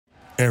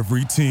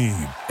Every team,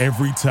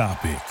 every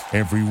topic,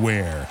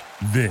 everywhere.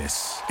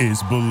 This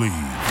is Believe.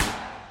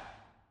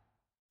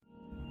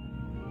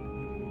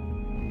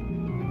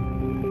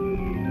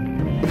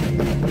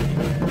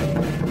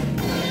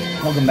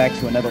 Welcome back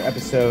to another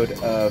episode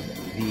of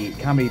the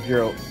Comedy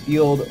Bureau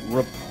Field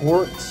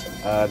Report.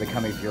 The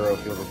Comedy Bureau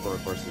Field Report,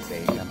 of course,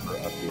 is a member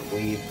of the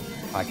Believe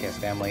podcast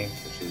family,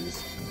 which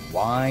is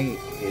why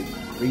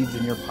it reads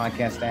in your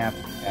podcast app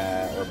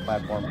or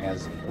platform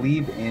as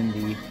Believe in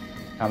the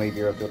Comedy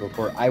Bureau Field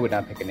Report. I would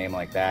not pick a name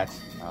like that.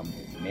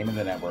 It's the name of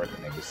the network,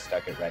 and they just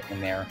stuck it right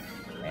in there.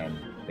 And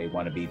they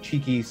want to be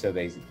cheeky, so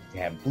they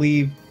have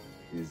Believe.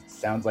 It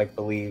sounds like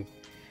Believe.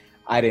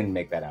 I didn't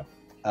make that up.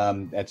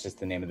 That's just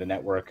the name of the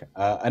network.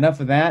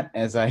 Enough of that,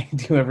 as I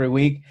do every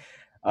week.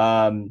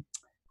 On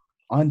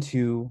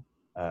to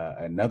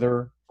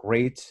another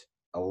great,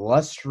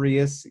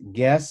 illustrious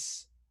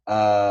guest,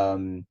 a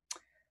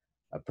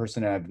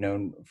person I've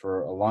known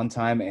for a long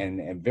time and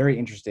am very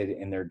interested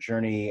in their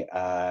journey.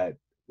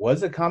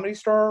 Was a Comedy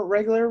Store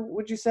regular,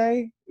 would you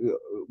say?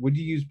 Would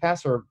you use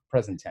past or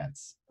present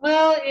tense?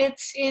 Well,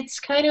 it's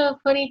kind of a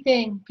funny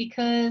thing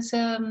because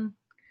hi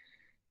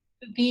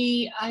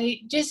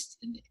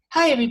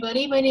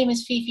everybody, my name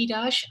is Fifi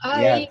Dosh.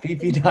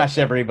 Fifi Dosh,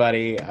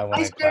 everybody.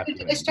 I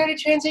started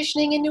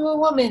transitioning into a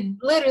woman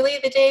literally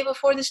the day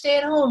before the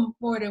stay-at-home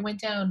order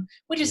went down,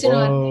 which is an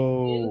odd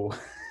thing to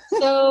do.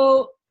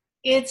 So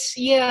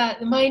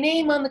my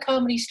name on the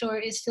Comedy Store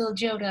is still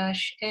Joe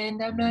Dosh,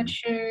 and I'm not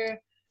sure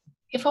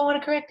if I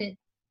want to correct it.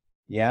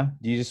 Yeah?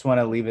 Do you just want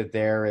to leave it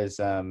there as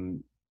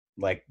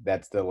like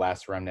that's the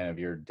last remnant of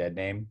your dead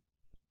name?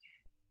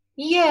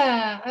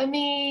 Yeah, I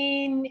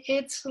mean,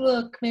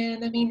 look,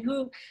 man, I mean,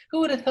 who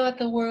would have thought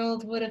the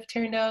world would have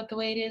turned out the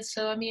way it is?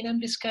 So, I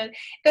mean,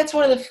 that's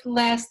one of the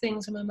last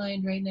things in my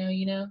mind right now,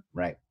 you know?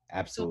 Right.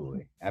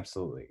 Absolutely.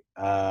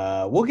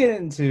 We'll get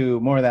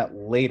into more of that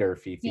later,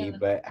 Fifi, Yeah.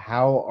 But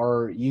how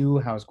are you?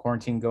 How's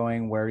quarantine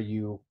going? Where are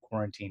you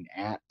quarantined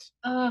at?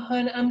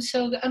 Hon, I'm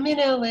in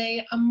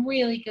LA. I'm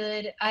really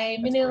good.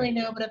 I'm That's in LA great.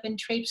 now, but I've been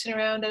traipsing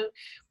around. I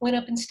went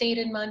up and stayed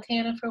in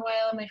Montana for a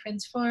while on my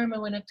friend's farm. I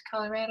went up to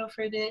Colorado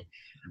for a bit.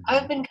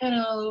 I've been kind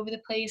of all over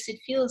the place.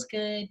 It feels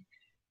good.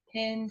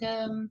 And,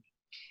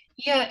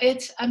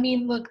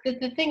 look,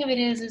 the thing of it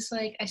is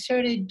like I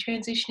started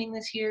transitioning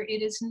this year.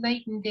 It is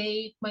night and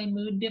day, my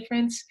mood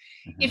difference.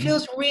 It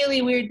feels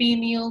really weird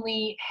being the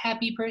only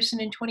happy person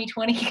in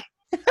 2020.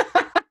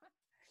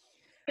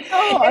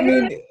 Oh, I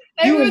mean,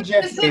 you and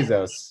Jeff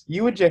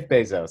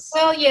Bezos.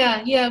 Well,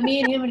 yeah,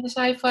 me and him are just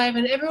high five,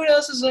 and everyone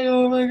else is like,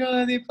 "Oh my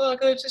God, the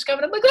apocalypse is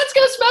coming!" I'm like, "Let's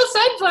go smell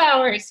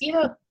sunflowers," you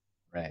know.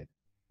 Right.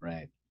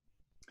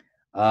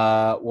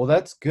 Well,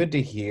 that's good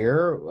to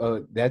hear.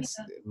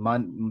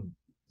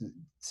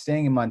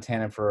 Staying in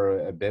Montana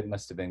for a bit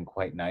must have been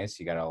quite nice.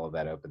 You got all of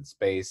that open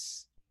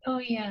space. Oh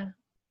yeah.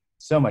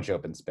 So much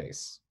open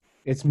space.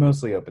 It's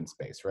mostly open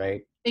space,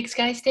 right? Big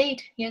Sky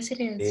State. Yes, it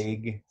is.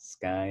 Big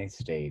Sky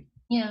State.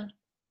 Yeah.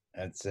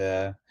 That's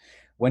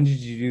when did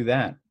you do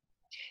that?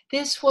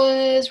 This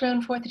was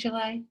around 4th of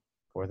July.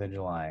 4th of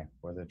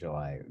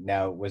July.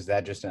 Now, was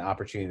that just an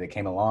opportunity that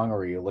came along, or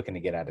were you looking to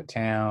get out of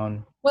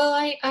town? Well,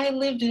 I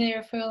lived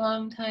there for a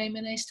long time,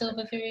 and I still have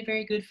a very,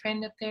 very good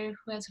friend up there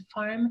who has a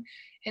farm.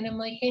 And I'm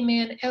like, hey,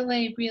 man,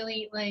 LA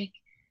really, like,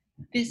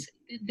 this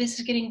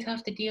is getting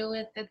tough to deal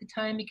with at the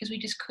time because we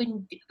just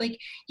couldn't, like,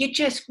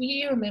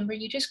 you remember,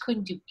 you just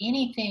couldn't do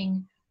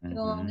anything for the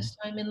longest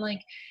time. And,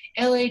 like,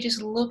 LA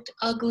just looked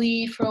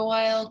ugly for a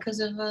while because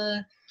of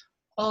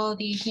all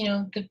the,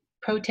 the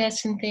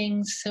protests and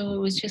things. So it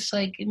was just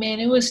like, man,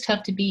 it was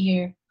tough to be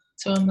here.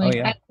 So I'm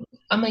like,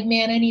 I'm like,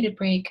 man, I need a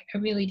break. I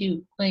really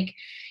do. Like,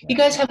 you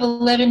guys have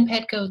 11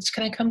 pet goats.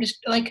 Can I come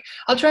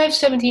I'll drive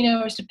 17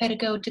 hours to pet a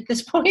goat at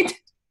this point.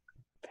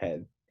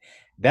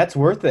 That's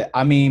worth it.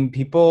 I mean,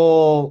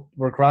 people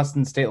were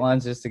crossing state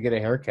lines just to get a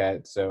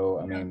haircut. So,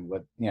 I mean,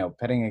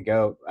 petting a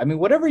goat. I mean,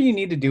 whatever you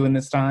need to do in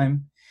this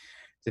time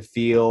to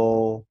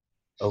feel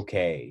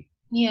okay.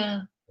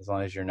 Yeah. As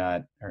long as you're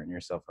not hurting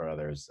yourself or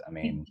others. I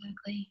mean,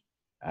 exactly.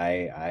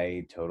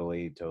 I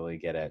totally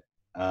get it.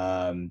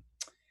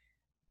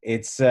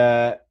 It's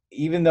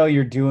even though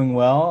you're doing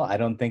well, I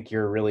don't think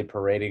you're really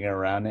parading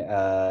around,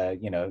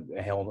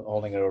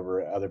 holding it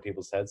over other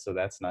people's heads. So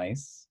that's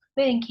nice.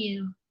 Thank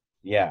you.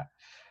 Yeah.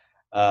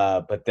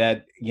 But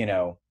that,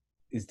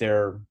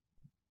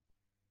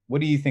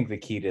 what do you think the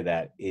key to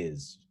that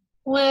is?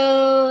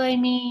 Well, I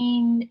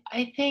mean,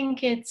 I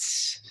think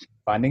it's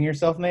finding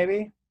yourself,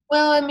 maybe?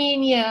 Well, I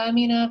mean, yeah, I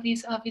mean,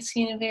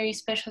 obviously in a very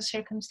special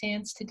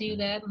circumstance to do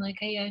that. And like,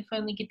 I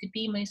finally get to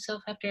be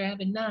myself after I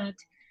haven't not.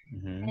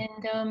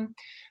 And,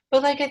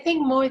 but like, I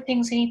think more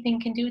things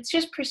anything can do, it's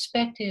just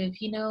perspective,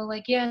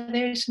 like, yeah,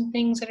 there's some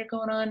things that are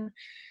going on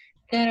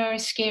that are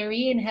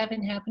scary and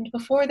haven't happened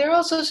before. There are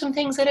also some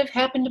things that have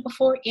happened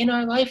before in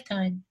our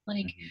lifetime.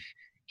 Like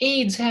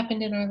AIDS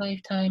happened in our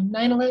lifetime.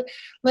 9/11,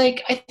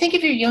 like, I think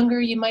if you're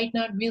younger, you might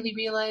not really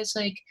realize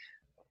like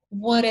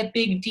what a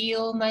big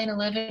deal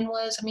 9/11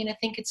 was. I mean, I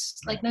think it's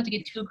like, not to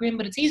get too grim,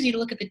 but it's easy to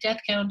look at the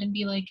death count and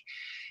be like,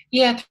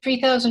 Yeah,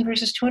 3,000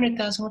 versus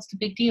 200,000. What's the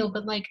big deal?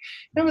 But like,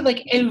 remember,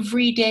 like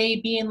every day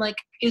being like,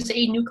 is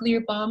a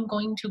nuclear bomb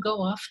going to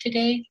go off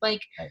today?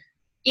 Like, Right.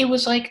 it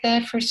was like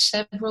that for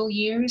several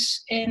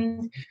years,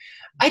 and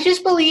I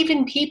just believe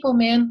in people,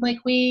 man. Like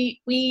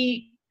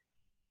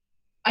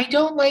I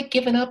don't like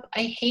giving up.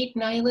 I hate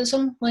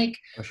nihilism. Like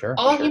For sure.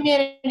 all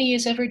humanity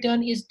has ever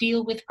done is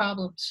deal with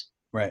problems.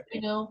 Right.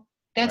 You know,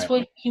 that's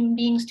Right. what human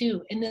beings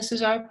do, and this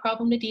is our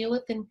problem to deal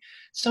with. And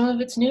some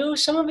of it's new,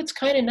 some of it's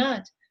kind of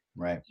not.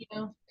 Right. You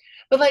know,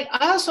 but like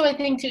I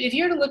think too, if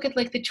you were to look at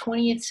like the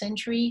 20th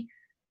century,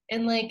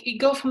 and like you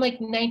go from like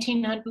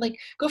 1900, like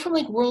go from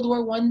like World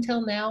War One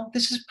till now,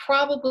 this is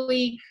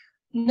probably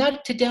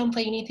not to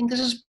downplay anything. This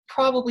is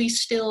probably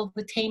still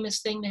the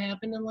tamest thing to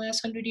happen in the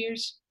last 100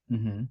 years.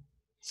 Mm-hmm.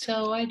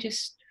 So Yeah.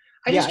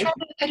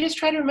 I just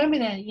try to remember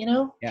that, you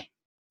know? Yeah.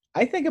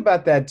 I think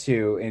about that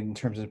too in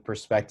terms of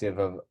perspective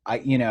of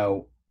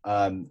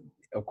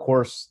of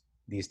course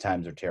these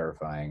times are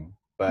terrifying,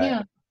 but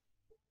Yeah,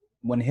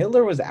 when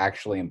Hitler was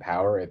actually in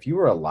power, if you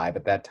were alive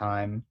at that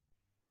time,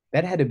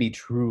 that had to be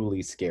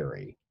truly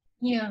scary.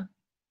 yeah,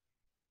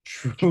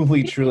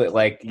 Truly, truly,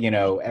 like,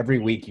 every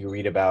week you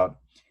read about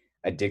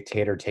a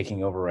dictator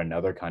taking over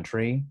another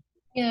country.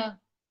 yeah.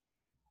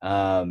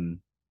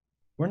 Um,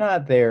 we're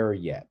not there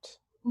yet.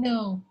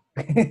 No.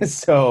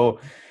 So,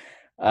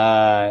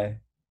 I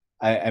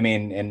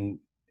mean, and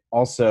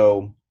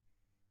also,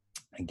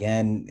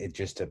 again, it's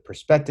just a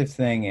perspective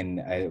thing. And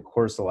of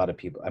course, a lot of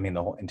people, I mean,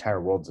 the whole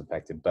entire world's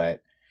affected,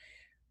 but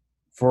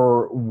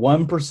for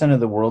 1% of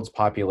the world's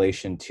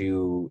population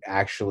to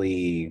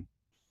actually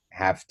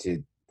have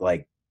to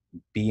like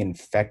be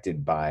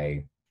infected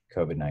by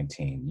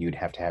COVID-19, you'd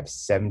have to have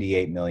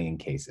 78 million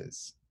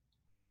cases.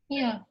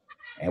 Yeah.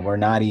 And we're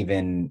not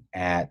even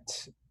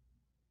at,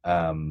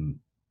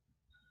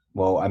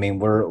 well, I mean,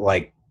 we're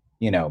like,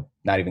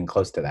 not even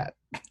close to that.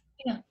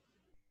 Yeah.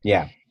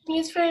 Yeah. I mean,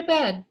 it's very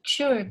bad,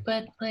 sure,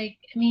 but like,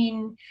 I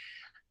mean,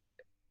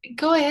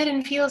 go ahead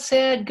and feel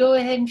sad, go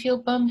ahead and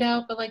feel bummed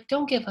out, but like,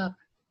 don't give up,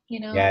 you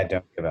know? Yeah,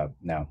 don't give up.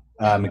 No.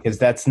 No, Because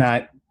that's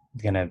not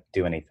gonna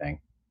do anything.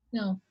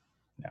 no.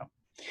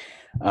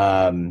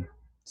 No.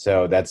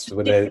 So that's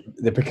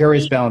the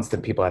precarious balance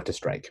that people have to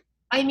strike.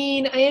 I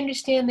mean, I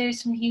understand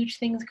there's some huge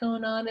things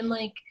going on, and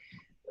like,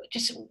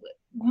 just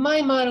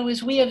my motto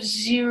is we have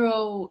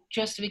zero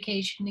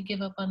justification to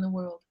give up on the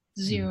world.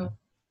 Zero.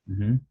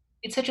 Mm-hmm.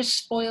 It's such a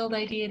spoiled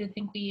idea to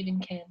think we even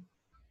can.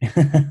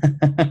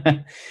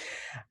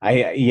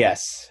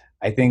 Yes,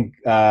 I think,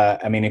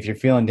 I mean, if you're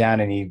feeling down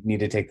and you need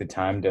to take the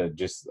time to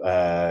just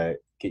get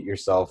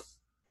yourself,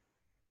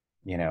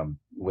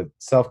 with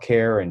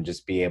self-care and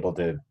just be able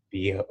to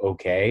be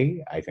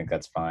okay, I think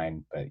that's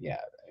fine. But yeah,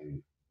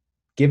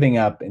 giving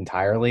up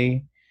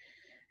entirely,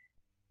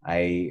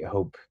 I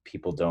hope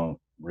people don't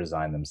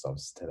resign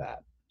themselves to that.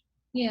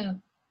 Yeah.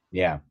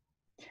 Yeah.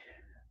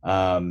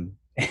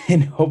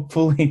 And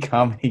hopefully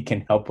comedy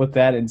can help with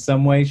that in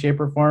some way, shape,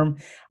 or form.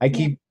 I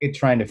keep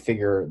trying to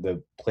figure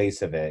the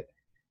place of it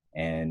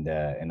and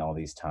in all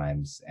these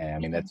times. And I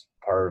mean, that's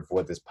part of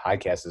what this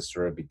podcast has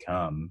sort of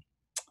become.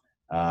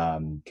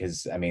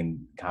 Because I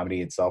mean,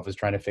 comedy itself is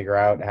trying to figure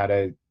out how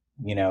to,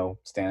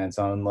 stand on its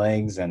own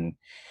legs, and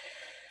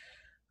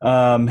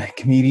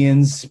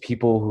comedians,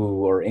 people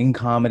who are in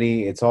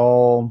comedy, it's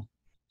all,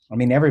 I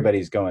mean,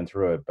 everybody's going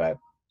through it, but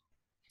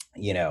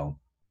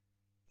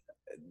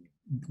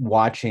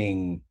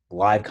watching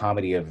live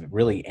comedy of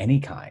really any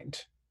kind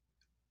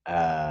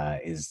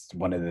is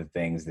one of the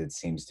things that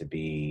seems to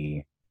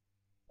be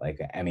like,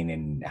 I mean,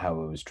 in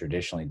how it was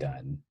traditionally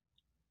done,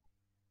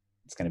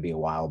 it's going to be a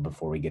while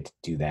before we get to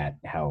do that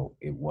how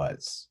it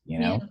was,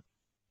 Yeah.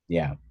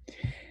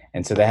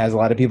 And so that has a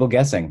lot of people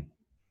guessing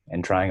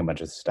and trying a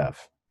bunch of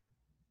stuff,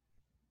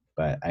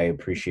 but I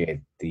appreciate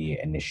the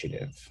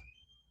initiative.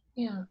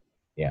 Yeah.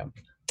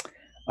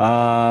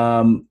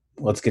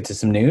 Let's get to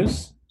some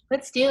news.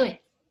 Let's do it.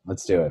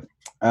 Let's do it.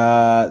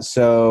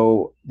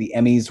 So the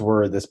Emmys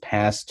were this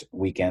past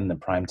weekend, the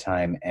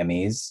Primetime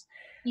Emmys.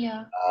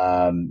 Yeah.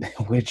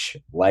 Which,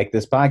 like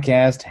this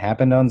podcast,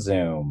 happened on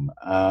Zoom.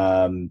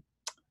 A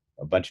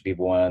bunch of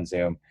people went on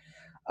Zoom.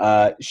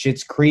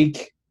 Schitt's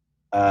Creek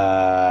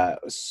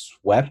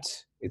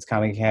swept its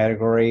comedy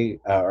category,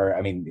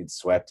 it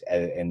swept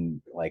in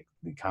like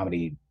the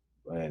comedy.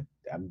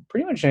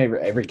 Pretty much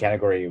every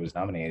category it was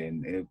nominated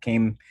in. It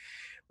came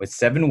with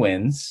 7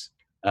 wins.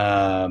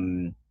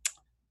 You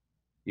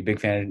big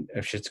fan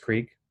of Schitt's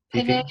Creek?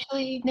 I've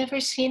actually never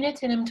seen it,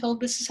 and I'm told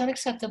this is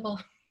unacceptable.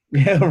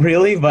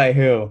 Really? By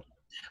who?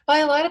 By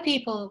a lot of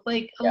people.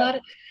 Like a lot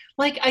of,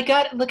 like I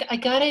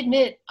gotta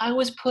admit, I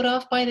was put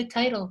off by the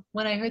title.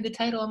 When I heard the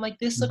title, I'm like,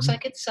 this looks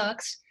like it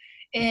sucks.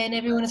 And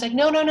everyone is like,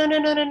 no,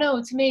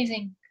 it's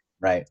amazing.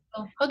 Right.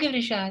 So I'll give it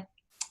a shot.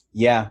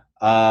 Yeah.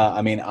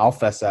 I mean, I'll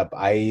fess up.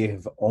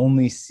 I've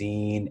only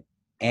seen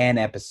an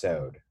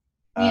episode.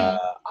 Yeah.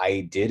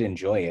 I did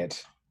enjoy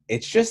it.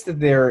 It's just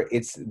that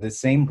it's the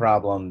same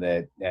problem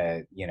that,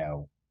 it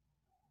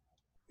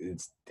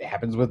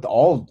happens with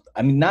all,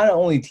 I mean, not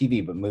only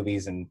TV, but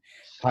movies and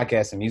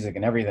podcasts and music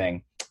and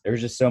everything. There's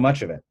just so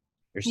much of it.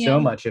 There's Yeah. so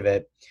much of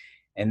it.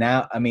 And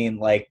now, I mean,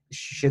 like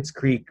Schitt's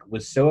Creek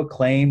was so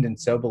acclaimed and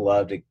so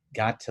beloved. It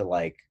got to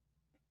like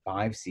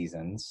 5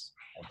 seasons,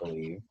 I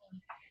believe.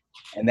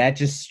 And that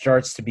just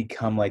starts to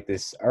become like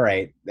this, all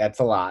right, that's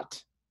a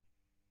lot.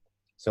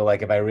 So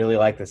like if I really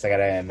like this, I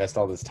gotta invest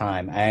all this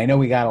time. I know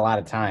we got a lot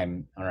of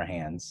time on our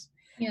hands.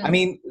 Yeah. I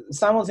mean,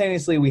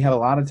 simultaneously we have a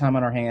lot of time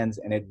on our hands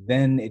and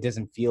it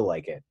doesn't feel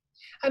like it.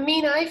 I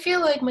mean, I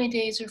feel like my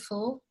days are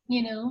full,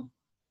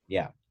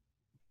 Yeah.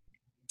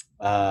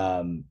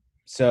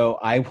 So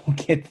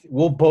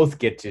we'll both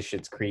get to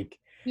Schitt's Creek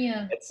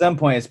Yeah. at some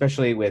point,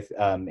 especially with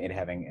it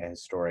having a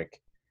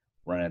historic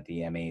run at the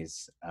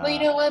Emmys. Well, you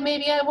know what?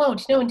 Maybe I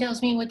won't. No one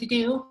tells me what to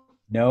do.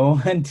 No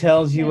one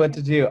tells you Yeah. what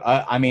to do.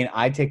 I mean,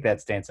 I take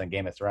that stance on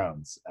Game of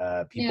Thrones.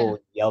 People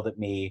yelled at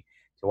me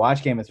to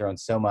watch Game of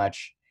Thrones so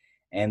much,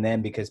 and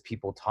then because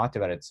people talked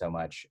about it so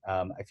much,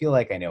 I feel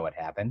like I know what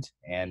happened,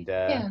 and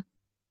Yeah.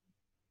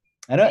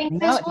 I don't And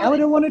now. guess Now I what?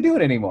 don't want to do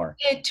it anymore.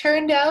 It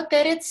turned out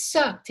that it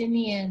sucked in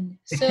the end.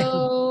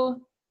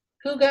 So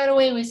who got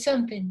away with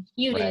something?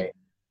 You did. Right.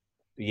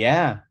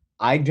 Yeah.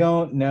 I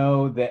don't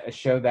know that a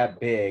show that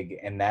big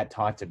and that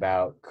talked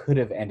about could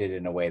have ended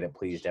in a way that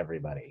pleased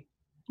everybody.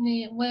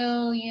 Yeah,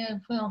 well, yeah,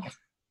 well.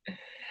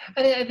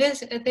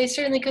 They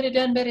certainly could have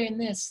done better in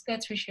this.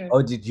 That's for sure.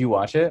 Oh, did you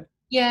watch it?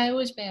 Yeah, it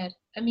was bad.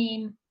 I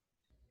mean,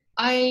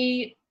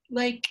 I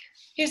like.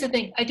 Here's the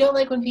thing. I don't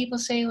like when people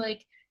say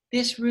like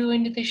this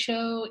ruined the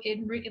show.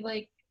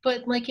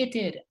 But like it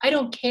did. I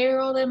don't care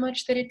all that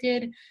much that it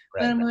did.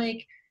 But Right. I'm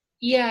like,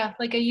 yeah,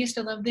 like I used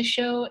to love this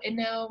show, and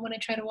now when I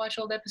try to watch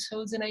old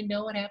episodes and I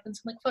know what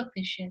happens, I'm like, fuck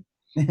this shit.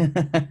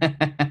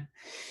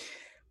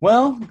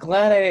 Well,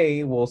 glad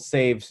I will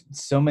save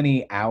so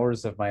many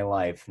hours of my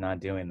life not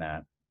doing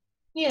that.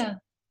 Yeah,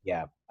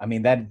 Yeah. I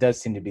mean, that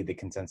does seem to be the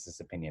consensus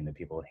opinion that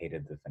people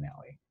hated the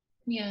finale.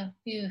 yeah,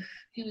 yeah.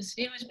 It was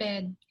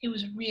bad. It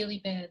was really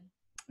bad.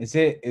 Is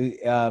it,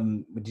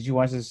 did you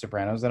watch The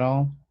Sopranos at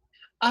all?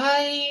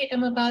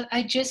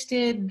 I just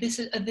did This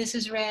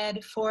Is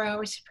Rad 4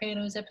 Hour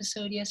Sopranos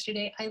episode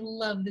yesterday. I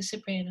love The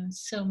Sopranos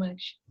so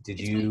much. Did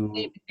It's my you,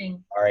 favorite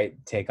thing. all right,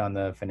 take on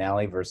the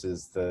finale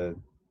versus the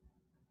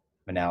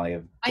finale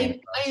of Game of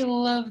I Thrones?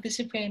 love The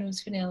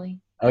Sopranos finale.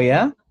 Oh,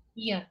 yeah?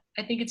 Yeah,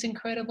 I think it's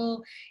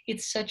incredible.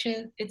 It's such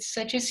a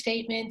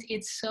statement.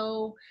 It's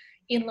so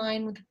in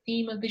line with the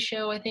theme of the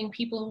show. I think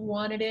people who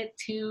wanted it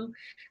to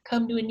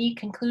come to a neat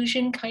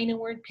conclusion kind of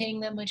weren't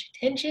paying that much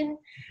attention.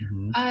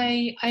 Mhm.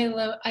 I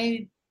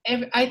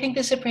think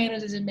The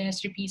Sopranos is a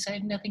masterpiece. I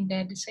have nothing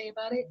bad to say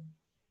about it.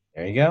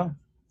 There you go.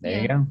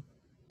 There you Yeah.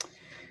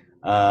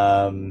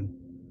 go.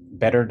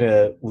 Better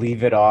to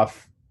leave it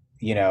off,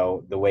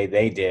 the way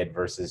they did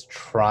versus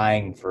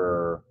trying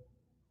for.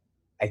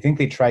 I think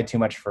they tried too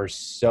much for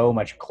so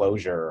much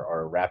closure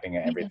or wrapping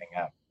everything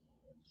up.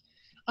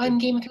 On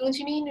Game of Thrones,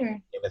 you mean, or?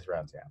 Game of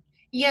Thrones, yeah.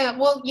 Yeah,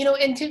 well,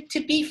 and to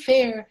be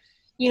fair,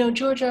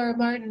 George R. R.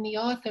 Martin, the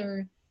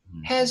author,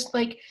 has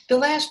like the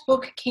last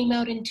book came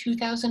out in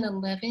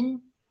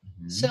 2011.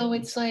 Mhm. So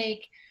it's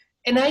like,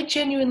 and I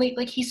genuinely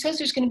like he says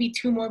there's going to be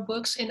 2 more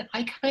books, and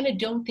I kind of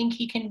don't think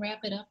he can wrap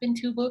it up in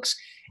 2 books.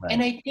 Right.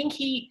 And I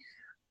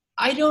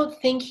don't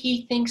think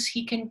he thinks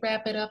he can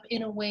wrap it up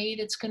in a way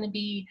that's going to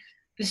be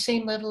the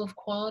same level of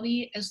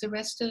quality as the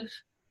rest of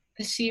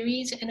the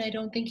series, and I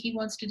don't think he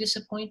wants to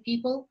disappoint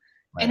people.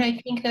 Right. And I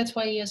think that's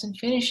why he hasn't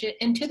finished it.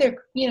 And to give,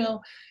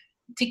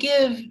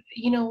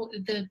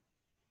 the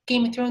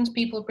Game of Thrones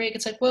people a break,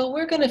 it's like, well,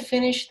 we're going to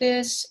finish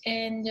this,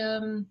 and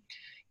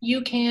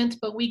you can't,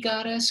 but we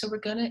gotta, so we're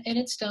gonna, and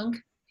it stunk.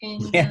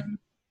 And Yeah.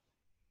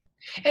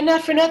 And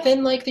not for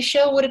nothing, like the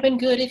show would have been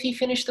good if he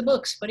finished the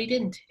books, but he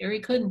didn't, or he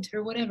couldn't,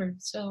 or whatever.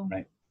 So,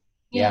 Right.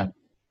 yeah.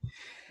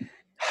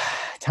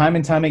 Time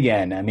and time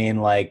again. I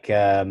mean, like,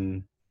 I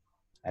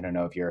don't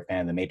know if you're a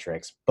fan of The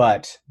Matrix,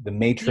 but The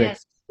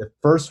Matrix, the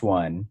first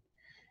one,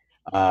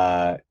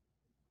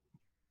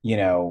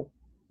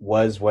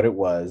 was what it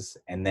was,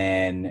 and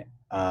then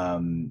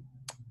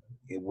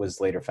it was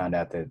later found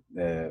out that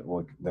the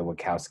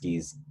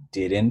Wachowskis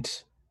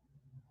didn't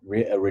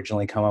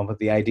originally come up with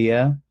the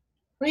idea.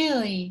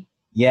 Really?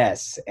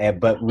 Yes,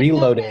 but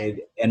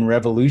Reloaded and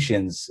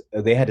Revolutions,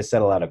 they had to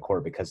settle out of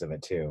court because of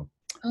it too.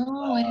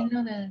 Oh, I didn't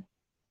know that.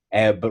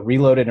 But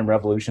Reloaded and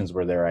Revolutions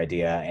were their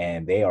idea,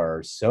 and they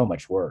are so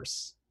much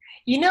worse.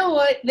 You know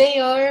what? They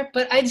are,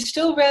 but I'd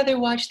still rather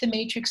watch the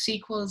Matrix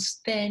sequels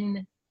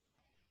than,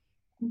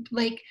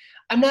 like,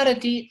 I'm not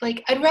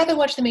I'd rather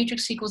watch the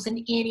Matrix sequels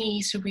than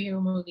any superhero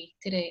movie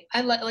today.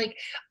 I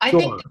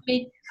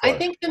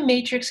think the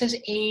Matrix has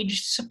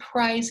aged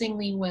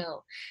surprisingly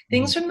well.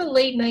 Things from the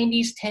late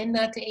 90s tend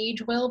not to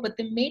age well, but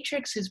the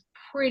Matrix is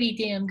pretty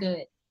damn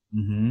good.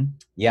 Mm-hmm.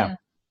 Yeah.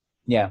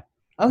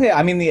 Okay.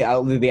 I mean,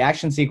 the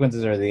action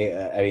sequences are they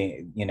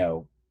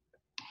are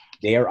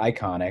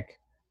iconic.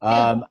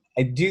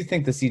 I do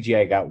think the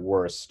CGI got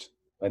worse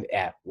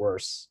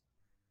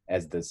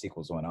as the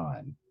sequels went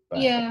on. But.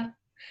 Yeah,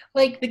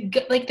 like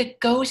the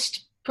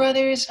ghost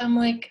brothers, I'm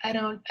like, I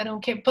don't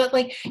care. But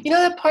like, you know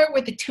that part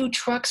where the two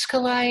trucks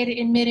collide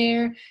in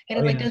midair and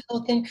Oh it like yeah. does the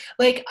whole thing?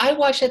 Like, I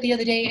watched that the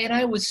other day and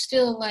I was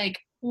still like,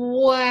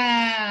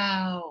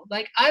 wow.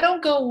 Like, I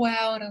don't go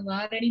wow a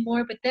lot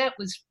anymore, but that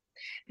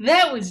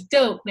was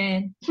dope,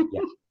 man.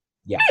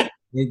 Yeah. Yeah.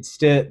 It's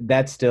still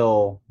that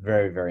still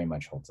very, very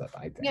much holds up,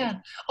 I think. Yeah.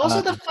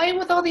 Also, the Um, fight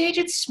with all the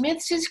Agent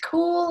Smiths is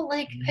cool.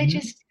 Like,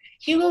 mhm.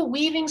 Hugo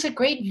Weaving's a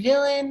great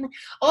villain.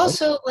 Oh,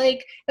 Also,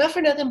 like, not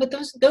for nothing, but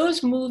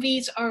those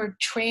movies are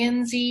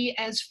transy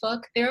as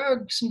fuck. There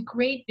are some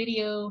great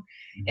video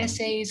mhm.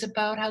 essays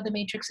about how the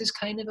Matrix is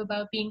kind of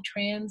about being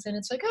trans, and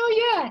it's like, oh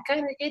yeah,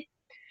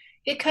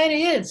 it kind of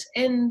is,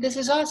 and this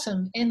is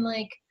awesome, and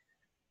like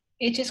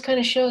it just kind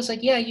of shows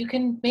like yeah you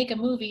can make a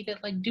movie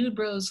that like dude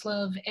bros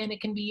love and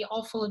it can be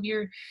all full of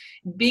your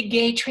big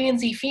gay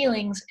transy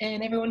feelings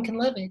and everyone can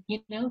love it, you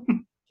know.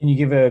 Can you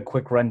give a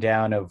quick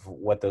rundown of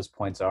what those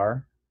points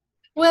are?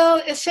 Well,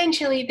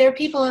 essentially there are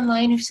people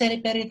online who've said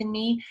it better than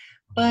me,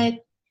 Mhm. but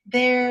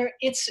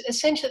it's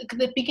essentially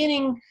the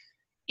beginning.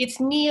 It's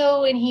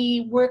Neo and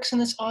he works in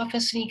this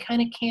office and he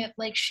kind of can't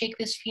like shake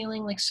this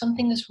feeling like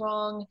something is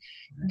wrong.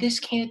 Right. This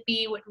can't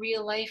be what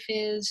real life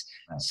is.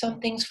 Right.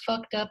 Something's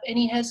fucked up. And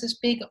he has this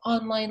big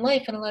online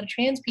life, and a lot of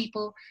trans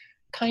people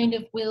kind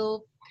of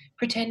will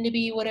pretend to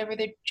be whatever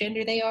their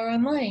gender they are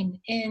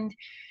online. And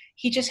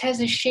he just has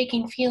this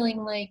shaking feeling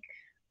like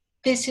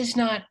this is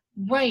not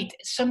right.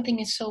 Something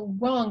is so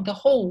wrong. The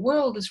whole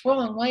world is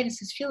wrong. Why does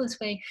this feel this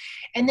way?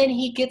 And then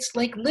he gets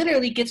like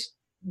literally gets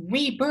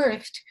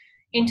rebirthed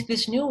into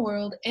this new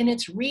world, and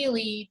it's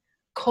really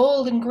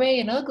cold and gray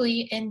and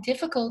ugly and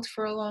difficult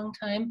for a long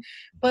time.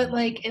 But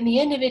like in the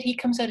end of it, he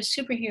comes out a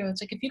superhero.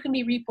 It's like if you can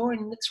be reborn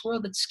in this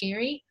world that's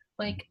scary,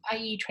 like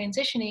i.e.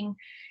 transitioning,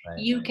 Right.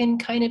 you can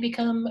kind of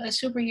become a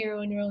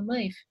superhero in your own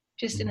life,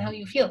 just in how Mhm.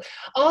 you feel.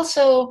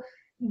 Also,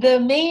 the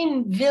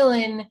main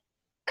villain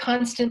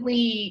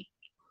constantly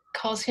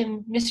calls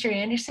him Mr.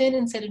 Anderson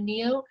instead of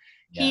Neo.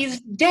 Yeah.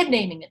 He's dead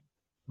naming it.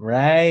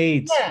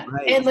 Right. Yeah, and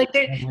Right. like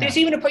Yeah. there's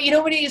even a part, you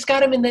know, when he's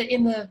got him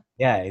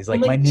Yeah. He's in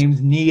like, like my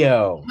name's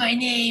Neo. my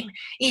name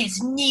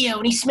is Neo,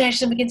 and he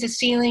smashes him against the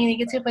ceiling and he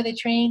gets hit by the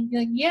train.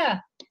 You're like, yeah,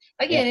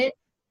 I Yeah. get it.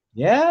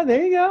 Yeah.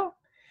 There you go.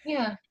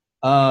 Yeah.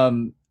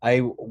 I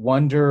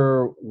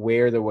wonder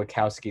where the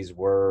Wachowskis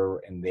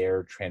were in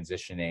their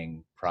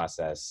transitioning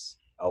process.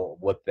 Oh,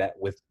 with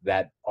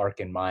that arc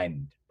in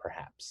mind,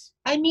 perhaps.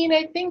 I mean,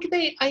 I think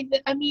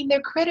I mean,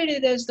 they're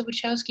credited as the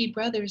Wachowski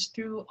brothers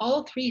through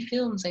all three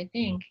films, I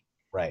think.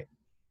 Right.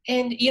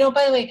 And you know,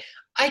 by the way,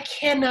 I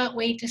cannot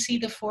wait to see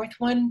the fourth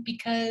one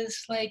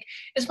because, like,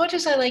 as much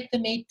as I like the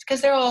mate, because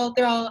they're all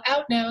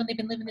out now and they've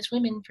been living as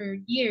women for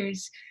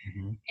years.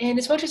 Mhm. And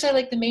as much as I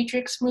like the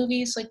Matrix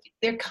movies, like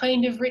they're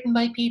kind of written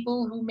by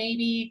people who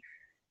maybe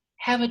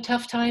have a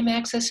tough time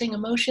accessing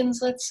emotions,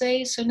 let's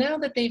say. So now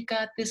that they've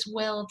got this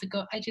well to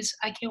go, I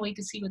can't wait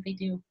to see what they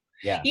do.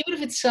 Yeah. Even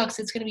if it sucks,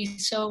 it's going to be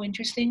so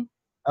interesting.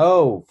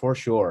 Oh, for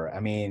sure. I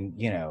mean,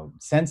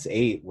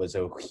 Sense8 was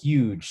a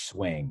huge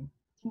swing.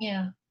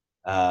 Yeah,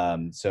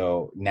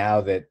 So now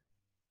that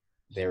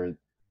they're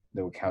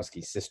the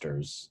Wachowski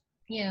sisters,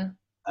 yeah.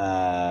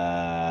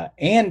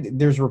 and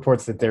there's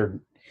reports that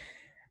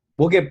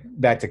we'll get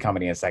back to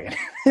comedy in a second.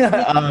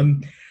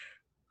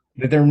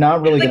 That they're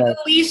not really Like gonna.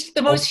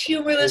 the most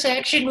humorless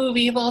action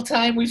movie of all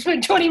time. We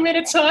spent 20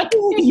 minutes on.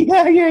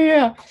 Yeah, yeah,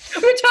 yeah.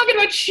 We were talking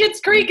about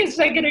Schitt's Creek a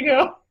second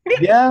ago.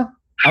 Yeah.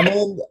 I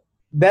mean,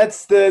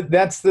 that's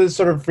the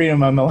sort of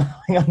freedom I'm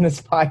allowing on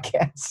this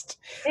podcast.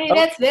 Hey,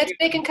 that's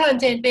making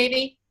content,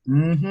 baby.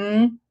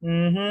 Mm-hmm.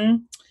 Mm-hmm.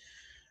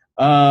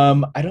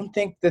 I don't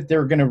think that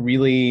they're gonna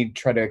really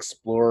try to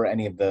explore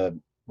any of the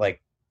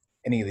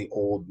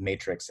old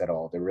Matrix at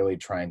all. They're really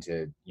trying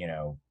to,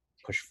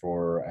 push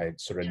for a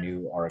sort of Yeah.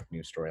 new arc,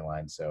 new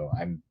storyline. So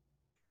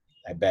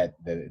I bet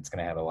that it's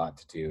gonna have a lot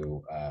to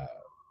do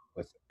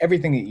with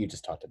everything that you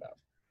just talked about.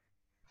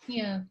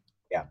 Yeah.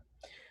 Yeah.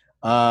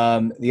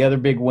 The other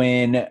big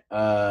win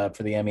for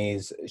the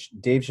Emmys,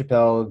 Dave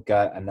Chappelle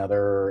got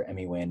another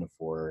Emmy win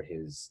for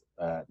his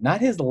not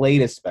his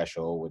latest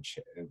special, which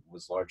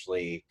was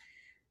largely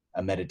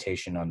a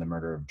meditation on the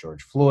murder of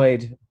George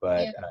Floyd,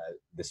 but Yeah.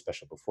 the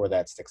special before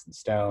that, Sticks and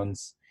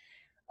Stones,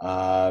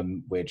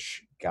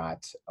 which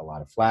got a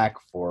lot of flack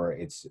for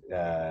its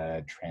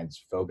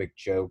transphobic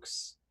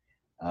jokes.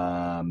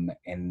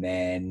 And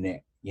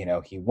then,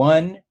 he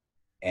won,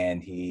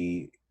 and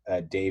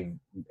Dave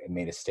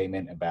made a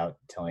statement about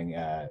telling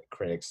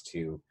critics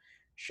to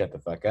shut the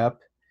fuck up,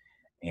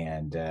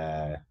 and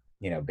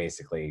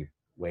basically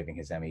waving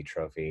his Emmy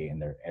trophy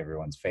in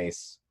everyone's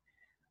face.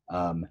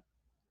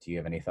 Do you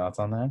have any thoughts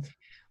on that?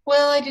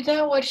 Well, I did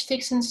not watch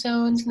Sticks and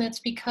Stones, and that's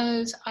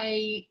because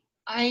I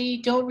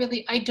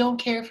don't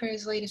care for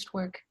his latest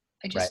work.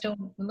 I Right. just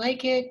don't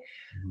like it.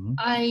 Mhm.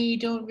 I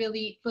don't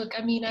really look.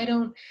 I mean, I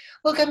don't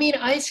look. I mean,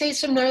 I say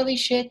some gnarly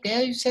shit.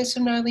 Dave says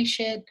some gnarly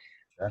shit.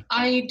 Sure.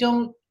 I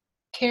don't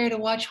care to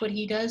watch what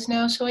he does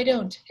now, so I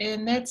don't.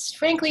 And that's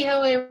frankly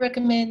how I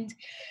recommend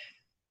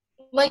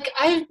like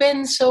I've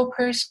been so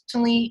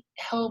personally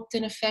helped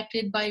and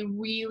affected by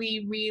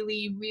really,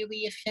 really,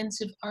 really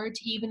offensive art,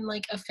 even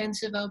like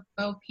offensive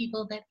about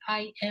people that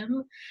I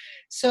am.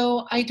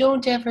 So I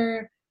don't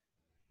ever.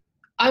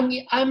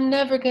 I'm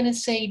never gonna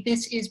say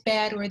this is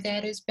bad or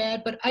that is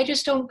bad, but I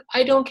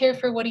don't care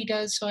for what he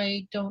does, so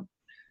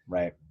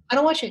Right. I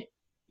don't watch it.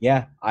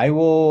 Yeah, I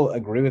will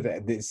agree with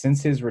that.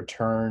 Since his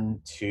return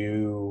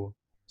to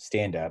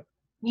stand up,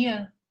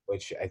 Yeah.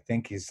 which I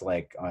think he's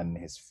like on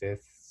his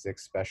fifth,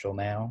 sixth special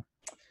now.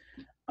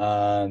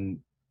 Um,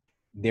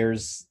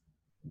 there's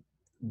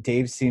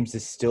Dave seems to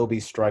still be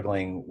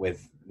struggling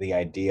with the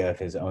idea of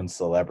his own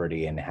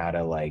celebrity and how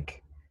to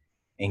like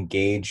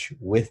engage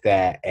with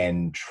that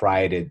and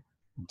try to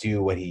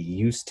do what he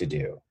used to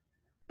do.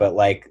 But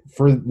like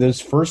for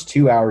those first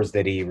 2 hours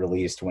that he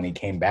released when he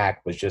came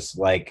back was just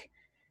like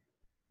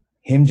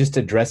him just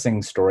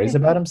addressing stories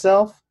about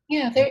himself.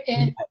 Yeah, there.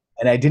 And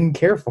I didn't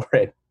care for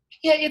it.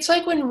 Yeah, it's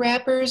like when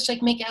rappers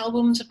like make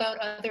albums about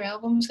other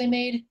albums they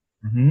made.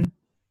 Mm-hmm.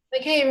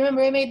 Like, hey,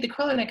 remember I made The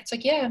Chronic? It's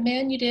like, yeah,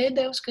 man, you did.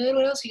 That was good.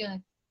 What else you got?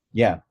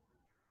 Yeah.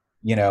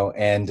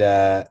 And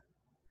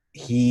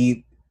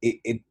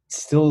it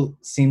still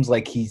seems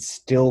like he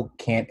still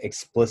can't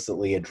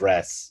explicitly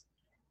address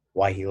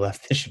why he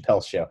left the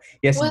Chappelle Show.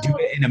 He has to do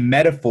it in a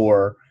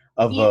metaphor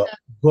of yeah, a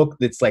book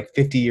that's like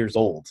 50 years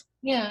old.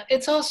 yeah.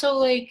 It's also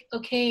like,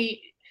 okay,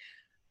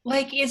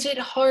 like, is it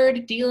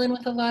hard dealing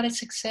with a lot of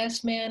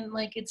success, man?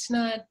 Like, it's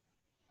not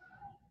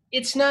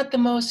it's not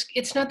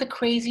the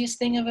craziest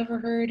thing I've ever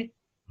heard,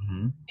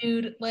 Mm-hmm.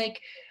 dude. Like,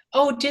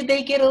 oh, did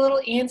they get a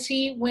little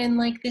antsy when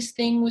like this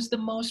thing was the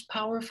most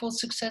powerful,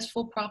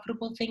 successful,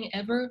 profitable thing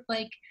ever?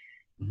 Like,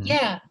 Mm-hmm.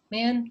 yeah,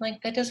 man,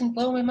 like that doesn't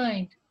blow my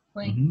mind.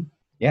 Like, Mm-hmm.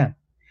 Yeah.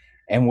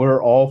 And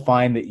we're all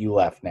fine that you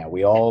left now.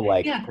 We all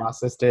like yeah.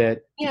 processed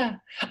it. Yeah.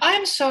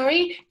 I'm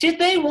sorry. Did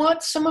they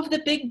want some of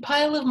the big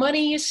pile of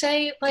money, you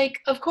say? Like,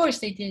 of course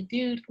they did,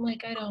 dude.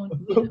 Like, I don't.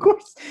 Of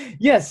course.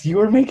 Yes, you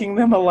were making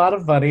them a lot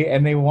of money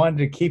and they wanted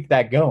to keep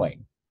that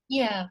going.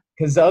 Yeah.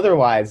 Because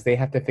otherwise they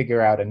have to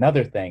figure out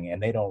another thing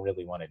and they don't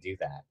really want to do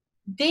that.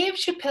 Dave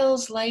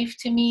Chappelle's life,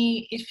 to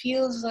me, it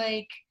feels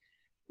like,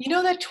 you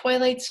know that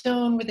Twilight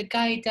Zone where the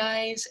guy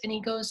dies and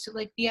he goes to,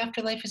 like, the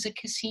afterlife is a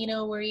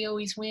casino where he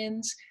always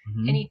wins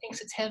and he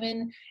thinks it's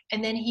heaven,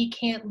 and then he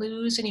can't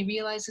lose and he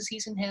realizes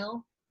he's in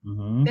hell?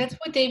 Mm-hmm. That's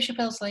what Dave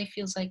Chappelle's life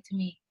feels like to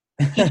me.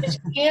 He just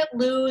can't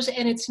lose,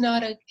 and it's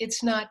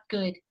not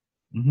good.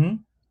 Mm-hmm.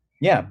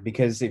 Yeah,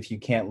 because if you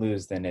can't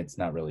lose, then it's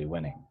not really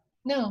winning.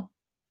 No.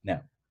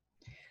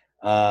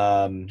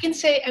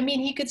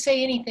 He could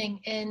say anything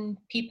and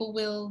people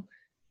will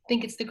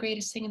think it's the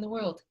greatest thing in the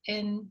world.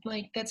 And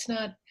like, that's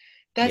not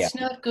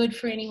good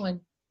for anyone.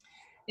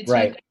 It's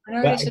right.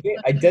 Not But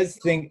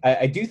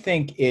I do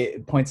think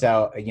it points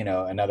out,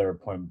 another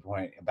important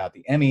point about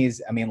the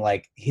Emmys. I mean,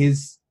 like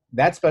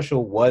that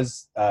special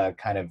was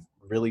kind of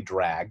really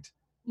dragged.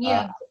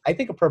 Yeah. I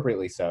think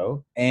appropriately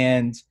so.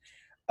 And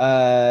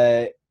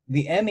the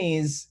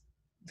Emmys,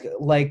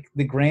 like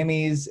the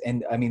Grammys,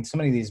 and I mean, so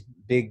many of these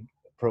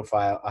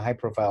high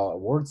profile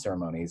award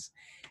ceremonies,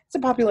 it's a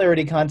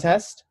popularity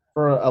contest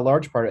for a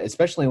large part,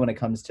 especially when it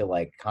comes to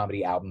like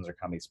comedy albums or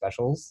comedy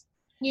specials.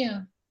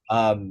 Yeah.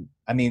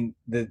 I mean,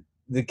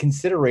 the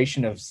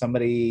consideration of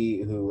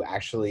somebody who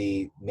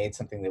actually made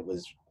something that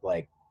was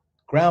like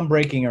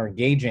groundbreaking or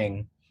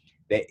engaging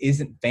that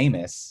isn't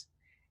famous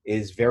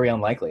is very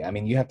unlikely. I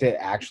mean, you have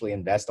to actually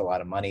invest a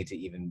lot of money to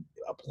even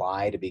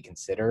apply to be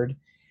considered.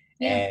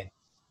 Yeah.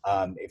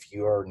 And if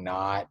you're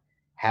not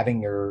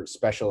having your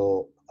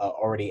special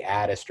already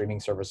at a streaming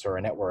service or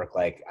a network,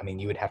 like, I mean,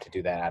 you would have to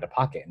do that out of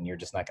pocket, and you're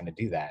just not going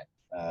to do that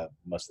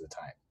most of the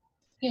time.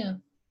 Yeah.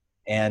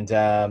 And,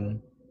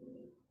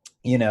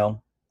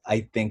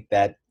 I think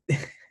that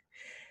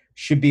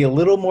should be a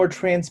little more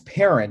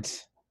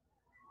transparent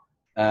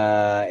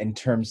in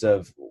terms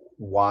of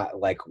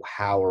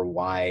how or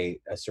why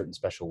a certain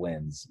special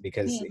wins,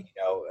 because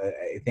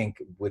I think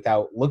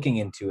without looking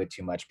into it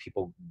too much,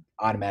 people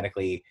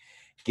automatically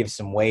give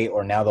some weight,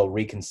 or now they'll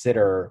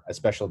reconsider a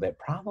special that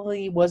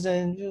probably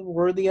wasn't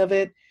worthy of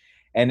it.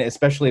 And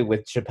especially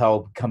with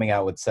Chappelle coming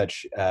out with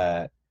such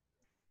a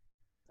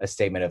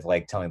statement of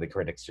like telling the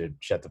critics to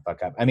shut the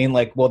fuck up. I mean,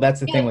 like, well, that's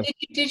the thing with.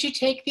 Did you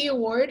take the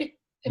award?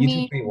 Took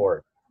the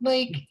award.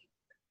 Like,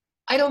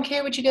 I don't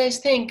care what you guys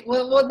think.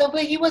 Well, no,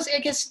 but he was. I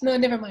guess no.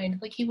 Never mind.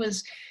 Like he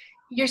was.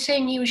 You're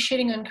saying he was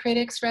shitting on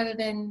critics rather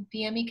than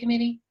the Emmy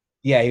committee?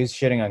 Yeah, he was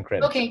shitting on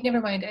critics. Okay,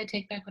 never mind. I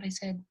take back what I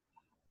said.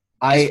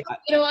 I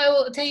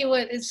will tell you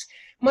what. It's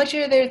much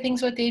of there are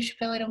things about Dave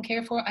Chappelle I don't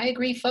care for. I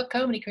agree. Fuck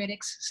comedy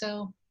critics.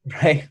 So.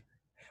 Right.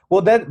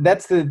 Well,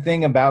 that's the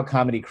thing about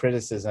comedy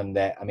criticism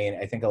that, I mean,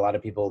 I think a lot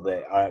of people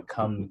that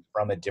come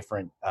from a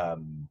different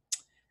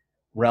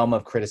realm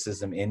of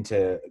criticism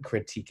into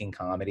critiquing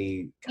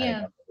comedy kind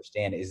of don't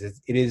understand is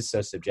it is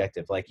so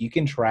subjective. Like, you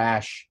can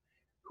trash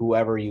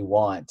whoever you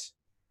want,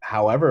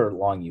 however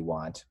long you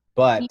want,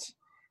 but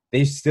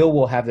they still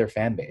will have their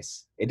fan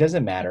base. It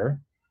doesn't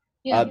matter.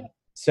 Yeah.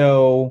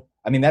 So,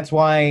 I mean, that's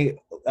why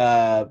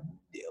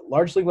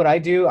largely what I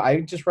do,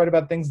 I just write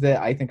about things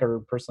that I think are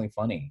personally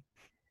funny.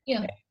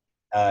 Yeah.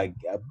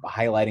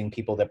 Highlighting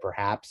people that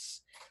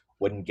perhaps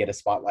wouldn't get a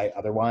spotlight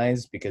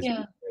otherwise because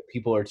Yeah.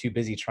 people are too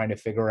busy trying to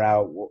figure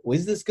out,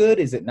 is this good?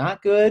 Is it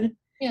not good?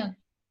 Yeah.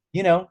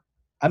 You know,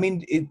 I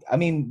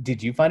mean,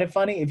 did you find it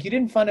funny? If you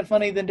didn't find it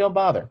funny, then don't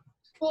bother.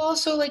 Well,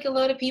 also, like a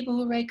lot of people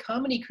who write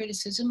comedy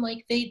criticism,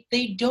 like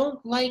they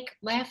don't like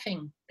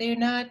laughing. They're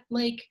not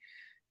like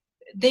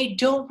they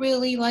don't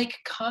really like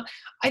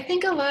I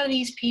think a lot of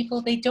these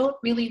people, they don't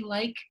really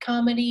like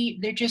comedy.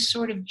 They're just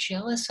sort of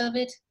jealous of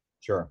it,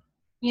 Sure.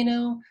 you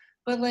know?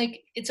 But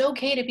like it's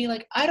okay to be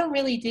like, I don't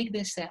really dig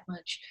this that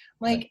much.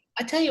 Right. Like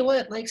I tell you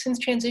what, like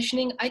since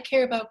transitioning, I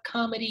care about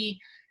comedy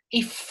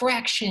a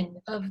fraction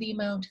of the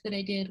amount that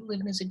I did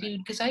living as a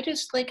dude. Because I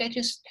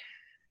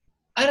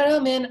don't know,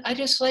 man. I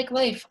just like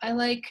life. I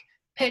like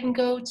petting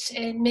goats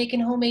and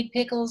making homemade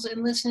pickles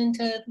and listening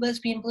to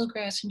lesbian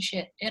bluegrass and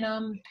shit. And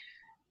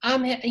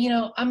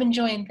I'm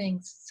enjoying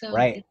things. So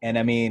Right. And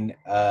I mean,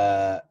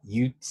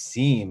 you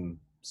seem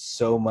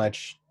so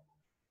much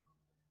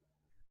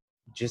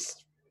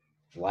just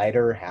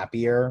lighter,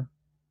 happier.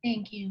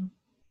 thank you.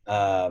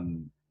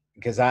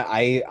 Because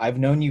I've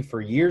known you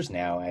for years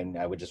now, and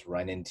I would just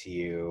run into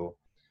you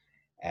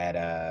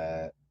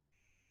at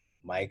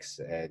Mike's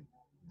at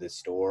the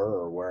store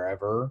or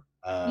wherever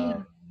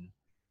Yeah.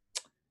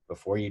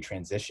 before you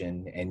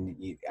transitioned.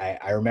 And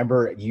I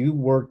remember you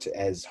worked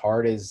as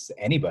hard as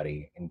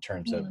anybody in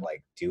terms of Yeah.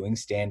 like doing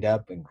stand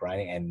up and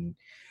grinding. And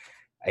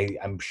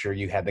I'm sure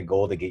you had the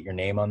goal to get your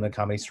name on the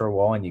Comedy Store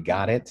wall, and you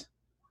got it.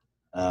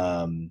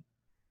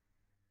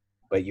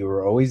 But you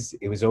were always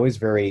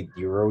very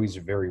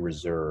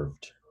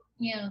reserved.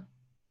 Yeah.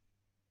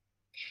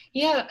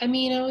 Yeah. I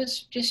mean, I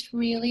was just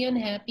really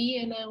unhappy,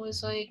 and I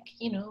was like,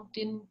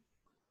 didn't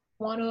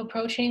want to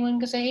approach anyone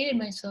because I hated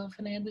myself,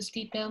 and I had this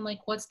deep down like,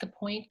 what's the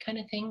point kind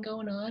of thing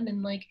going on,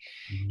 and like,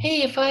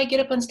 hey, if I get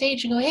up on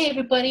stage and go, hey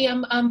everybody,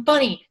 I'm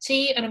funny,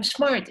 see, and I'm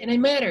smart and I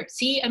matter,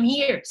 see, I'm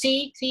here,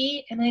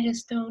 see, and I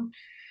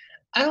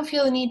don't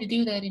feel the need to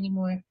do that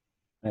anymore.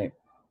 Right.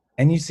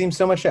 And you seem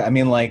so much, I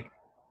mean, like,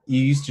 you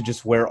used to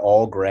just wear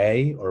all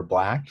gray or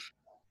black.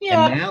 And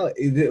Yeah. now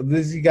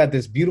you got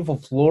this beautiful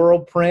floral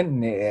print,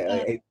 and Yeah.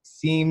 it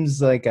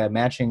seems like a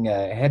matching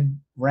head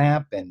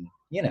wrap, and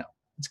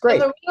it's I'm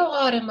great. a real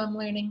autumn, I'm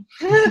learning.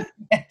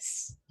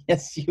 Yes,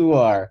 you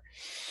are.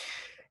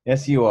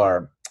 Yes, you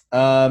are.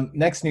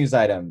 Next news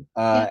item.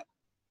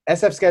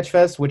 SF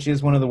Sketchfest, which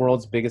is one of the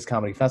world's biggest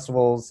comedy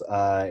festivals,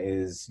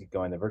 is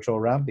going the virtual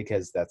route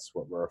because that's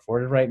what we're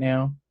afforded right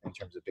now in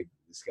terms of big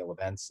scale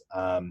events.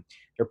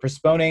 They're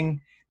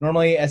postponing.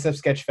 Normally, SF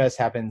Sketchfest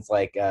happens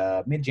like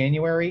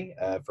mid-January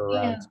for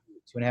around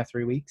 2.5,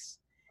 3 weeks,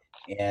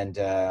 and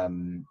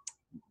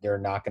they're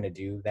not going to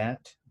do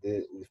that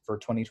for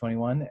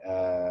 2021.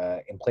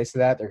 In place of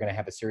that, they're going to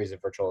have a series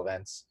of virtual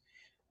events,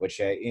 which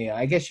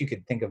I guess you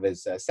could think of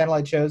as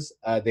satellite shows.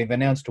 They've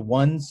announced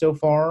one so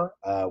far,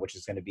 which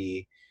is going to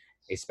be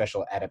a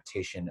special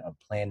adaptation of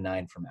Plan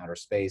 9 from Outer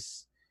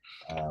Space,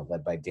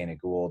 led by Dana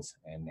Gould,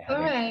 and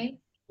having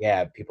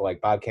people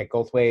like Bobcat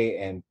Goldthwait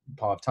and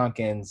Paul F.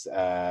 Tompkins,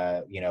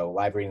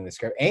 live reading the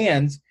script.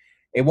 And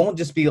it won't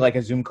just be like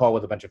a Zoom call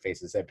with a bunch of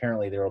faces.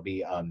 Apparently there will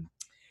be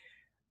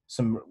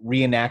some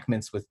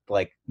reenactments with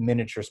like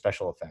miniature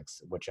special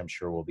effects, which I'm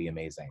sure will be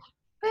amazing.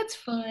 That's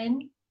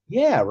fun.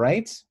 Yeah,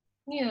 right?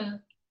 Yeah.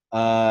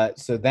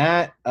 So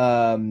that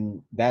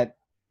that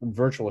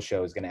virtual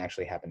show is going to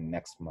actually happen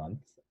next month.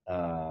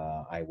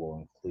 I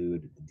will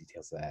include the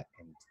details of that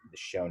in the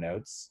show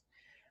notes.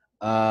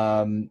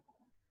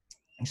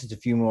 Just a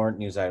few more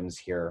news items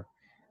here.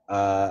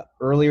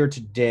 Earlier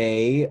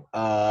today,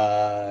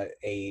 a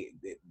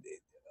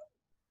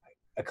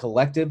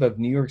collective of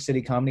New York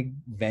City comedy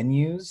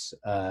venues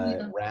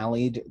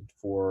rallied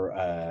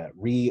for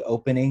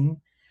reopening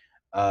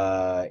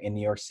in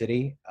New York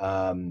City.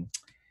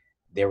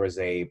 There was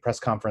a press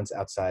conference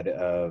outside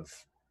of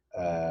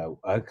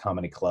a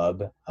comedy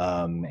club,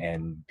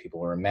 and people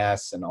were a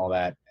mess and all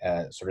that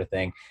sort of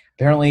thing.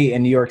 Apparently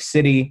in New York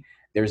City,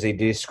 there's a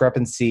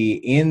discrepancy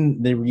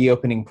in the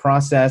reopening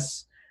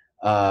process.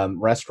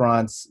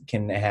 Restaurants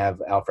can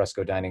have al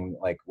fresco dining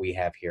like we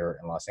have here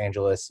in Los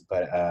Angeles,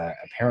 but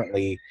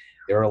apparently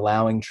they're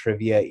allowing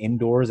trivia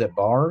indoors at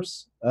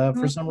bars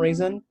for some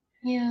reason.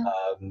 Yeah.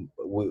 And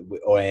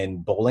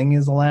bowling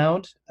is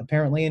allowed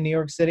apparently in New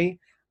York City.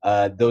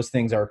 Those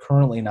things are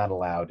currently not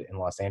allowed in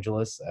Los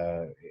Angeles.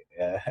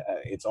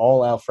 It's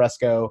all al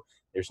fresco.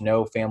 There's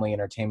no family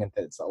entertainment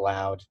that's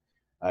allowed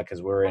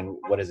because we're in,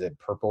 what is it,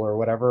 purple or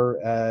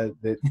whatever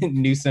that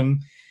Newsom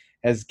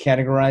has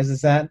categorized as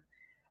that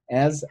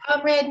as.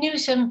 Comrade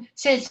Newsom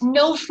says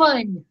no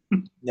fun.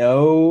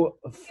 No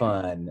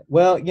fun.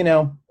 Well,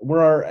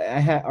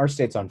 our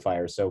state's on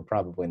fire, so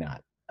probably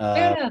not.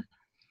 Yeah.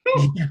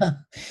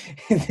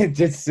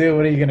 Just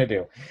what are you gonna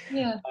do?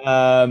 Yeah.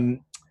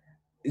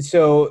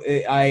 So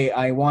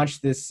I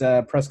watched this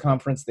press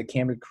conference that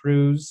Cameron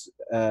Cruz,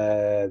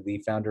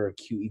 the founder of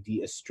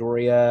QED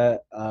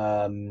Astoria,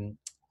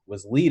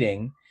 was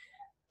leading.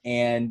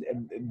 and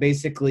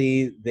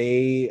basically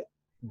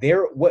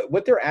they're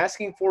what they're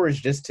asking for is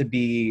just to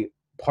be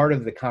part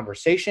of the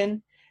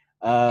conversation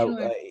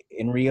Sure.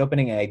 in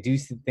reopening. And I do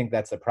think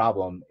that's the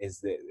problem,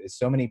 is that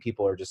so many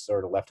people are just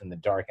sort of left in the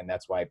dark, and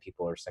that's why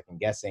people are second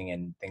guessing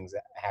and things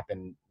that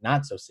happen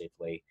not so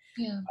safely,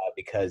 Yeah.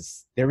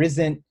 because there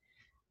isn't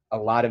a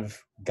lot of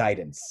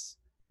guidance.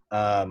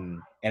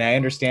 And I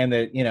understand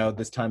that,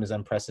 this time is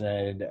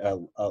unprecedented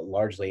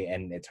largely,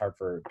 and it's hard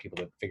for people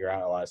to figure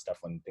out a lot of stuff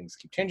when things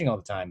keep changing all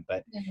the time.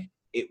 But Yeah.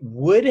 it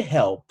would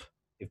help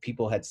if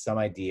people had some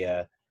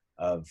idea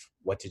of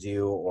what to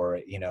do, or,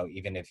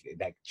 even if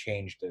that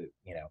changed to,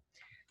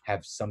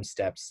 have some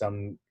steps,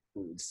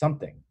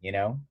 something,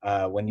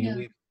 when you Yeah.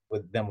 leave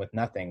with them with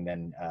nothing,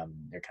 then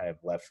they're kind of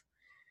left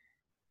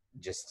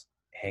just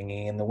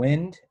hanging in the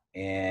wind.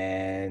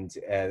 And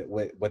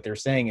what they're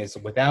saying is,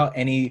 without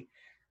any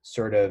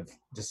sort of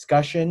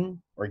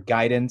discussion or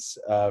guidance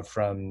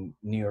from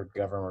New York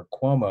Governor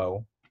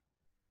Cuomo,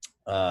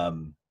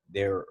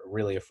 they're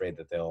really afraid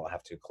that they'll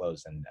have to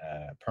close and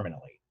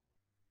permanently.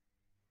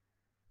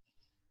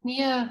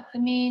 Yeah, I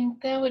mean,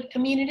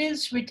 it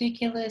is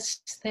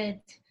ridiculous that,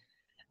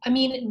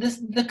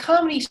 the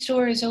comedy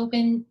store is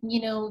open,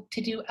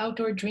 to do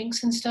outdoor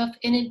drinks and stuff,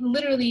 and it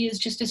literally is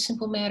just a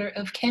simple matter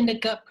of can the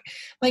gut,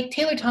 like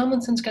Taylor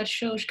Tomlinson's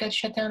shows got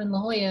shut down in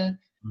La Jolla,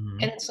 Mm-hmm.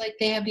 and it's like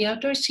they have the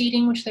outdoor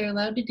seating, which they're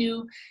allowed to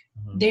do.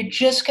 Mm-hmm. They're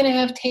just gonna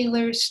have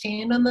Taylor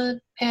stand on the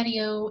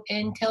patio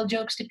and tell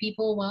jokes to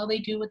people while they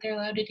do what they're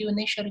allowed to do, and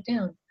they shut it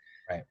down,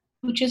 Right.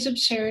 which is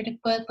absurd.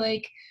 But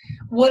like,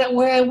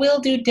 where I will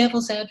do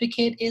devil's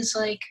advocate is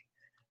like,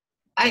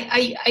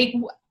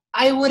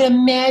 I would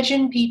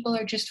imagine people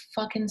are just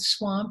fucking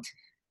swamped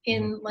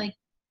Mm-hmm. in like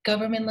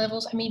government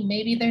levels. I mean,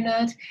 maybe they're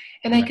not,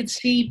 and I Right. could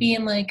see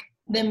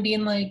them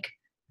being like,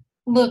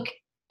 look,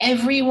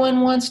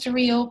 everyone wants to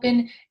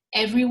reopen.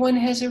 Everyone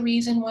has a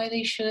reason why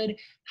they should.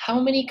 How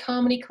many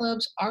comedy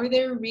clubs are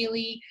there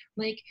really?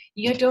 Like,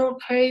 you don't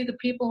pay the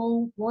people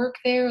who work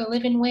there a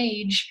living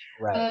wage,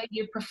 Right.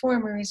 your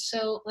performers.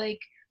 So, like,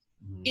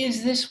 Mm-hmm.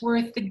 is this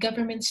worth the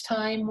government's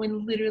time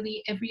when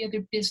literally every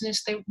other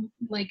business that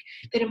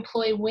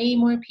employ way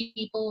more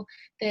people,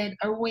 that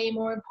are way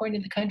more important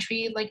to the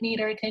country, like,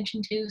 need our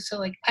attention too? So,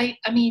 like, I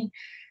mean,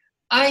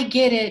 I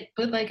get it,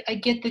 but like, I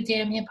get the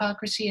damn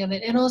hypocrisy of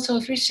it. And also,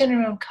 if you're sending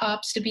around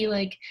cops to be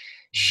like,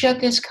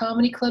 shut this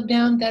comedy club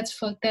down, I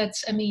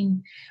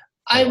mean,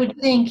 I Right. would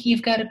think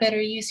you've got a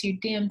better use of your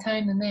damn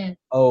time than that.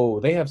 Oh,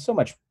 they have so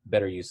much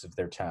better use of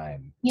their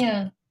time.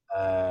 Yeah.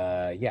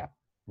 Yeah.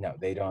 No,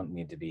 they don't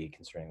need to be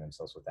concerning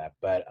themselves with that.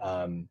 But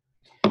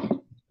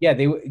yeah,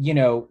 they,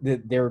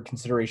 their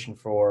consideration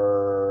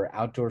for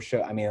outdoor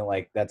show, I mean,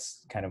 like,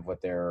 that's kind of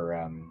what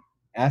they're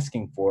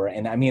asking for.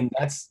 And I mean,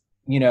 that's,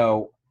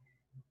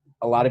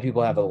 a lot of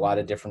people have a lot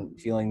of different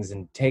feelings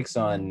and takes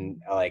on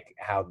like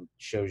how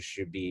shows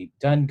should be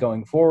done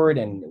going forward,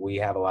 and we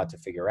have a lot to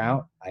figure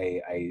out.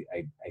 I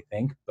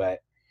think, but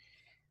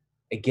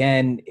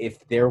again,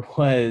 if there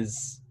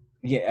was,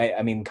 yeah,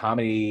 I mean,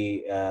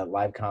 comedy,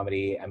 live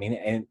comedy, I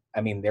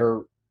mean,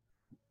 they're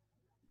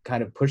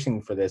kind of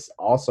pushing for this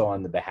also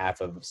on the behalf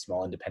of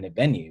small independent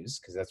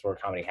venues, because that's where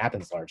comedy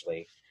happens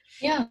largely.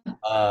 Yeah.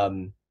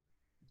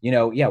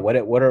 Yeah,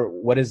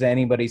 what is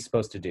anybody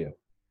supposed to do?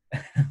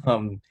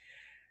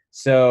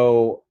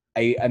 So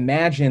I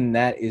imagine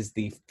that is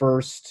the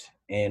first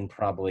in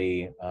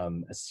probably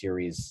a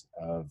series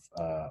of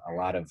a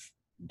lot of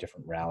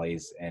different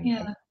rallies, and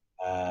Yeah.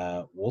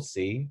 we'll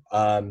see.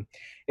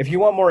 If you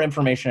want more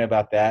information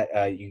about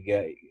that, you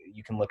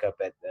can look up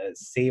at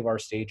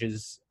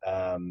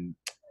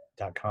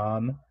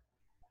saveourstages.com.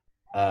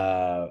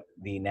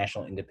 The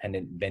National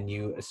Independent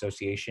Venue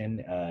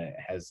Association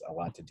has a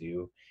lot to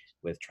do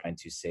with trying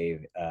to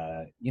save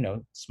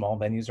small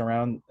venues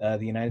around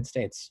the United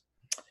States.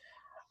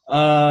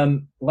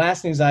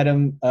 Last news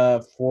item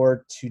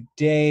for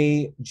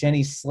today: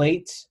 Jenny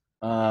Slate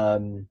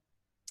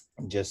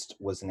just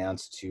was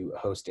announced to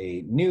host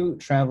a new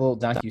travel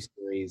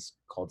docuseries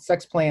called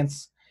Sex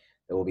Plants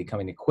that will be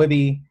coming to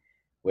Quibi,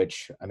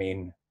 which, I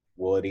mean,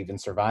 will it even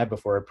survive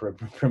before it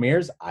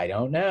premieres? I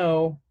don't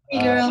know.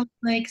 Hey girl,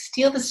 like,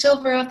 steal the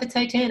silver off the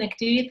Titanic,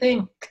 do you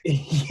think?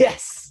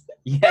 Yes.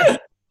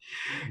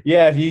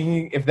 Yeah,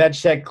 if that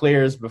check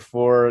clears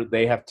before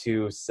they have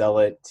to sell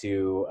it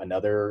to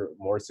another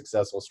more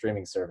successful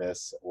streaming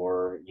service,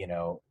 or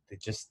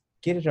just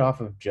get it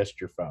off of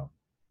just your phone.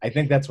 I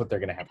think that's what they're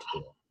gonna have to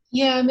do.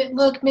 Yeah, I mean,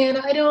 look, man,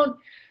 I don't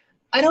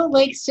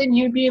like sitting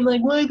here being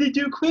like, why did they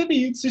do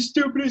Quibi? It's the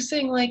stupidest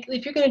thing. Like,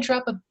 if you're gonna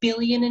drop $1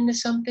 billion into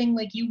something,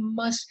 like, you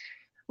must,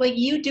 like,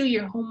 you do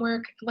your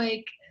homework.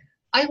 Like,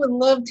 I would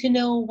love to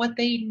know what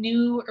they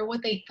knew or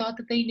what they thought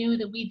that they knew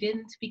that we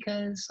didn't,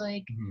 because,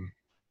 like,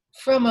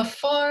 from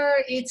afar,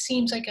 it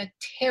seems like a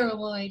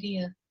terrible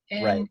idea,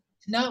 and Right.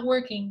 it's not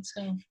working.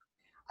 So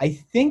I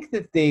think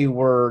that they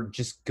were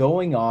just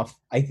going off.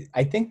 I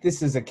think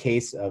this is a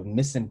case of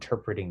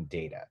misinterpreting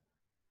data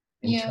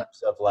in yeah,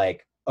 terms of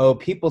like, oh,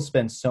 people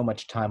spend so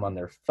much time on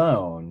their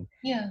phone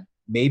yeah,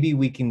 maybe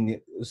we can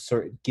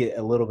sort of get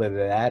a little bit of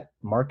that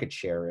market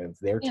share of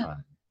their Yeah.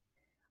 time.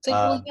 It's like,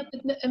 well, yeah,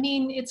 but I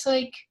mean, it's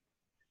like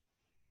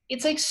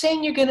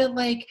saying you're gonna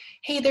like,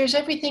 hey, there's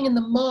everything in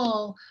the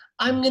mall.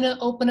 I'm gonna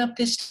open up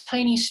this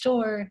tiny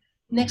store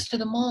next to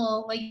the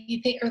mall, like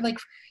you think, or like,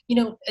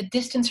 a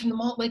distance from the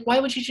mall. Like, why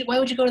would you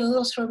go to the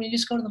little store when you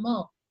just go to the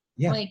mall?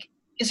 Yeah. Like,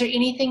 is there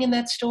anything in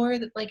that store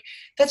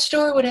that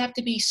store would have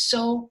to be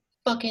so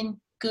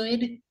fucking good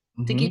to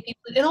Mm-hmm. get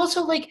people? And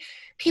also, like,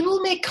 people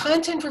who make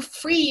content for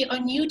free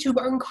on YouTube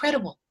are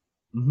incredible.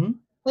 Mm-hmm.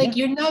 Like,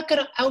 you're not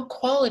gonna out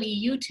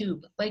quality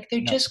YouTube. Like,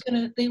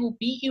 No. they will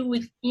beat you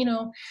with,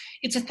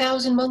 it's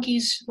 1,000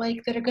 monkeys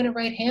like that are gonna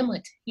write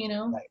Hamlet.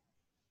 Right.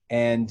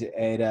 And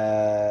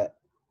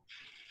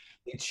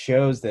it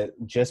shows that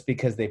just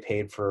because they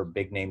paid for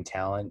big name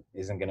talent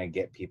isn't going to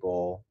get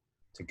people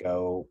to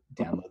go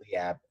download the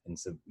app and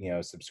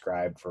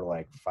subscribe for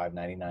like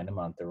 $5.99 a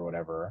month or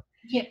whatever.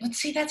 Yeah, but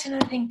see, that's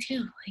another thing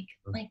too.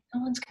 Like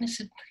no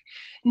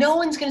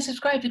one's gonna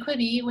subscribe to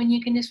Quibi when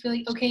you can just be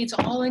like, okay, it's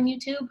all on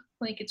YouTube.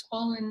 Like, it's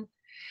all in.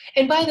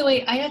 And by the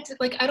way, I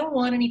don't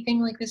want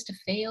anything like this to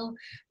fail,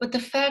 but the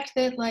fact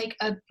that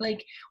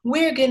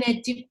we're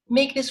gonna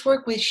make this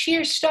work with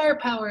sheer star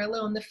power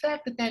alone, the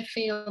fact that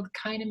failed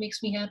kind of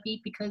makes me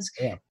happy, because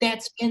Yeah.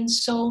 that's been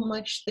so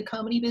much the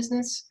comedy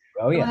business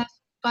Oh the yeah. last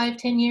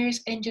 5-10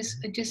 years, and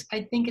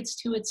I think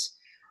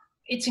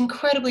it's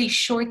incredibly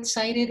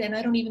short-sighted, and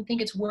I don't even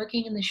think it's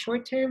working in the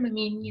short term. I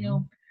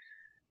mean,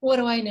 what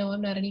do I know?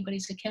 I'm not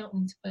anybody's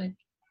accountant, but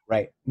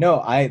Right.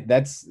 No,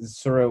 that's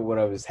sort of what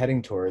I was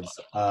heading towards.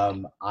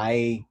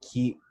 I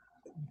keep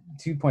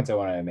 2 points I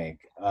wanted to make.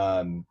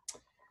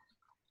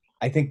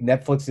 I think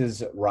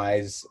Netflix's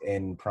rise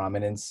in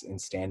prominence in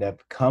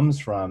stand-up comes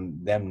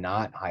from them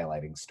not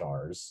highlighting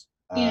stars.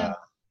 yeah,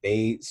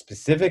 They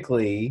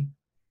specifically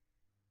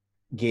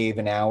gave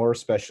an hour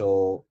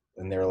special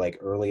in their like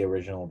early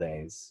original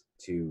days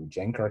to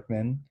Jen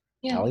Kirkman,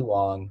 yeah, Ali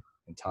Wong,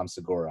 and Tom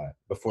Segura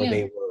before yeah,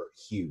 they were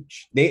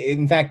huge.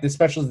 In fact, the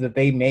specials that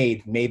they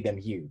made them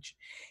huge.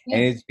 yeah,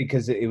 And it's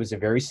because it was a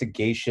very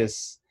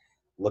sagacious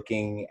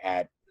looking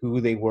at who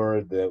they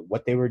were,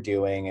 what they were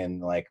doing,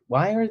 and like,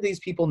 why are these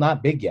people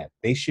not big yet?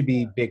 They should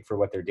be big for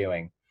what they're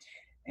doing.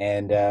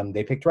 And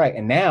they picked right.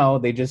 And now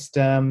they just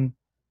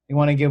they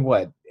want to give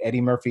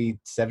Eddie Murphy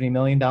 $70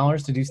 million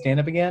to do stand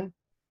up again.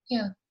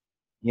 yeah.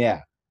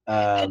 Yeah.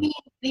 I mean,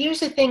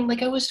 here's the thing.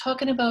 Like, I was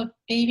talking about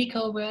Baby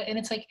Cobra, and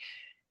it's like,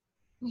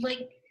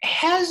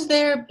 has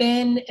there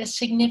been a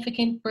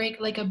significant break,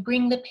 like a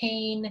Bring the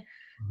Pain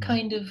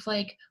kind of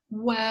like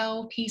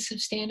wow piece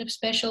of stand-up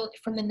special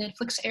from the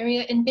Netflix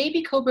area? And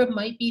Baby Cobra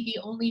might be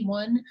the only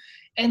one.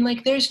 And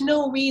like, there's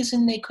no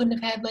reason they couldn't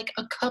have had like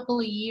a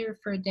couple a year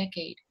for a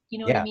decade. You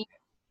know what I mean?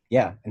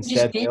 Yeah. They just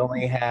Instead, they didn't.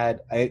 only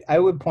had. I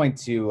would point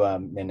to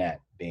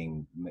Nanette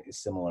being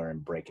similar in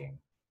breaking.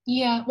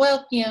 Yeah,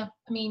 well, yeah.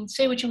 I mean,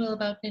 say what you will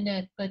about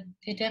Nanette, but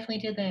it definitely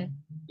did that.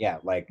 Yeah,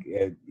 like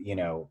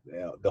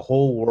the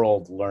whole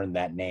world learned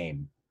that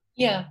name.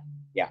 Yeah.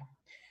 Yeah.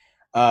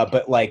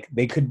 But like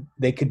they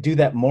could do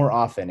that more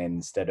often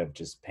instead of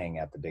just paying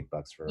out the big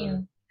bucks for. Yeah.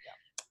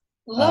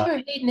 Love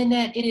or hate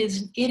Nanette, it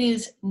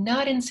is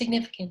not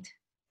insignificant.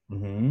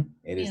 Mm-hmm.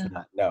 It is Yeah.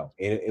 not. No,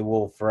 it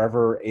will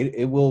forever.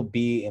 It will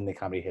be in the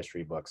comedy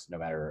history books, no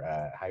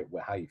matter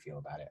how you feel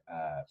about it.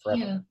 Forever.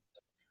 Yeah.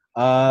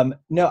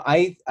 No,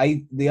 I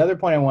the other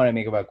point I want to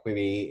make about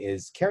Quibi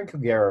is Karen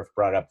Kilgariff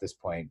brought up this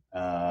point.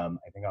 I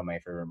think on My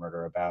Favorite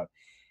Murder about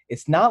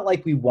it's not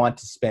like we want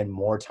to spend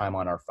more time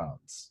on our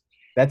phones.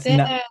 That's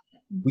not.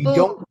 We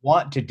don't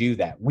want to do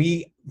that.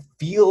 We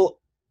feel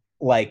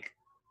like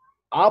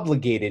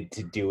obligated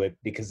to do it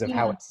because of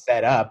how it's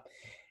set up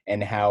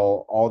and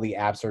how all the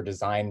apps are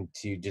designed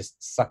to just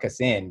suck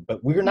us in,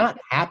 but we're not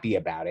happy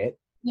about it.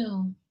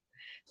 No.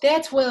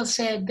 That's well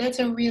said. That's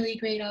a really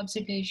great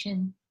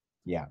observation.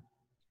 Yeah.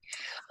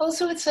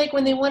 Also, it's like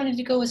when they wanted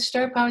to go with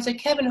star power, it's like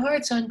Kevin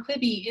Hart's on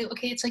Quibi.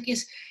 It's like,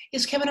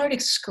 is Kevin Hart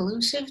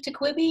exclusive to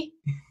Quibi?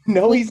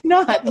 No, he's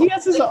not. He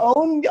has his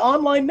own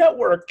online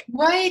network.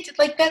 Right?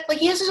 Like that. Like,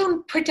 he has his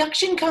own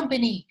production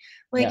company.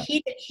 Like,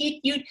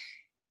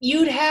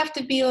 you'd have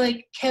to be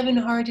like, Kevin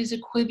Hart is a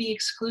Quibi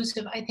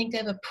exclusive, I think, to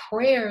have a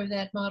prayer of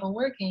that model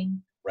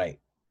working. Right.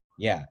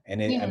 Yeah.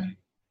 And I mean,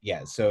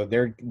 so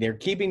they're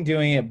keeping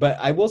doing it, but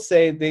I will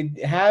say they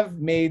have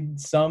made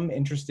some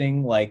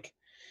interesting like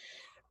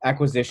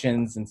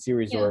acquisitions and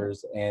series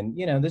orders, and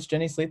this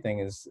Jenny Slate thing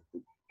is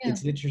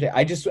it's interesting.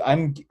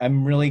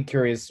 I'm really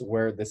curious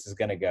where this is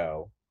going to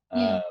go,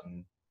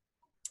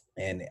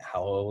 and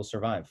how it will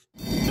survive.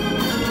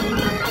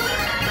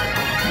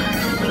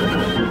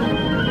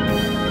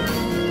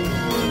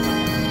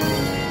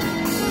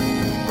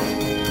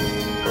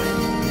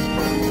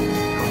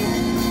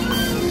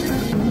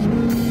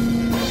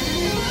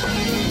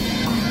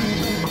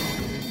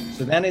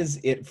 So that is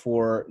it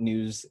for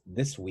news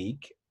this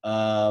week.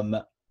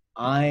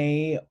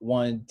 I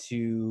want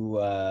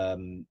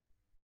to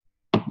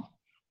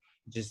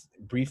just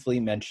briefly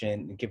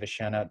give a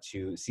shout out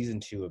to season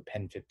 2 of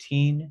Pen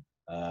 15.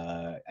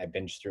 I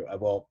binged through.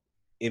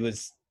 It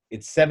was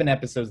it's 7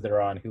 episodes that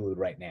are on Hulu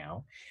right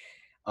now.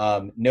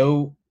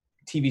 No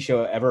TV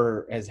show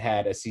ever has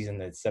had a season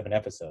that's 7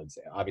 episodes.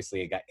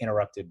 Obviously, it got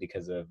interrupted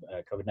because of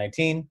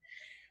COVID-19,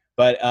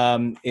 but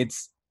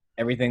it's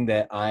everything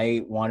that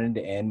I wanted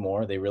and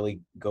more. They really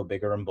go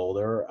bigger and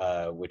bolder,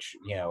 which,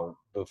 you know,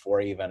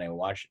 before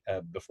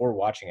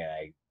watching it,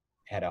 I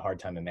had a hard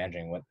time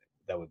imagining what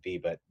that would be.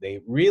 But they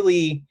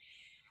really,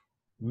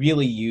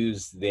 really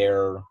use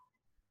the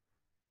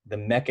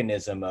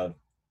mechanism of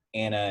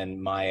Anna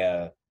and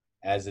Maya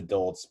as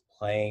adults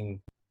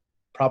playing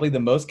probably the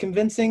most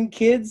convincing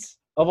kids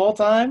of all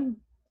time.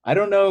 I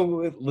don't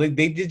know, like,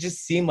 they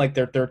just seem like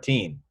they're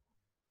 13.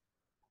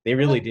 They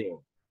really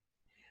do.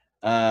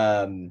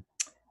 And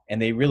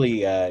they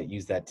really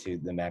use that to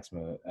the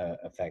maximum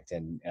effect,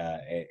 and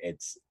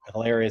it's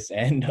hilarious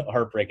and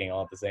heartbreaking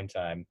all at the same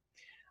time.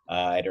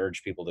 I'd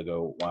urge people to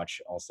go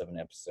watch all 7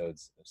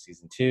 episodes of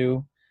season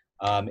 2.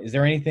 Is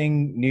there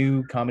anything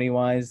new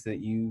comedy-wise that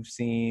you've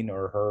seen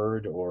or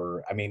heard,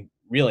 or, I mean,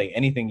 really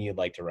anything you'd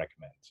like to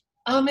recommend?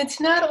 It's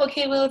not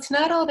okay. Well, it's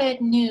not all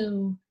that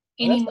new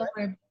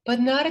anymore, but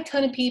not a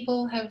ton of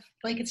people have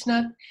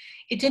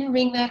it didn't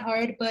ring that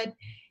hard, but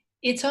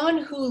it's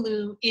on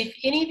Hulu.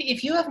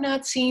 If you have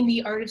not seen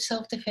The Art of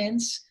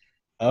Self-Defense,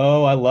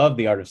 Oh, I love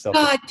The Art of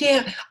Self-Defense. God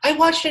damn, I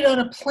watched it on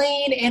a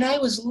plane and I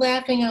was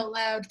laughing out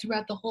loud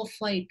throughout the whole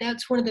flight.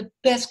 That's one of the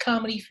best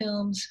comedy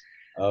films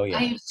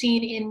I have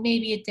seen in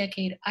maybe a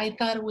decade. I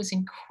thought it was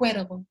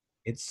incredible.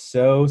 It's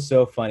so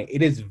funny.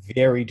 It is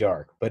very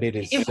dark, but it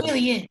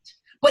really is.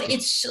 But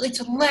it's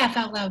laugh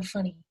out loud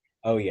funny.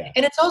 Oh yeah.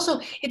 And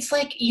it's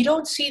like you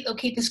don't see,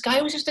 okay, this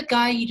guy was just a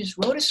guy, he just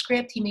wrote a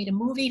script, he made a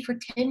movie for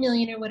 10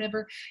 million or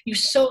whatever.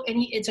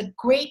 It's a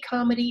great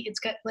comedy. It's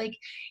got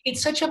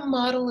it's such a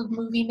model of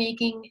movie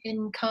making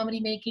and comedy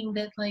making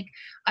that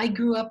I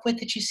grew up with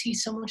that you see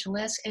so much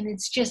less, and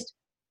it's just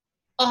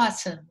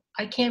awesome.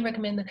 I can't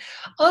recommend that.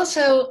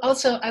 Also,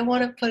 I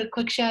want to put a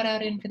quick shout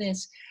out in for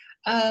this.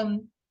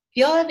 If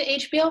y'all have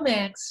HBO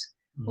Max,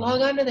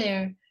 log on to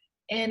there.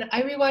 And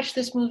I rewatched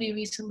this movie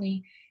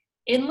recently.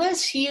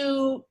 Unless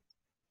you,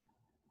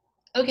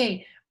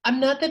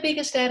 I'm not the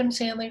biggest Adam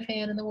Sandler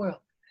fan in the world.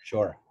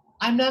 Sure.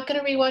 I'm not going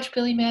to rewatch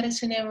Billy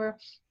Madison ever.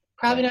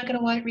 Probably not going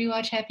to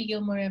rewatch Happy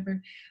Gilmore ever.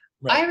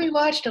 Right. I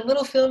rewatched a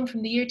little film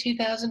from the year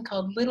 2000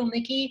 called Little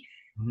Nicky.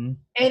 Mm-hmm.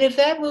 And if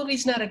that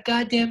movie's not a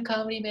goddamn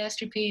comedy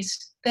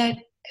masterpiece,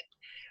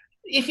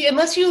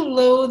 unless you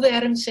loathe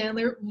Adam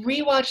Sandler,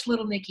 rewatch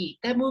Little Nicky.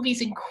 That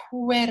movie's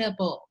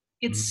incredible.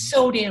 It's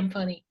so damn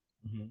funny.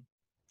 Mm-hmm.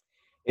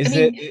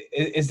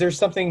 Is there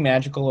something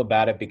magical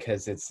about it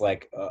because it's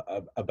like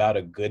about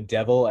a good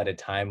devil at a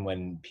time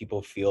when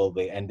people feel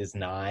the end is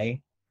nigh?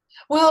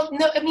 Well,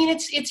 no, I mean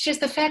it's just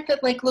the fact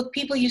that look,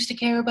 people used to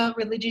care about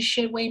religious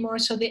shit way more.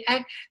 So the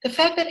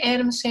fact that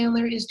Adam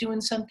Sandler is doing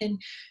something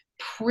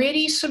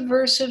pretty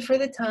subversive for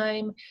the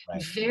time,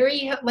 right.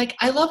 Very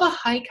I love a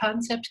high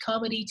concept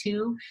comedy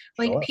too.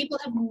 Sure. People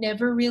have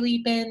never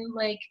really been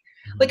like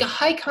a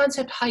high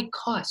concept, high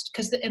cost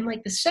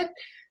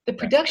the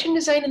production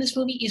design in this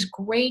movie is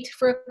great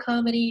for a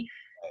comedy.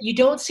 You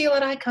don't see a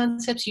lot of high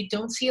concepts. You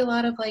don't see a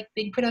lot of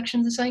big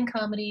production design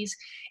comedies.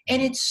 And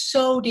it's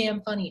so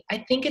damn funny.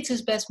 I think it's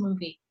his best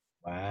movie.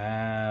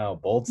 Wow.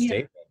 Bold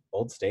statement.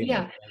 Bold statement.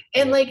 Yeah.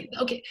 And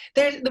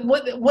there's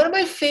one of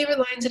my favorite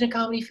lines in a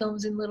comedy film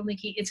is in Little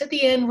Nicky. It's at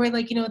the end where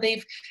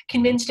they've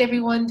convinced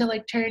everyone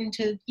to turn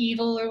to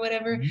evil or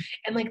whatever.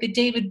 Mm-hmm. And the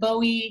David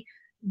Bowie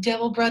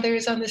Devil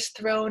Brothers on this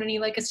throne, and he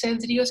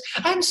ascends and he goes,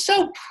 "I'm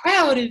so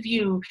proud of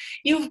you.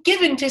 You've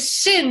given to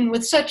sin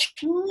with such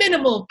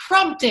minimal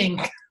prompting."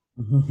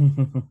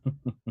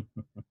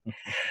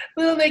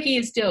 Little Nicky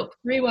is dope.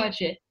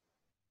 Rewatch it.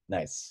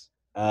 Nice.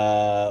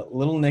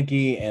 Little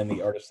Nicky and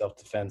The Art of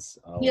Self-Defense.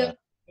 I'll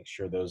make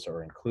sure those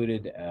are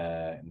included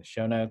in the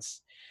show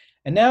notes.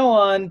 And now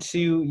on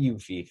to you,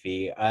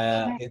 Fifi.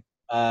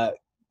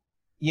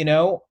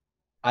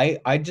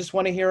 I just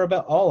want to hear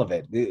about all of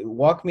it.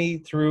 Walk me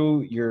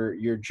through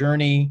your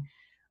journey.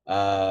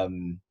 I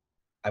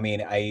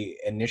mean,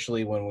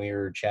 initially when we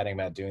were chatting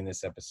about doing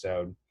this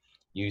episode,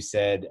 you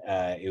said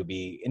it would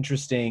be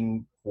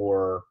interesting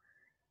for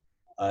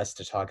us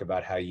to talk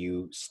about how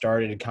you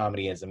started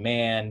comedy as a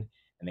man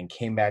and then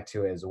came back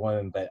to it as a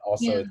woman, but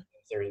also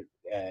there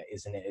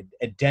is an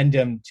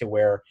addendum to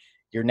where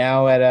you're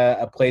now at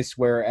a place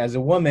where as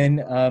a woman,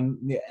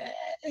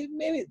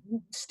 maybe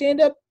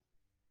stand up,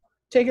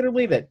 take it or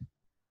leave it.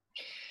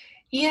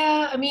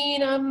 Yeah, I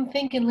mean, I'm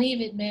thinking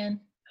leave it, man.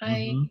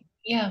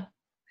 Yeah. In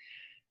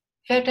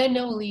fact, I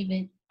know leave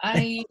it.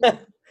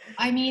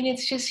 I mean,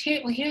 it's just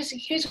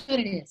here's what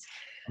it is.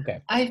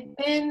 Okay. I've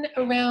been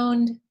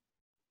around.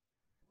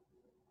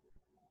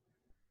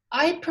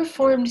 I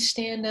performed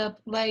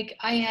stand-up like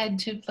I had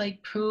to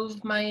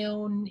prove my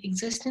own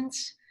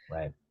existence.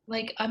 Right.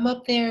 I'm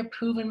up there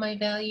proving my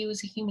value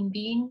as a human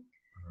being.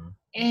 Mm-hmm.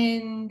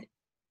 And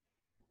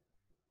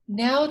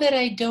now that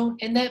I don't,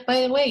 and that,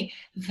 by the way,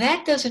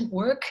 that doesn't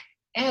work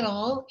at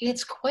all.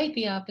 It's quite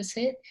the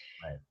opposite.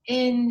 Right.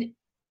 And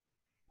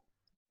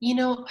You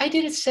know, I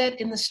did a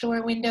set in the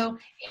store window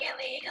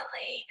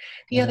illegally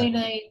the Yeah. other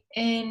night,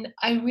 and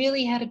I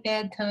really had a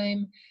bad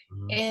time.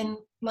 Mhm. And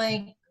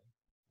like,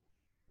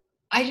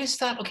 I just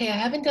thought, okay, I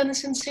haven't done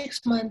this in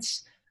 6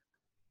 months.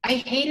 I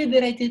hated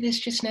that I did this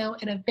just now,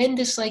 and I've been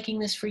disliking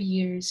this for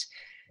years.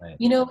 Right.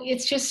 You know,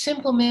 it's just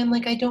simple, man.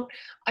 Like I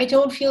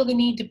don't feel the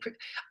need to.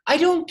 I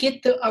don't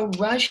get a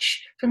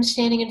rush from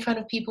standing in front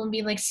of people and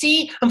being like,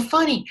 "See, I'm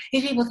funny."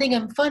 If people think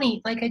I'm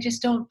funny, like I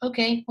just don't.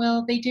 Okay,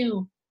 well they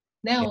do.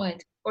 Yeah. Now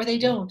what? Or they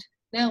don't.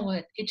 Now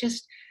what? It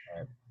just.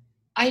 Right.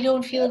 I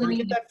don't You feel the ever need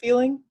get to. that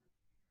feeling?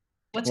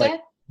 What's Like,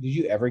 that? did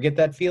you ever get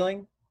that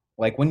feeling?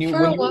 Like For when a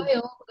you're,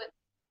 while, but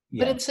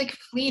yeah, it's like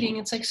fleeting.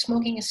 It's like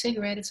smoking a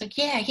cigarette. It's like,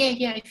 yeah, yeah,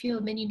 yeah, I feel it.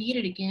 And then you need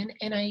it again.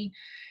 And I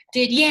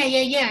did, yeah,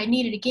 yeah, yeah, I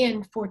need it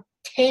again for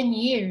 10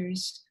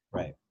 years.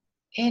 right.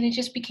 And it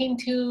just became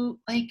too,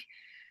 like,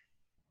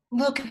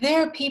 look,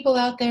 there are people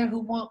out there who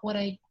want what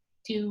I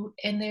do,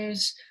 and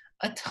there's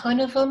a ton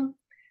of them.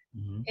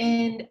 Mhm.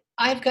 And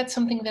I've got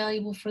something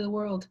valuable for the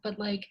world. But,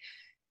 like,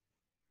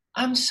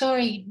 I'm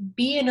sorry,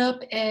 being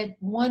up at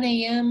 1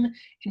 a.m.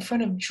 in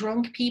front of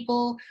drunk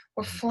people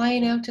or Mhm.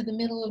 flying out to the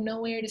middle of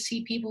nowhere to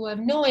see people who have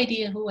no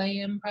idea who I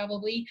am,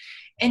 probably,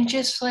 and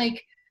just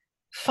like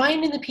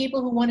finding the people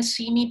who want to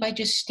see me by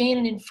just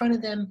standing in front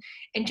of them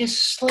and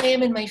just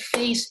slamming my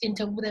face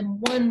into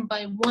them one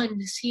by one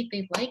to see if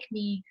they like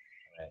me.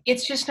 Right.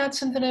 It's just not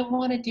something I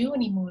want to do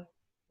anymore.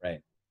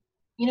 Right.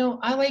 You know,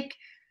 I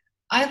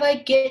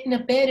like getting to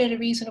bed at a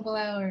reasonable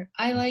hour.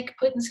 I like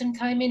putting some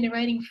time into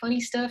writing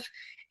funny stuff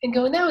and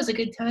going, that was a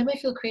good time. I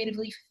feel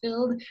creatively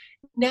fulfilled.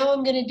 Now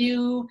I'm going to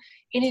do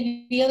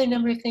any of the other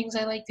number of things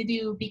I like to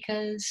do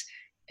because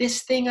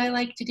this thing I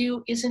like to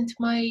do isn't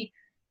my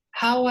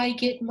how I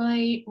get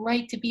my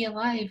right to be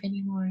alive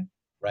anymore.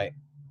 Right.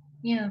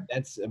 Yeah,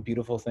 That's a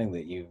beautiful thing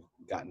that you've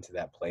gotten to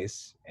that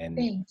place, and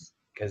thanks.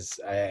 because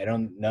I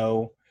don't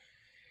know,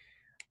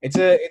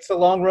 it's a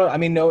long road. I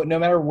mean, no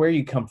matter where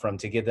you come from,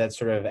 to get that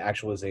sort of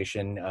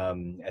actualization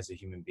as a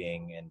human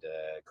being and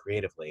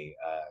creatively,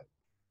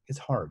 it's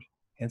hard.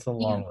 It's a Yeah.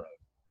 long road.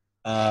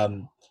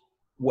 Um,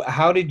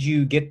 how did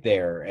you get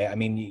there? I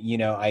mean, you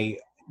know, I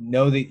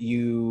know that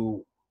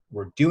you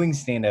were doing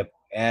stand up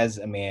as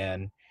a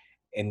man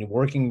and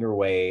working your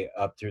way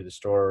up through the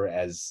store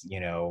as, you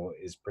know,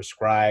 is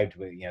prescribed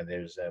with, you know,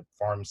 there's a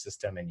farm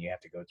system and you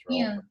have to go through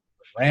all Yeah.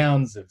 the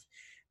rounds of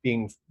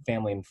being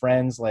family and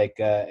friends, like,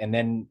 and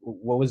then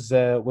what was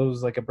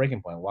like a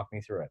breaking point? Walk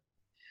me through it.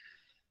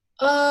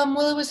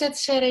 Well, it was that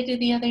set I did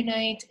the other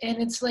night, and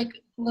it's like,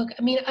 look,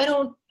 I mean, I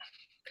don't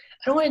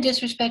want to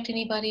disrespect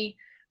anybody,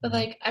 but Mhm.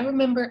 like I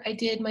remember I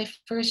did my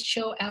first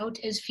show out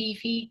as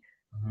Fifi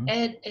Mhm.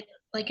 at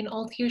like an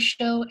all tier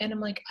show, and I'm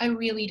like, I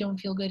really don't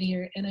feel good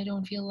here, and I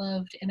don't feel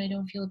loved, and I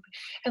don't feel,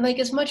 and like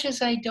as much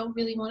as I don't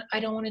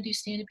want to do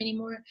stand up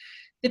anymore.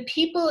 The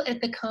people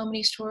at the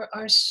Comedy Store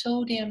are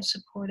so damn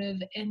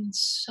supportive and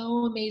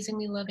so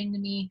amazingly loving to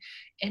me,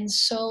 and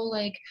so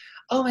like,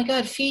 oh my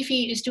God,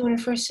 Fifi is doing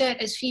her first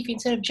set as Fifi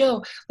instead of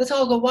Joe. Let's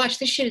all go watch.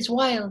 This shit is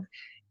wild.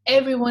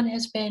 Everyone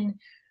has been.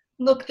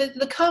 Look,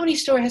 the Comedy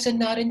Store has a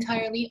not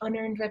entirely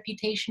unearned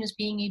reputation as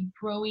being a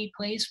broy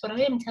place, but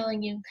I am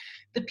telling you,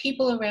 the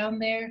people around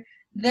there,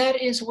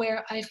 that is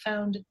where I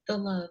found the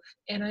love,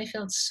 and I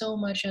felt so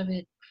much of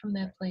it from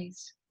that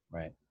place.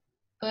 Right.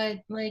 But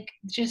like,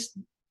 just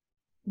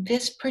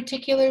this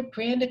particular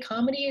brand of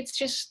comedy, it's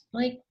just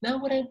like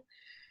not what I.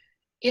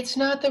 It's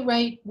not the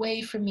right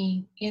way for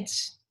me.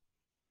 It's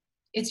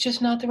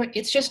just not the right.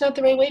 It's just not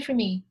the right way for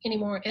me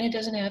anymore, and it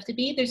doesn't have to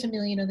be. There's a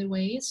million other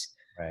ways.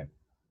 Right.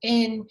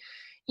 And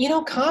you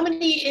know,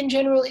 comedy in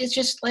general is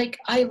just like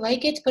I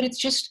like it, but it's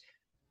just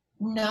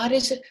not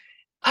as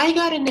I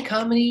got into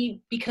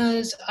comedy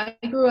because I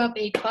grew up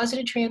a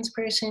closeted trans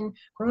person,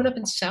 growing up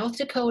in South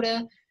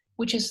Dakota,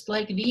 which is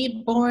like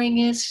the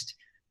boringest,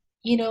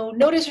 you know,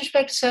 no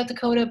disrespect to South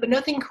Dakota, but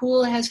nothing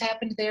cool has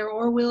happened there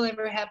or will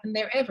ever happen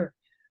there ever.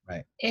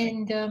 Right.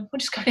 And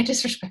which is kind of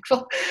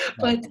disrespectful,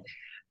 Right. but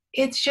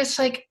it's just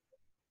like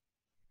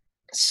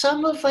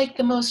some of like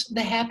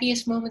the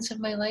happiest moments of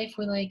my life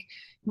were like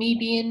me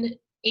being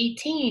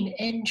 18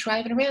 and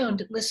driving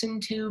around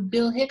listening to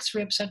Bill Hicks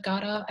rips I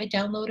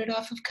downloaded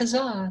off of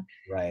Kazaa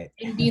Right.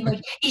 and being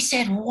like, he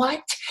said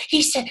what?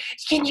 He said,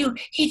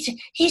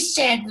 he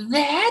said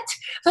that?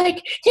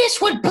 Like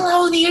this would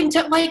blow the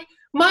into like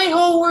my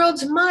whole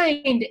world's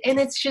mind. And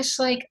it's just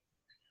like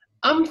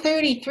I'm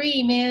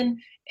 33, man,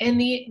 and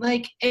the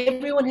like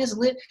everyone has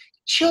lived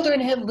children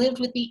have lived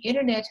with the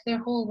internet their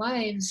whole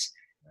lives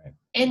Right.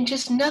 and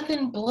just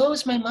nothing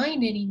blows my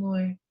mind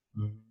anymore.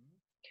 Mhm.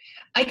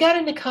 I got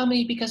into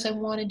comedy because I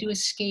wanted to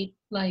escape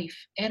life,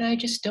 and I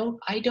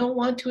don't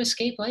want to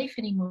escape life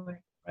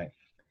anymore. Right.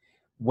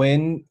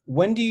 When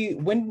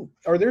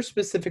are there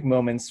specific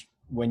moments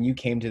when you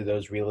came to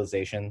those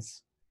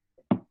realizations?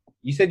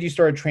 You said you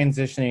started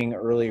transitioning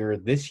earlier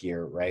this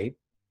year, right?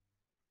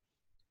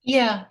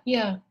 Yeah,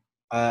 yeah.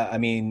 I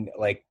mean,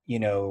 like, you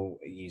know,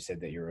 you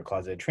said that you're a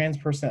closeted trans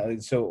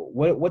person. So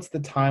what's the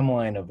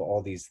timeline of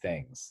all these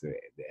things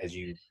as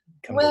you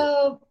come to?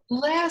 Well,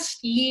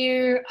 last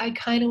year I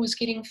kind of was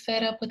getting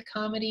fed up with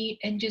comedy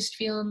and just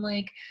feeling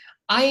like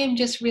I am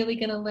just really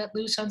gonna let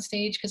loose on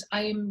stage because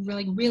I am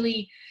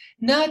really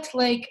not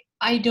like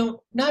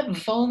not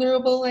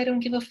vulnerable, I don't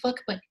give a fuck,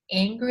 but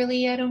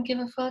angrily I don't give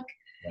a fuck.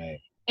 Right.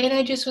 And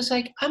I just was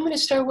like, I'm gonna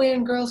start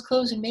wearing girls'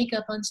 clothes and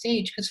makeup on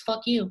stage because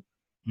fuck you.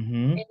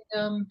 Mm-hmm.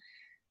 And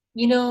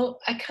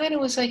I kind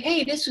of was like,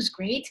 hey, this was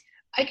great.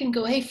 I can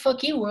go, hey,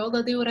 fuck you, world.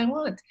 I'll do what I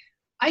want.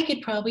 I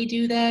could probably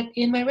do that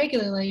in my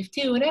regular life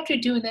too. And after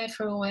doing that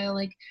for a while,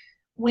 like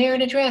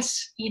wearing a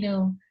dress,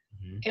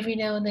 Mm-hmm. every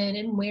now and then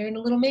and wearing a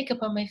little makeup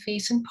on my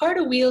face. And part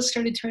of wheels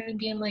started turning,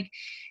 being like,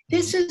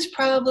 this is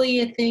probably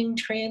a thing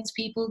trans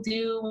people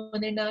do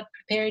when they're not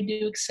prepared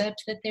to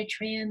accept that they're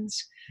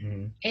trans.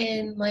 Mm-hmm.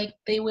 And like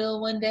they will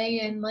one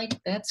day. And like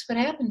that's what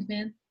happened,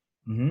 man.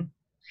 Mm-hmm.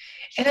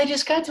 And I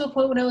just got to a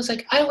point when I was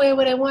like, I wear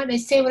what I want, and I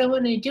say what I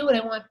want, and I do what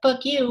I want.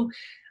 Fuck you.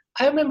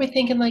 I remember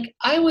thinking, like,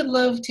 I would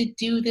love to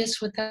do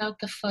this without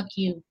the fuck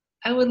you.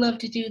 I would love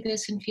to do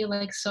this and feel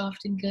like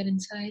soft and good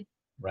inside.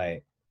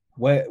 Right.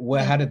 What,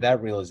 Yeah. how did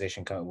that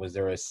realization come? Was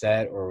there a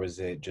set, or was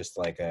it just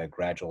like a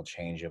gradual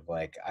change of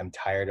like, I'm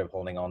tired of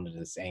holding on to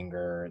this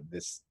anger.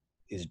 This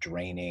is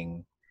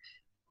draining.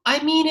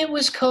 I mean, it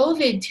was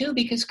COVID too,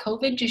 because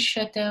COVID just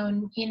shut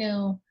down,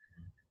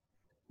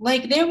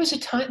 like there was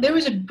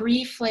a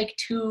brief like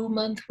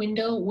 2-month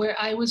window where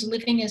I was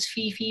living as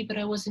Fifi, but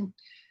I wasn't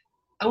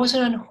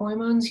on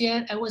hormones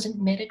yet. I wasn't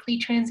medically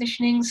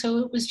transitioning. So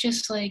it was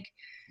just like,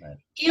 Right.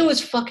 it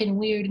was fucking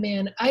weird,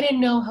 man. I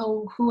didn't know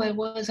who I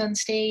was on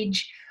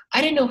stage.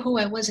 I didn't know who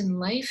I was in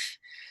life.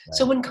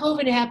 So Right. when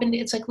COVID happened,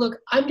 it's like, look,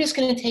 I'm just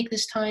going to take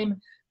this time,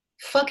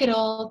 fuck it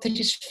all, to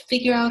just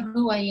figure out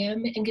who I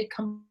am and get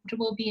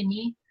comfortable being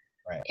me.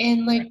 Right.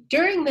 And like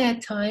during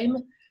that time,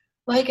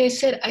 like I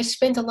said, I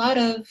spent a lot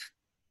of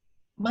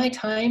my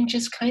time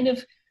just kind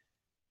of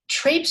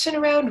traipsing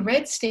around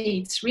red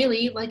states,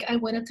 really. Like I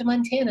went up to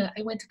Montana,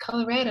 I went to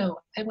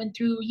Colorado, I went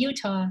through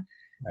Utah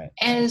Right.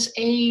 as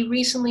a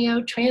recently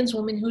out trans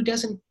woman who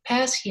doesn't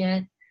pass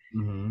yet.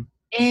 Mm-hmm.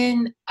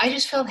 And I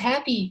just felt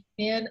happy,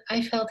 man.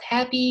 I felt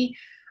happy.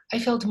 I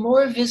felt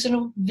more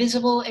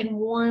visible and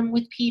warm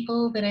with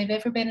people than I've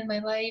ever been in my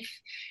life.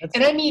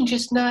 And I mean,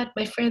 just not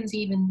my friends,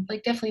 even,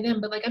 like definitely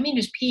them, but like, I mean,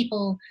 just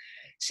people,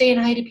 saying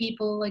hi to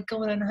people, like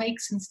going on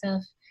hikes and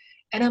stuff.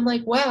 And I'm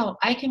like, wow,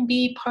 I can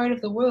be part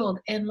of the world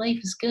and life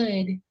is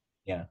good.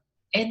 Yeah.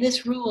 And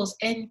this rules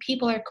and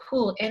people are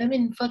cool. And I'm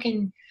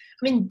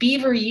in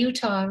Beaver,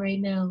 Utah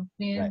right now,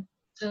 man. Right.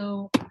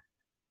 So,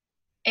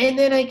 and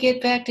then I get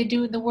back to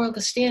doing the world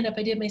of stand-up.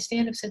 I did my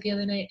stand-up set the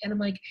other night, and I'm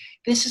like,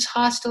 this is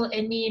hostile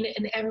and mean,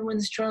 and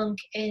everyone's drunk,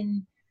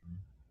 and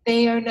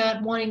they are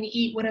not wanting to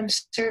eat what I'm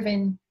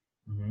serving,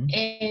 Mm-hmm.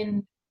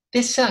 and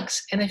this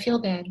sucks, and I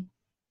feel bad.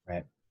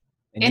 Right.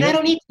 And I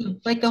don't need to.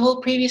 Like the whole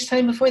previous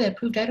time before that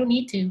proved I don't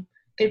need to.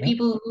 There are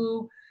people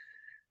who,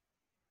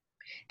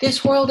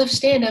 this world of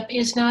stand-up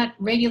is not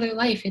regular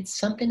life. It's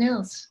something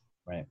else.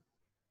 Right.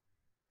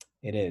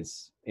 It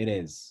is. It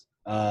is.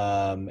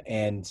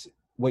 And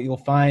what you'll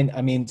find,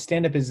 I mean,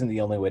 stand-up isn't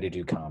the only way to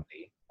do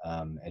comedy,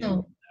 as you well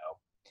know.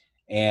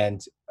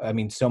 And I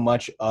mean, so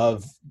much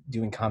of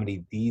doing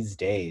comedy these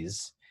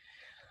days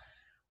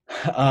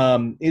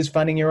is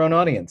finding your own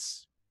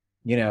audience,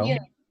 Yeah.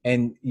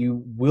 and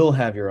you will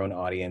have your own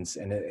audience.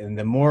 And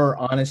the more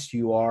honest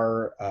you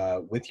are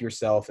with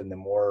yourself, and the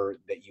more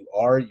that you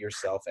are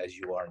yourself as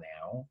you are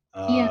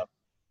now,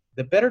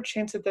 the better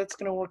chance that that's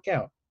going to work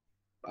out,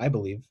 I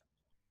believe.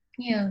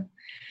 Yeah.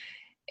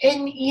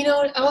 And,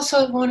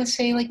 also I want to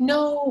say, like,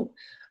 no,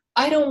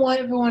 I don't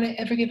ever want to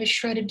ever give a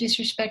shred of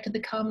disrespect to the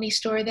Comedy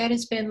Store. That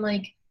has been,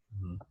 like,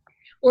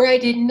 where I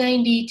did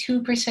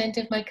 92%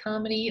 of my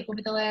comedy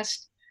over the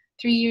last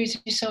 3 years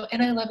or so,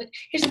 and I love it.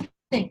 Here's the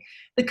thing.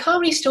 The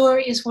Comedy Store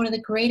is one of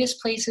the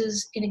greatest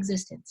places in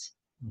existence.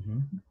 Mm-hmm.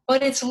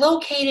 But it's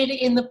located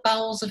in the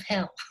bowels of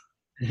hell.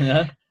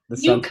 Yeah.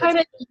 You kind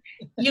of,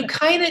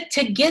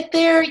 to get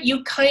there,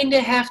 you kind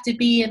of have to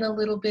be in a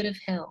little bit of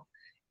hell.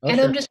 And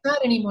sure. I'm just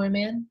not anymore,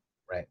 man.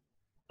 Right.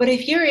 But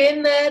if you're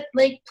in that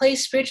like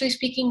place, spiritually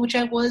speaking, which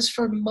I was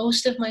for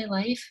most of my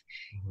life,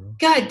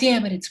 God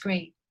damn it, it's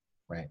great.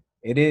 Right.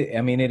 It is.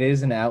 I mean, it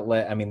is an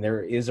outlet. I mean,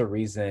 there is a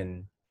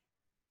reason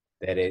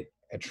that it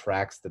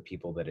attracts the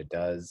people that it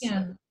does.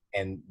 Yeah.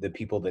 And the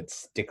people that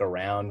stick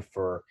around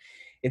for,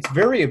 it's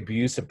very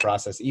abusive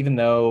process, even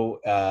though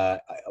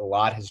a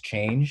lot has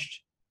changed.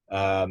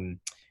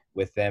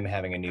 With them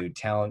having a new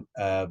talent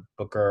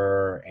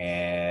booker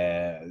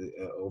and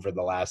over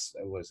the last,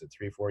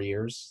 3-4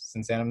 years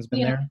since Adam's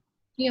been there?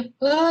 Yeah.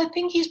 Well, I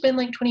think he's been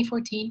like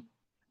 2014.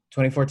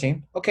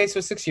 2014? Okay,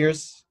 so 6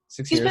 years.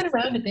 He's been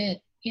around a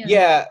bit.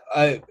 Yeah,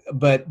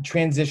 but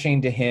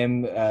transitioning to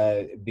him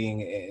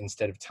being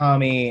instead of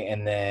Tommy,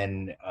 and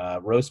then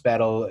Roast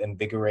Battle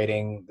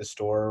invigorating the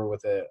store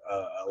with a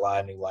lot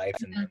of new life,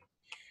 and then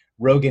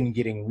Rogan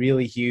getting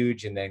really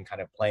huge and then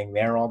kind of playing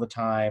there all the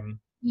time.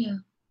 Yeah.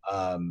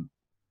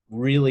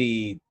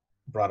 Really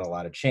brought a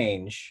lot of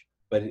change,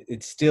 but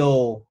there's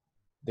still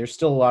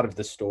a lot of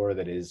the store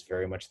that is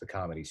very much the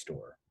Comedy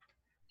Store.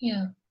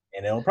 Yeah.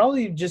 And it'll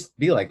probably just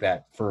be like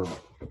that for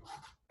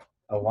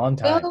a long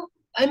time. Well,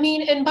 I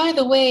mean, and by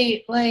the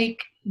way, like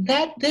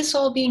that, this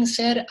all being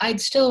said,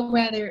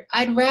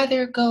 I'd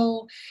rather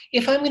go,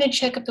 if I'm going to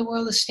check up the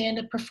world of stand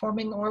up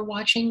performing or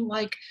watching,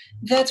 like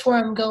that's where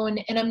I'm going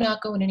and I'm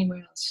not going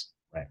anywhere else.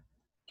 Right.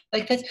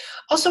 Like that's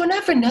also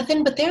not for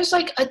nothing, but there's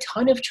like a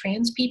ton of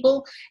trans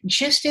people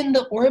just in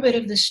the orbit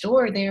of the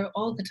store there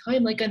all the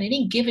time. Like on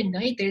any given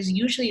night, there's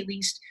usually at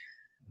least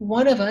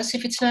one of us,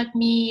 if it's not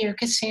me or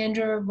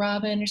Cassandra or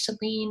Robin or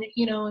Celine,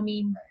 you know, I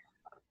mean,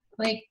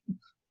 like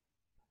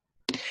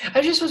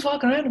I just was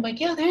walking around. I'm like,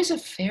 yeah, there's a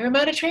fair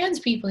amount of trans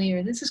people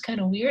here. This is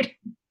kind of weird.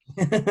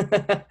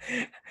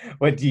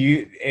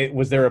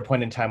 Was there a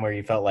point in time where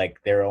you felt like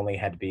there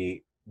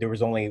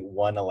was only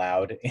one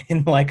allowed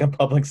in like a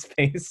public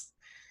space?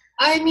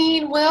 I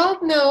mean, well,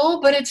 no,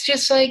 but it's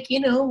just like, you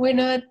know,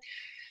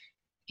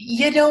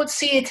 you don't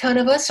see a ton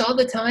of us all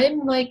the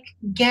time, like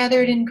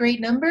gathered in great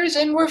numbers,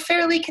 and we're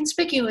fairly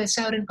conspicuous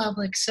out in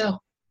public. So,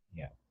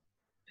 yeah.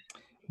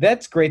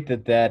 That's great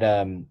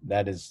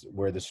that is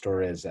where the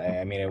store is.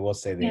 I mean, I will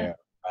say there,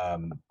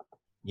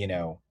 you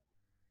know,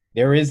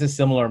 there is a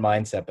similar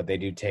mindset, but they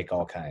do take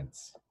all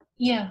kinds.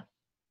 Yeah.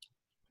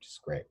 Which is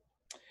great.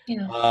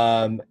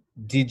 Yeah.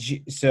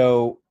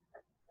 So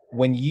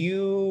when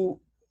you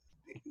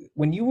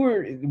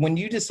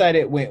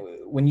decided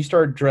when you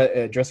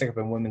started dressing up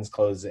in women's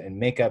clothes and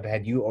makeup,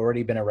 had you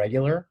already been a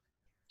regular?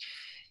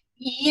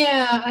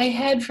 Yeah, I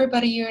had for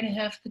about a year and a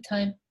half at the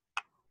time.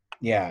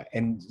 Yeah,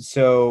 and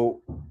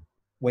so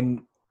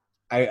when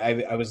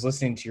I was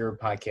listening to your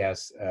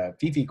podcast,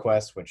 Fifi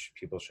Quest, which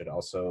people should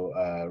also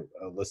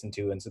listen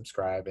to and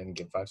subscribe and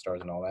give 5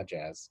 stars and all that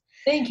jazz.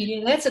 Thank you,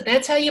 dude.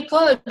 That's how you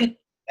plug.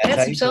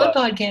 That's some solid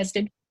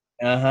podcasting.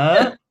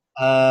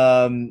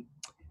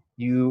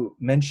 You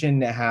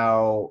mentioned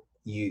how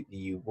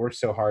you worked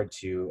so hard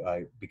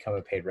to become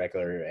a paid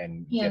regular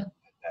and get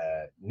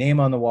a name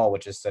on the wall,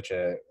 which is such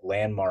a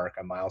landmark,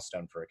 a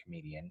milestone for a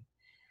comedian.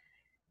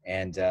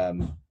 And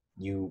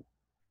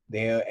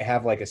they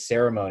have like a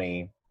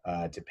ceremony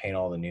to paint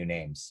all the new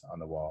names on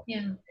the wall. Yeah.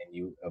 And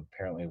you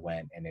apparently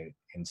went, and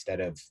instead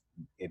of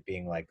it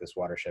being like this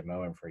watershed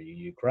moment for you,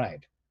 you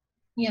cried.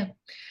 Yeah.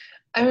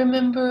 I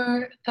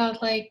remember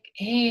thought like,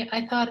 hey,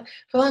 I thought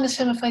for the longest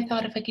time if I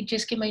could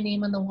just get my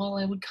name on the wall,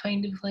 I would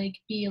kind of like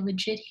be a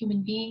legit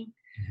human being.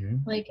 Mm-hmm.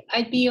 Like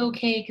I'd be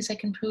okay because I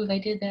can prove I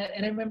did that.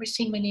 And I remember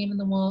seeing my name on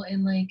the wall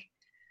and like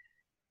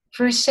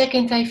for a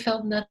second I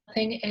felt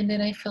nothing, and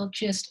then I felt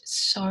just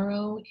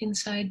sorrow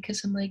inside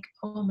because I'm like,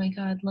 oh my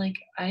God, like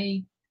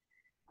it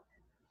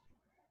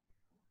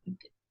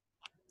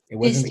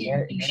wasn't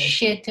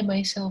shit to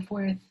my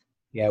self-worth.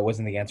 Yeah, it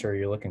wasn't the answer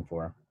you're looking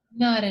for.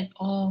 Not at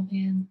all,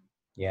 man.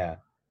 Yeah.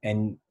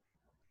 And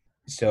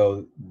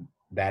so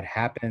that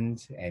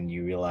happened and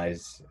you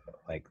realized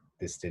like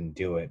this didn't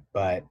do it,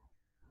 but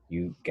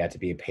you got to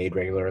be a paid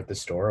regular at the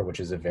store, which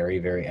is a very,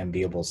 very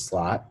enviable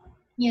slot.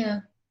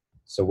 Yeah.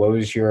 So what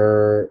was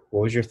your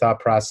thought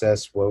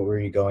process? What were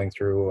you going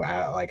through?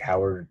 Like how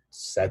were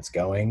sets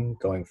going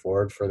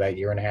forward for that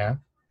year and a half?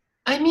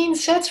 I mean,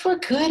 sets were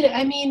good.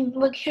 I mean,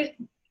 look here,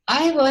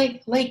 I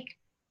like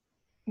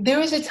there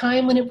was a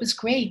time when it was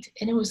great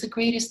and it was the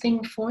greatest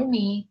thing for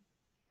me.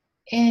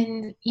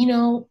 And, you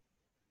know,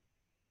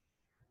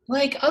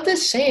 like, I'll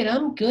just say it.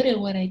 I'm good at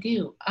what I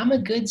do. I'm a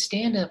good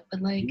stand-up,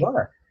 but like, you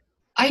are.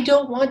 I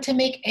don't want to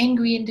make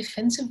angry and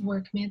defensive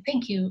work, man.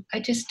 Thank you. I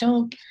just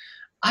don't.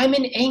 I'm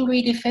an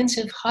angry,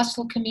 defensive,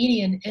 hostile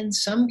comedian. And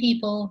some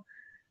people,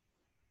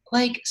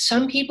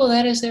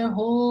 that is their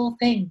whole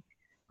thing.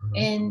 Mm-hmm.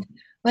 And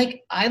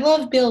like, I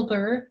love Bill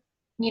Burr,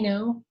 you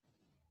know,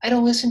 I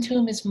don't listen to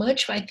him as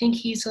much, but I think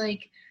he's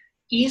like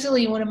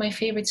easily one of my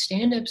favorite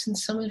stand-ups, and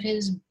some of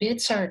his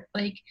bits are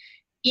like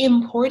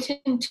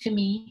important to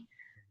me.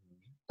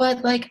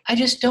 But like, I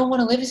just don't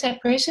want to live as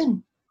that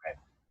person.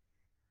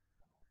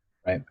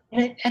 Right.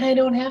 And I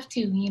don't have to,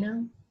 you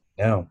know?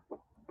 No.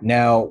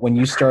 Now, when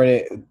you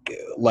started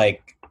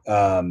like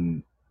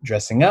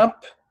dressing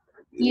up,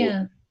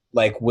 yeah,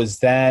 like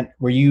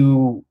were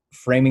you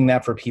framing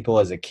that for people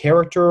as a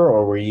character,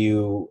 or were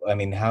you, I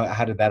mean,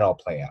 how did that all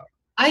play out?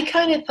 I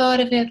kind of thought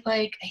of it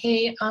like,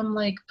 hey, I'm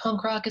like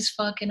punk rock as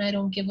fuck and I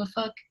don't give a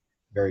fuck.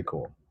 Very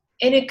cool.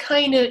 And it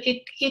kind of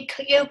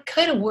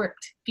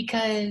worked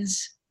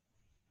because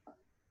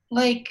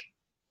like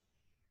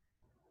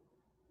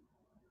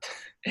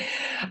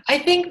I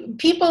think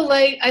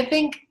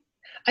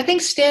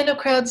stand-up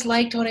crowds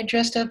liked when I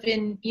dressed up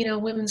in, you know,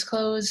 women's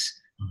clothes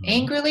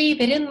angrily.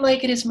 They didn't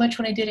like it as much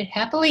when I did it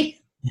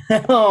happily.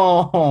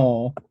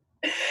 Oh.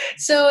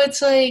 So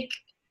it's like,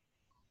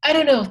 I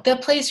don't know,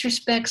 that place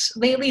respects,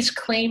 they at least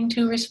claim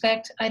to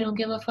respect I don't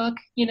give a fuck,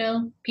 you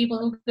know, people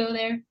who go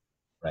there.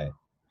 Right.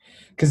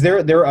 Because there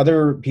are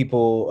other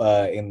people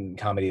in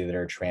comedy that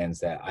are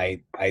trans that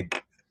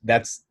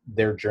that's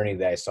their journey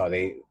that I saw.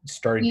 They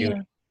started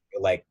doing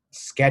like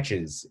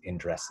sketches in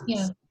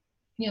dresses,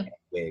 and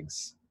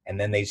wigs, and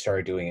then they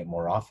started doing it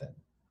more often.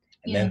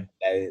 And then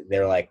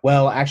they're like,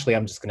 well, actually,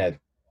 I'm just gonna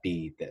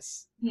be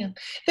this. Yeah.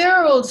 There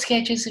are old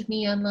sketches of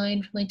me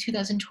online from like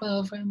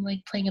 2012 where I'm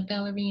like playing a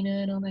ballerina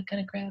and all that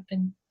kind of crap.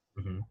 And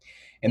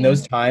in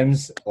those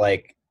times,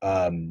 like,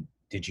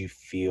 did you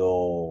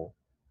feel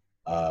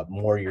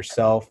more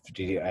yourself? Did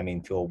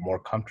you, feel more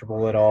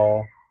comfortable at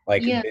all?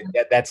 Like,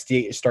 that's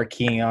the start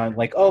keying on,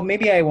 like, oh,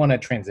 maybe I want to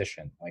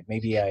transition. Like,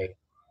 maybe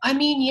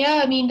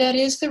that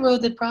is the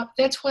road that brought,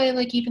 that's why,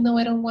 like, even though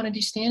I don't want to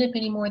do stand-up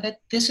anymore,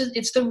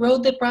 it's the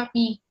road that brought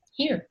me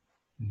here.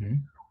 Mm-hmm.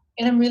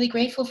 And I'm really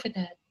grateful for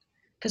that.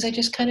 Because I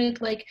just kind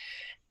of, like,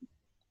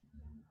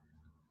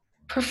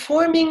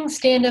 performing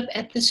stand-up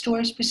at the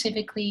store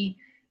specifically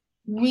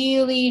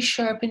really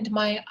sharpened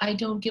my I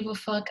don't give a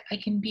fuck, I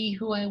can be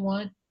who I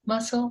want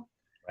muscle.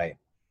 Right.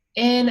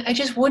 And I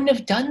just wouldn't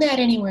have done that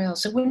anywhere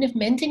else. It wouldn't have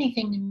meant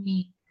anything to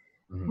me.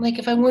 Mm-hmm. Like,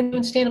 if I weren't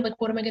doing stand-up,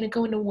 like, what am I going to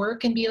go into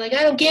work and be like,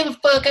 I don't give a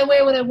fuck, I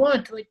wear what I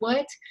want? Like,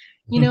 what?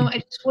 You know, I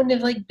just wouldn't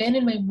have, like, been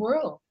in my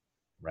world.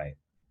 Right.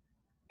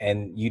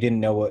 And you didn't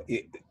know what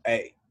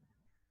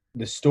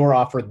the store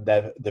offered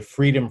the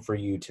freedom for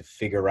you to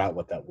figure out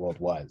what that world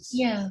was.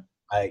 Yeah.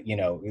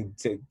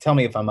 Tell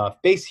me if I'm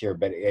off base here,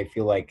 but I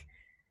feel like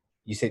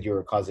you said you were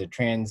a closeted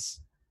trans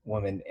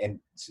woman, and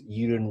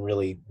you didn't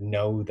really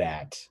know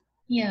that.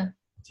 Yeah.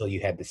 Until you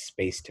had the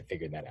space to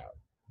figure that out.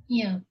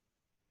 Yeah.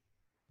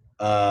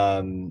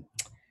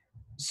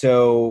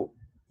 So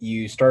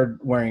you started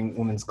wearing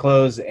women's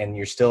clothes, and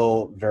you're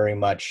still very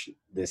much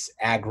this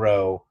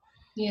aggro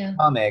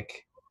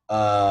comic.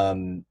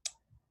 And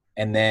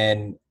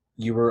then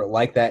you were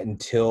like that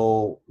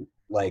until,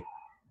 like,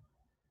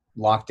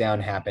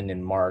 lockdown happened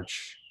in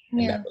March.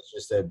 And that was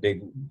just a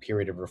big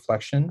period of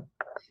reflection.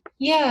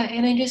 Yeah,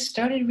 and I just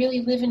started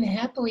really living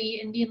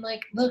happily and being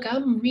like, look,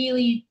 I'm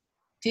really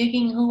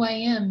digging who I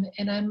am,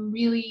 and I'm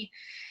really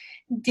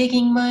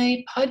digging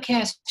my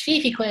podcast,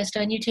 Fifi Quest,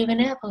 on YouTube and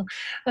Apple.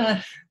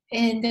 I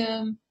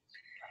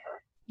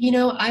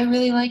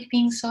really like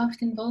being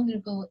soft and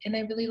vulnerable, and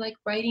I really like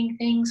writing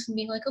things and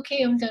being like,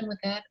 okay, I'm done with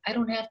that. I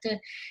don't have to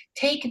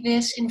take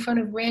this in front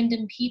of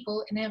random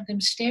people and have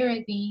them stare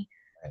at me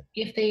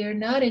if they are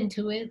not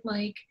into it.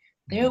 Like,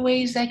 there are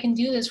ways I can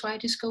do this where I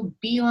just go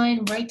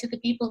beeline right to the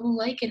people who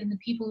like it, and the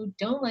people who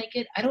don't like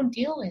it, I don't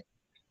deal with.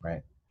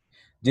 Right.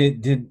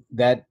 Did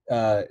that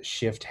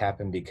shift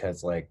happen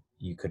because, like,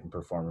 you couldn't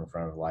perform in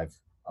front of live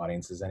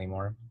audiences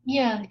anymore?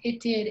 Yeah, it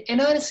did. And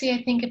honestly,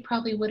 I think it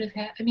probably would have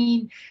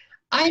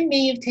I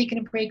may have taken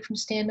a break from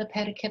stand-up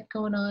had it kept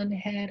going on,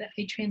 had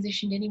I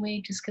transitioned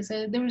anyway, just because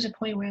there was a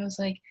point where I was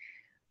like,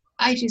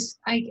 I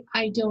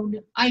don't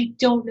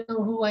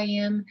know who I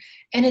am.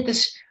 And at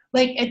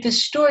the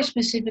store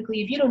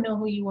specifically, if you don't know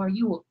who you are,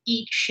 you will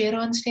eat shit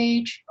on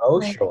stage. Oh,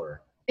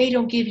 sure. They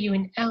don't give you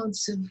an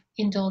ounce of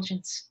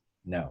indulgence.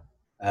 No.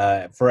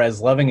 For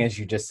as loving as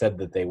you just said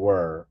that they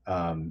were,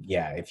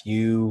 if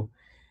you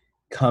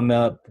come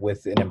up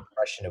with an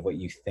impression of what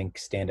you think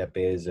stand-up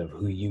is, of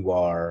who you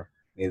are,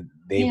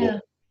 they will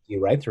see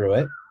right through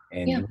it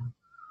and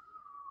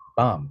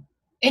bomb.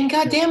 And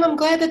goddamn, I'm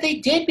glad that they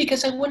did,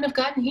 because I wouldn't have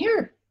gotten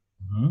here.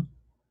 Mm-hmm.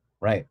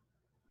 Right.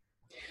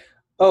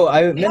 Oh, if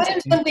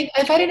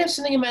I didn't have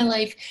something in my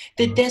life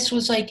that this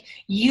was like,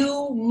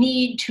 you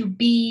need to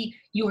be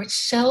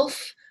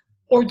yourself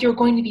or you're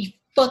going to be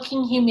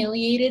fucking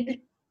humiliated.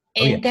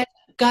 And that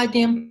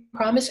goddamn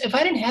promise. If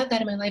I didn't have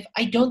that in my life,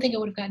 I don't think I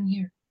would have gotten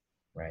here.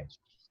 Right.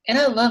 And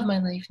I love my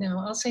life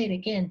now. I'll say it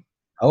again.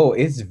 Oh,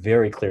 it's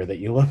very clear that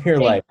you love your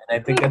life. And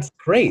I think that's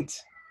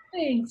great.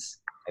 Thanks.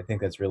 I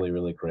think that's really,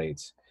 really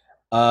great.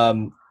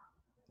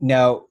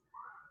 Now,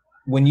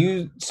 when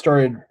you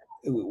started,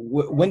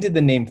 when did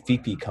the name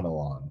Fifi come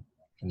along?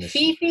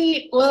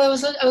 Fifi, well,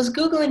 I was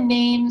Googling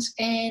names,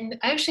 and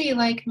actually,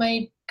 like,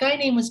 my guy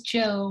name was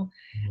Joe,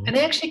 and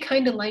I actually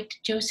kind of liked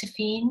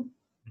Josephine,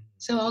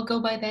 so I'll go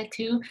by that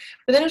too.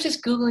 But then I was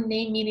just Googling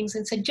name meanings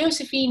and said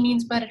Josephine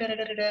means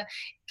da-da-da-da-da-da.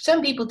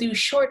 Some people do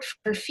short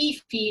for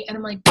Fifi, and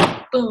I'm like,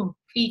 boom,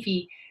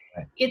 Fifi.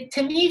 Right.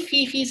 To me,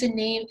 Fifi's a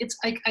name. It's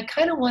I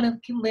kind of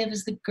want to live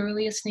as the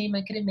girliest name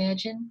I could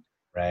imagine.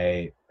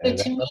 Right. But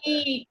to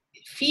me,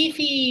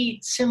 Fifi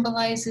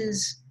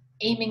symbolizes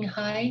aiming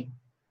high.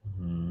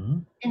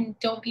 And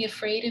don't be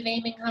afraid of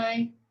aiming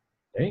high.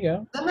 There you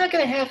go. I'm not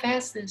going to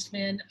half-ass this,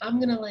 man. I'm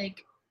going to,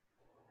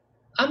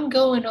 I'm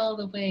going all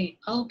the way.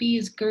 I'll be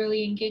as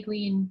girly and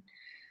giggly and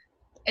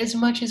as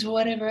much as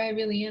whatever I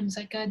really am as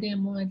I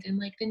goddamn want.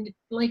 And,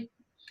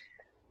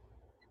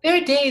 there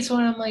are days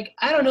when I'm like,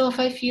 I don't know if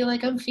I feel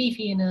like I'm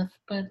Fifi enough,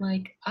 but,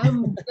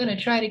 I'm going to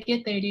try to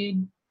get there,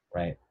 dude.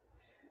 Right.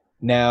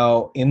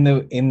 Now, in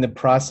the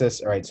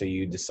process, all right, so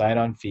you decide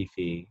on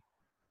Fifi.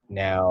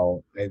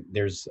 Now,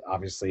 there's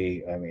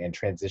obviously a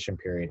transition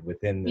period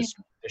within this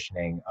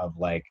transitioning of,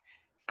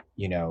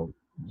 you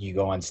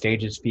go on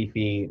stage as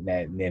Fifi, and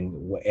then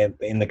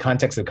in the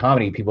context of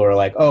comedy, people are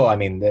like, oh,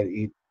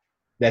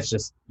 that's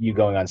just you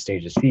going on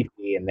stage as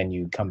Fifi, and then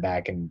you come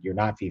back and you're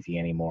not Fifi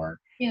anymore.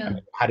 Yeah.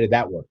 How did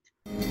that work?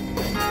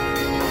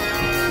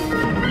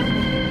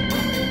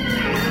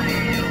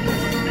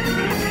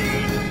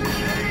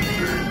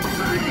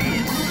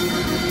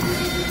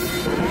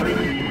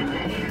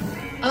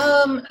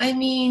 I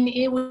mean,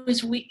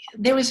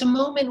 there was a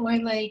moment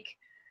where like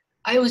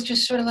I was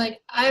just sort of like,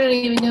 I don't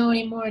even know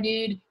anymore,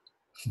 dude.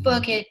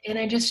 Fuck it. And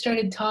I just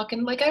started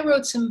talking. Like I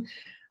wrote some,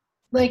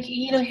 like,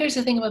 here's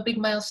the thing about big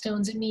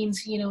milestones. It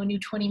means, a new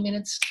 20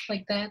 minutes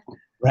like that.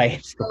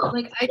 Right. So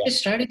like I just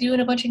started doing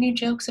a bunch of new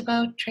jokes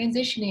about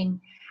transitioning.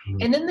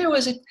 Mhm. And then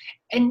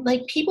and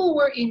like people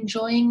were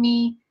enjoying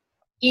me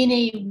in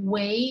a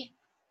way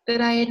that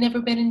I had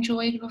never been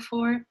enjoyed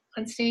before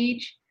on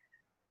stage.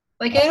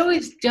 Like I'd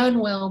always done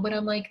well, but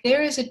I'm like,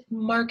 there is a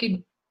marked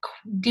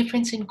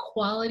difference in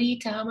quality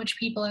to how much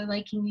people are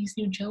liking these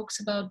new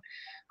jokes about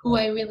who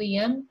I really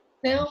am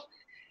now.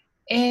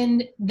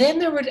 And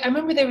then I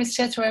remember there were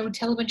sets where I would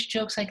tell a bunch of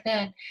jokes like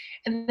that,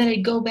 and then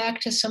I'd go back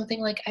to something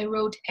like I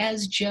wrote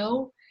as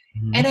Joe,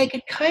 and I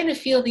could kind of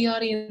feel the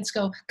audience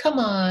go, come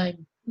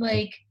on,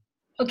 like,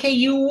 okay,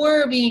 you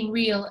were being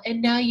real,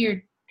 and now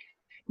you're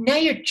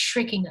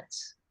tricking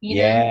us,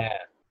 Yeah.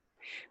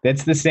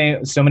 That's the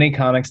same. So many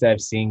comics that I've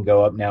seen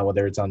go up now,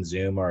 whether it's on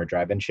Zoom or a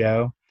drive-in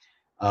show,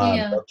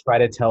 Yeah, they'll try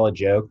to tell a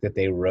joke that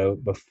they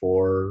wrote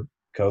before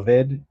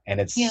COVID, and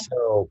yeah, it's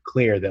so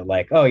clear that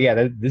like, oh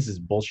yeah, this is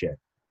bullshit.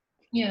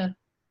 yeah,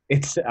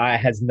 It's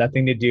has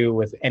nothing to do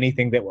with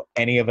anything that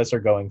any of us are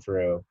going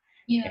through.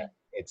 yeah.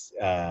 It's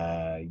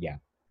yeah,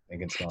 I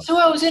can smell So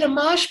I was in a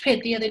mosh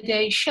pit the other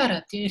day. Shut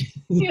up, dude.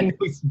 Yeah,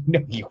 it. No,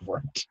 you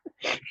weren't.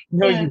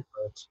 No, yeah, you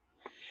weren't.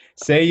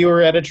 Say you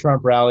were at a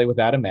Trump rally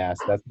without a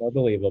mask. That's more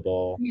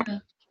believable. yeah.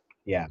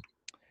 Yeah.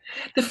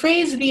 The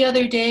phrase "the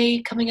other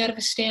day" coming out of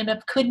a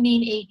stand-up could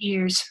mean 8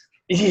 years.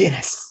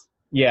 Yes.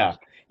 Yeah.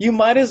 You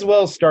might as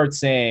well start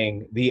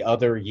saying the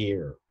other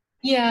year.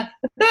 Yeah,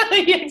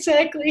 yeah,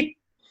 exactly.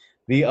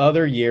 The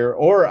other year,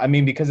 or I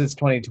mean, because it's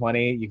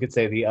 2020, you could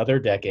say the other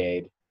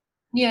decade.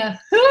 Yeah,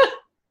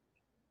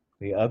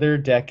 The other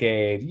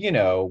decade,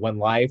 when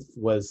life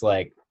was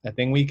like a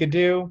thing we could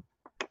do.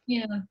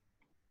 yeah.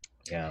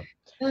 Yeah.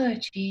 Oh,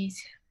 jeez.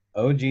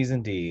 Oh, geez,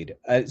 indeed.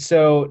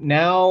 So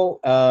now,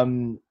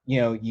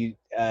 you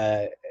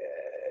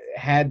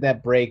had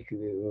that break,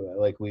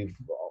 like we've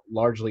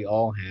largely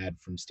all had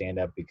from stand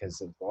up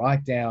because of the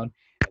lockdown,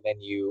 and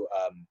then you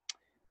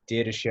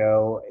did a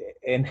show,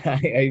 and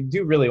I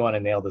do really want to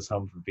nail this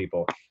home for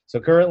people. So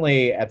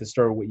currently at the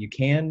store, what you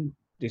can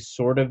just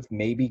sort of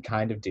maybe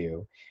kind of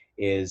do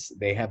is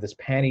they have this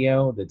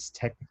patio that's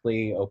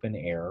technically open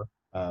air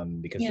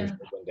because there's Yeah,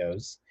 no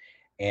windows,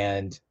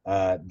 and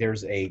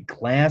there's a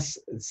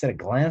set of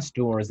glass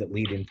doors that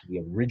lead into the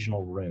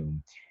original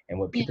room. And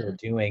what people yeah, are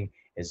doing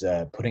is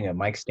putting a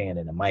mic stand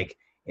and a mic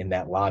in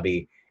that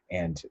lobby,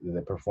 and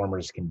the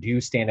performers can do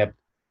stand up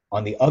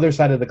on the other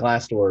side of the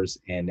glass doors,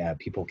 and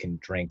people can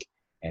drink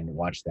and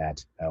watch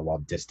that while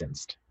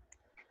distanced.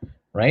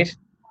 Right?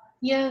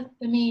 yeah.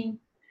 I mean,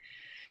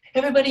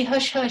 everybody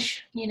hush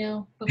hush,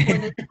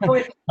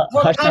 before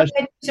Hush, hush.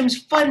 Conrad Newsom's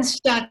fun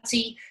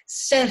Stotzy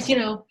says,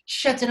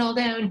 shuts it all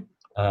down.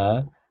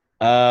 Uh,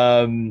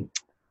 um,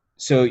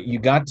 so you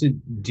got to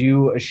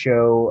do a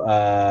show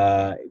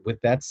with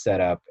that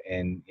setup,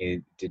 and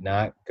it did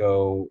not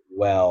go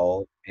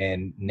well.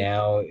 And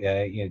now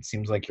it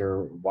seems like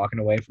you're walking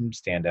away from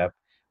stand up.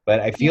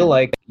 But I feel Yeah.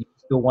 like you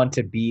still want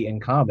to be in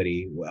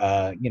comedy.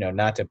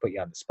 Not to put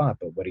you on the spot,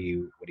 but what are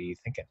you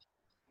thinking?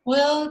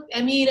 Well,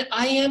 I mean,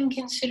 I am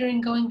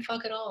considering going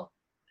fuck it all.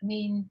 I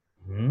mean,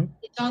 Hmm.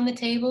 it's on the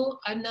table.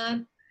 I'm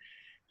not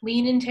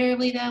leaning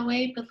terribly that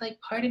way, but like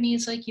part of me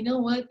is like, you know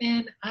what,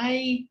 man?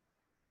 I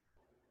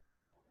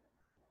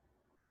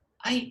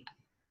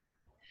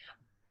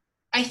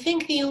I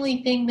think the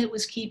only thing that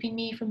was keeping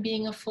me from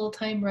being a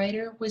full-time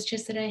writer was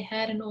just that I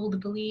had an old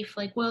belief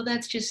like, well,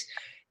 that's just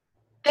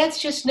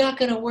not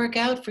going to work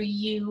out for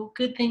you.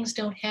 Good things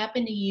don't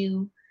happen to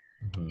you.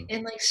 Hmm.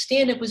 And like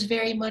stand up was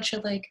very much a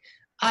like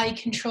I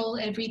control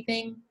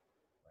everything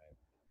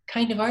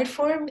kind of art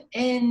form,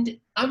 and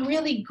I'm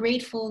really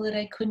grateful that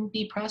I couldn't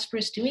be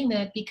prosperous doing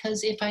that,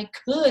 because if I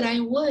could, I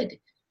would,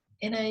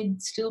 and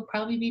I'd still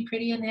probably be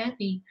pretty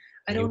unhappy.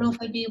 I don't know if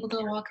I'd be able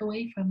to walk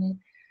away from it.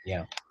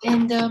 Yeah.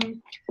 And I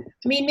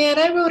mean, man,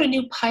 I wrote a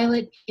new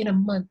pilot in a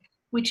month,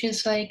 which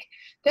is like,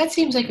 that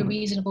seems like a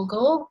reasonable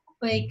goal.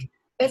 Like,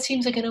 that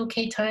seems like an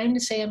okay time to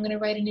say I'm going to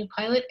write a new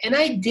pilot. And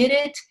I did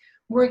it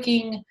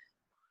working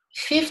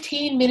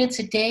 15 minutes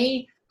a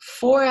day,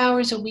 4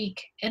 hours a week.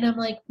 And I'm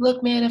like,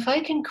 look, man, if I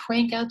can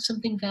crank out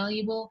something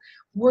valuable,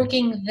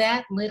 working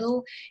that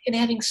little and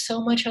having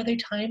so much other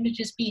time to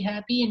just be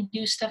happy and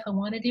do stuff I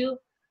want to do,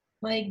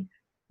 like,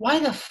 why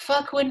the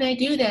fuck wouldn't I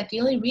do that? The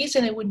only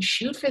reason I wouldn't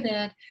shoot for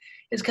that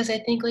is because I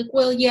think, like,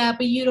 well, yeah,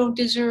 but you don't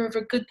deserve,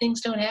 or good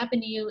things don't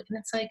happen to you. And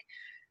it's like,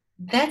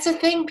 that's a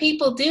thing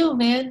people do,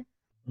 man.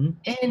 Hmm.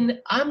 And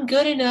I'm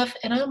good enough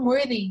and I'm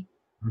worthy.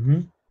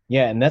 Hmm.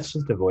 Yeah, and that's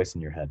just a voice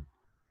in your head.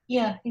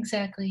 Yeah,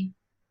 exactly.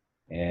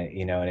 And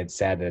it's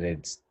sad that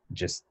it's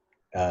just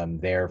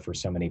there for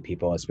so many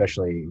people,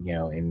 especially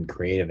in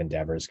creative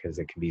endeavors, because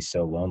it can be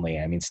so lonely.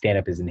 I mean, stand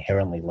up is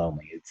inherently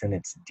lonely. It's in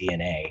its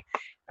DNA.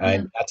 Yeah.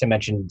 Not to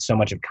mention, so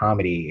much of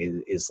comedy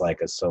is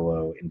like a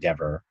solo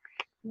endeavor,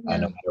 no Yeah.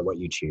 matter what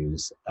you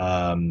choose.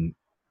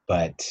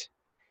 But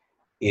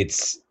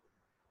it's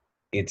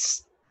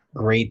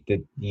great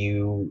that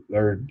you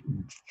are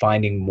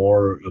finding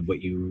more of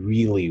what you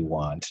really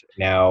want.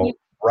 Now,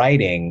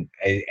 writing,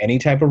 any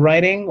type of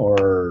writing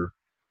or?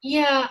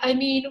 Yeah, I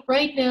mean,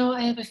 right now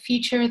I have a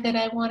feature that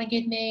I want to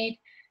get made,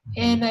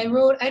 Mhm. and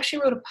I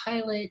actually wrote a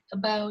pilot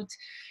about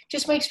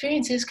just my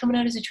experiences coming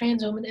out as a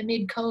trans woman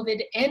amid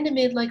COVID and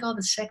amid like all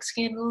the sex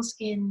scandals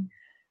in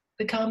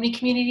the comedy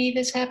community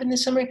that's happened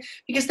this summer,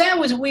 because that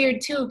was weird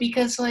too,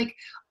 because like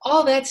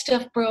all that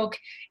stuff broke,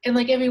 and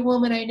like every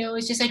woman I know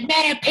is just like,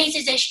 man, are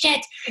pieces of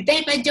shit.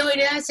 They've been doing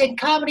us in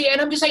comedy, and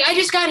I'm just like, I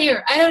just got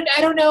here. I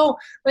don't know.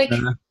 Like, Uh,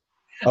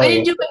 I oh yeah.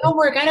 didn't do my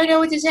homework. I don't know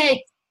what to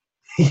say.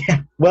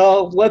 Yeah.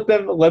 Well, let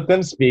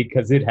them speak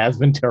because it has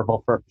been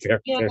terrible for a very,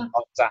 Yeah. very long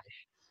time.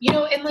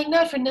 And like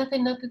not for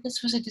nothing, not that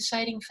this was a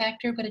deciding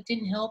factor, but it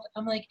didn't help.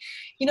 I'm like,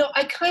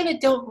 I kind of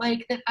don't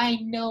like that I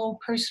know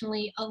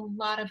personally a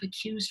lot of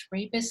accused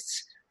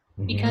rapists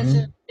because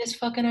of Hmm. this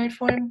fucking art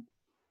form.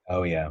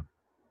 Oh yeah.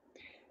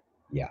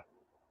 Yeah.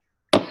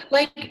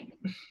 Like,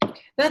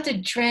 not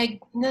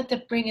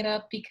to bring it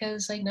up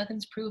because like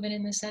nothing's proven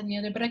in this, that, and the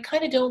other, but I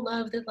kind of don't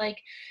love that like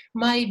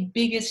my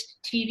biggest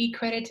TV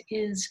credit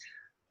is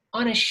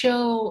on a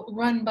show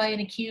run by an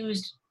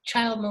accused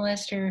child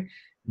molester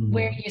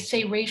where Hmm. you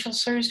say racial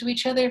slurs to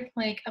each other.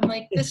 Like, I'm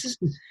like, this is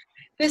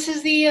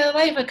the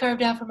life I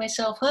carved out for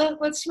myself, huh?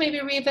 Let's maybe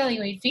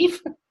reevaluate, thief.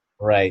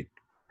 Right.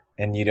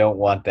 And you don't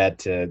want that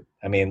to,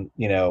 I mean,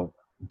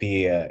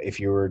 be if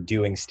you were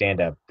doing stand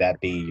up, that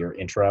be your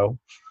intro.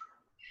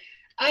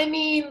 I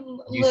mean,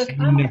 You look,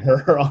 seen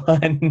her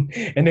on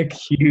an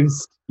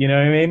accused, you know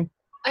what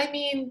I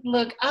mean?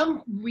 look,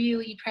 I'm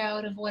really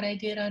proud of what I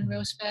did on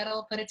Roast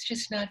Battle, but it's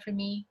just not for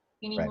me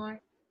Right. anymore.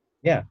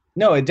 Yeah.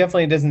 No, it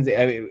definitely doesn't.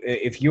 I mean,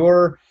 if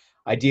your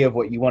idea of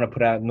what you want to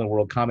put out in the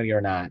world, comedy or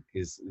not,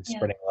 is Yeah.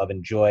 spreading love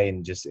and joy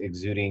and just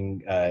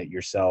exuding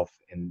yourself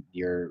and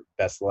your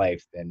best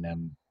life,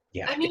 then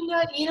yeah. I mean,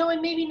 not,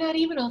 and maybe not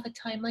even all the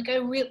time. Like, I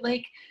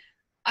really,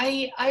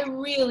 I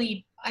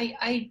really,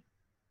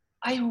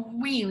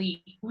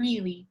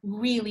 really,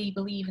 really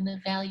believe in the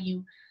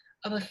value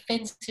of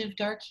offensive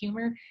dark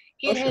humor.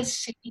 Oh, sure.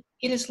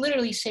 It has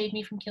literally saved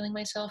me from killing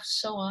myself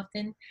so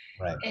often,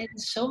 Right. and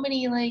so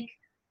many like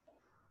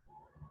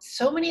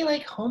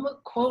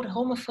quote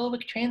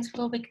homophobic,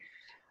 transphobic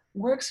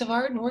works of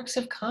art and works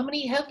of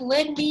comedy have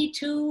led me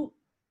to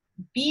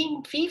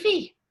being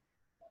Fifi.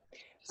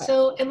 Uh,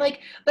 So and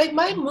like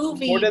my More to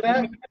movie, that?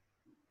 what's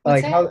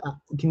Like that? how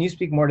can you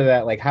speak more to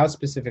that? Like how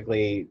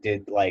specifically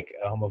did like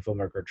a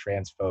homophobic or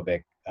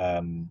transphobic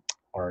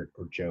art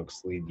or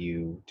jokes lead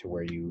you to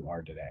where you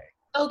are today?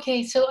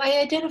 Okay, so I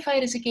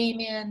identified as a gay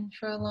man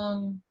for a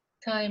long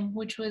time,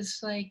 which was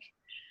like,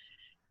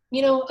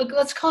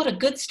 let's call it a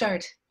good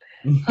start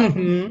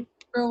Hmm.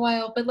 for a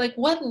while. But like,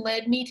 what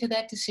led me to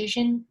that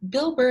decision?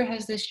 Bill Burr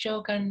has this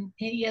joke on.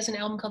 He has an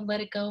album called "Let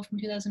It Go" from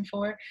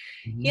 2004.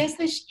 He has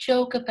this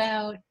joke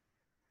about,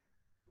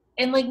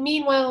 and like,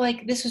 meanwhile,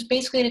 like this was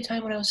basically at a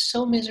time when I was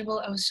so miserable.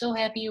 I was so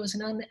happy. I was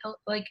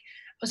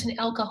an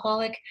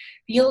alcoholic.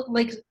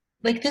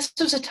 Like this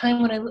was a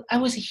time when I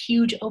was a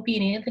huge Opie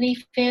and Anthony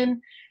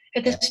fan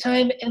at Yeah. this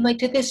time, and like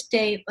to this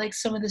day, like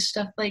some of this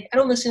stuff, like I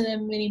don't listen to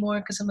them anymore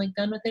because I'm like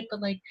done with it.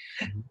 But like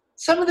Mhm.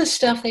 some of the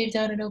stuff they've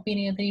done in Opie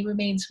and Anthony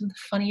remains some of the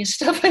funniest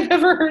stuff I've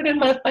ever heard in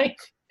my life.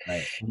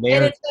 Right. And they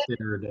And are it's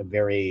considered a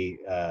very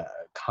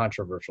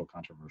controversial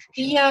show.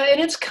 yeah,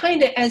 and it's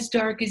kind of as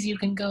dark as you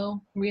can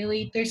go,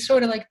 really. There's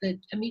sort of like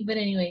but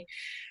anyway,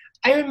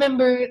 I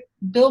remember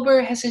Bill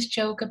Burr has this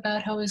joke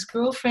about how his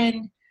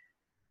girlfriend,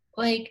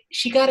 like,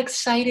 she got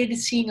excited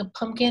seeing a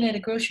pumpkin at a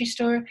grocery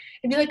store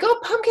and be like, "Oh,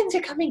 pumpkins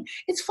are coming!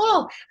 It's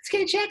fall! Let's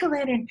get a jack o'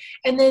 lantern!"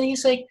 And then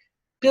he's like,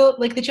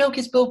 the joke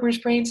is Bill Burr's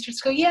brain starts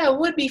to go, "Yeah, it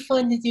would be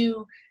fun to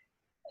do.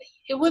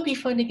 It would be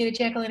fun to get a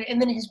jack o' lantern." And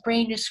then his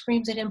brain just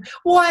screams at him,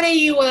 "What are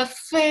you, a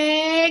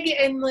fag?"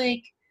 And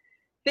like,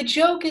 the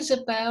joke is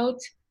about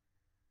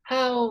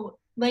how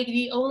like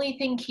the only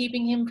thing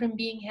keeping him from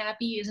being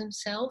happy is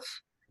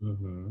himself.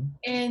 Hmm.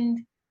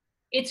 And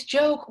it's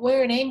joke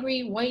where an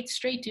angry white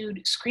straight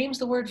dude screams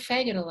the word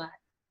faggot a lot.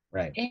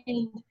 Right.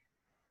 And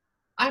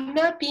I'm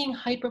not being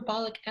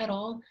hyperbolic at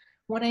all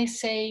when I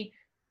say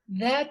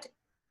that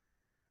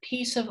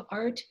piece of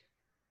art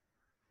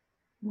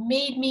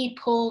made me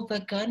pull the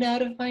gun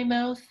out of my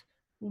mouth,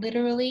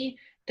 literally.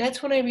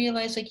 That's when I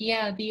realized, like,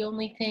 yeah, the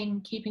only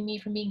thing keeping me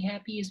from being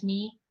happy is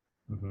me.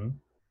 Hmm.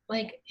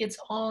 Like, it's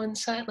all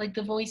inside, like,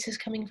 the voice is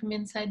coming from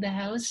inside the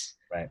house.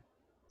 Right.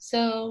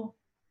 So,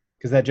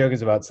 Because that joke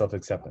is about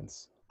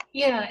self-acceptance.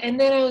 yeah, and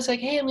then I was like,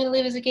 hey, I'm gonna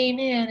live as a gay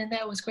man, and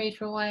that was great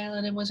for a while,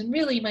 and it wasn't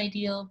really my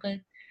deal, but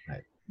I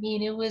Right.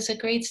 mean, it was a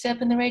great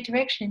step in the right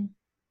direction.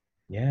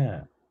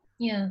 Yeah.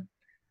 Yeah.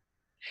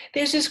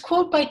 There's this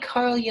quote by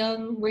Carl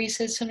Jung where he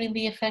says something to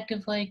the effect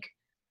of like,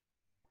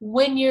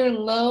 when you're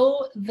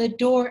low, the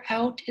door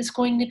out is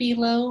going to be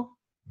low.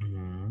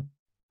 Hmm.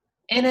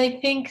 And I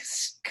think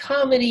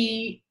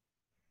comedy,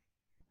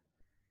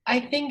 I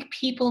think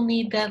people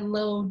need that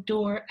low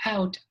door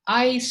out.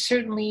 I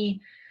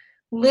certainly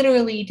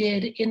literally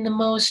did in the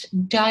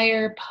most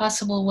dire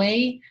possible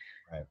way.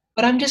 Right.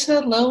 But I'm just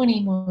not low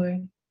anymore.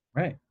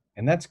 Right.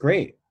 And that's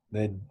great.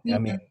 I Yeah.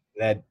 mean,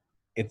 that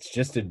it's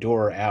just a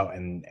door out,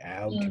 and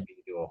out Yeah. can be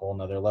to a whole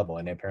nother level.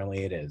 And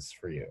apparently it is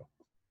for you.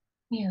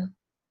 Yeah.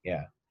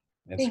 Yeah.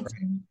 That's Thanks.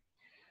 great.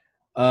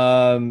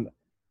 Man.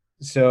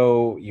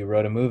 So you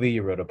wrote a movie,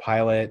 you wrote a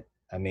pilot.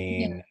 I Yeah.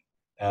 mean,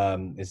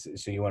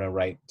 so you want to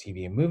write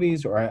TV and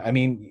movies, or I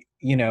mean,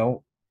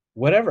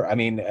 whatever. I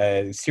mean,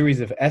 a series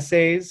of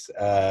essays,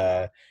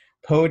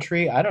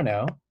 poetry. I don't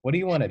know. What do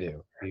you want to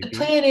do? The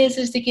plan is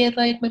to get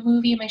like my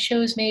movie and my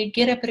shows made,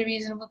 get up at a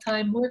reasonable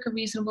time, work a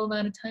reasonable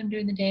amount of time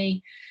during the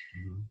day,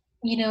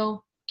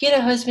 get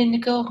a husband to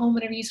go home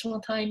at a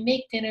reasonable time,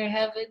 make dinner,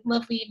 have a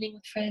lovely evening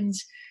with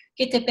friends,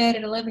 get to bed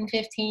at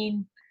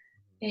 11:15,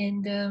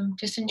 and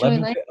just enjoy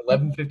life.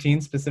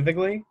 11:15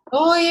 specifically?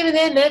 Oh, even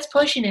then, that's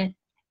pushing it.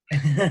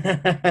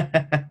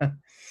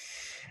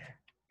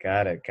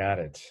 Got it.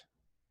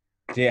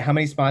 How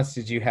many spots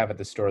did you have at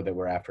the store that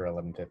were after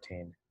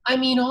 11:15? I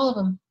mean, all of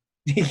them.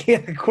 Yeah,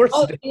 of course.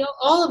 Oh,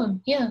 all of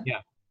them. Yeah. Yeah.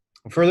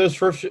 For those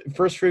first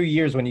few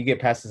years, when you get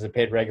past as a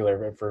paid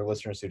regular, for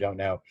listeners who don't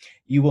know,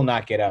 you will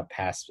not get up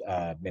past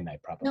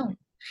midnight, probably. No.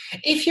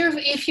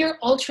 If you're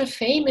ultra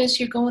famous,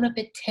 you're going up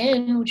at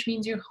 10, which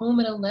means you're home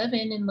at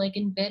 11 and like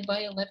in bed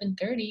by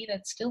 11:30.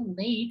 That's still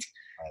late,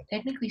 right.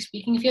 Technically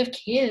speaking. If you have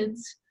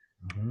kids,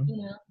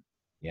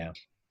 Yeah.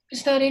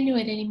 Just not into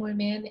it anymore,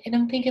 man. And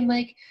I'm thinking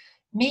like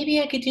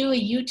maybe I could do a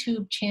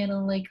YouTube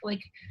channel. Like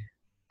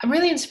I'm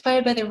really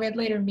inspired by the Red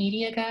Letter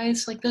Media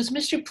guys. Like those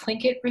Mr.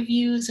 Plinkett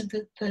reviews of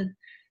the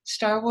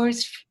Star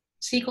Wars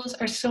sequels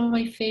are some of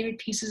my favorite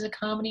pieces of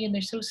comedy, and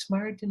they're so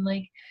smart. And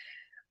like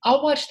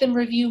I'll watch them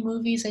review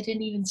movies I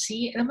didn't even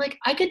see, and I'm like,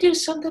 I could do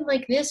something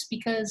like this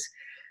because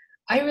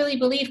I really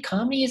believe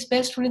comedy is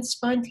best when it's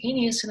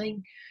spontaneous.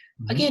 And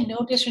again,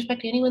 no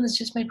disrespect to anyone, that's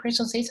just my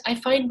personal taste. I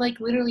find like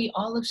literally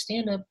all of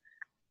stand-up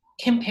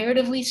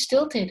comparatively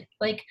stilted.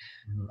 Like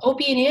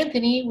Opie and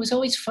Anthony was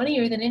always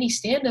funnier than any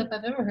stand-up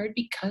I've ever heard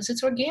because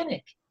it's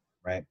organic.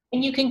 Right.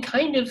 And you can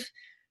kind of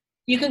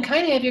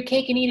have your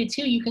cake and eat it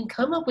too. You can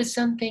come up with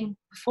something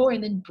before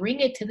and then bring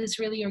it to this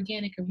really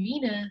organic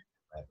arena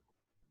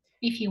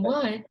if you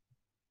want.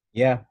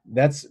 Yeah,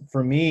 that's,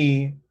 for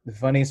me, the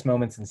funniest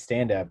moments in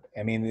stand-up.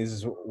 I mean, this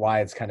is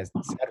why it's kind of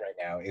sad right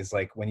now, is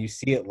like when you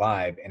see it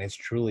live and it's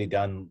truly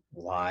done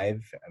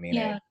live. I mean,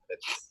 that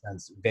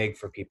sounds big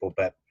for people,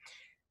 but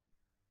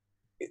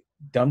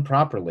done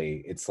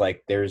properly, it's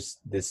like there's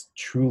this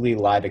truly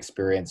live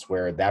experience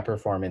where that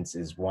performance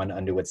is one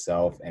unto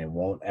itself and it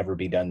won't ever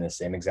be done the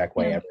same exact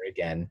way ever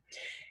again.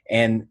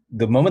 And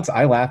the moments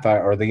I laugh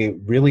at are the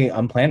really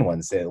unplanned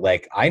ones. That,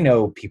 like, I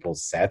know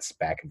people's sets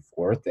back and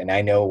forth, and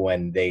I know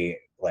when they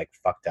like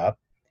fucked up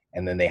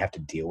and then they have to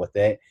deal with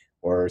it,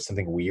 or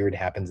something weird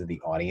happens in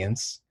the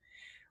audience.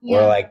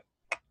 Or like,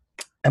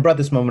 I brought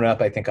this moment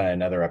up, I think, on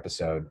another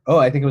episode. Oh,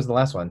 I think it was the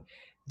last one.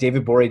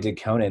 David Bory did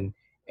Conan,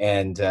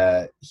 and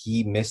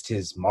he missed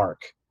his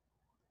mark.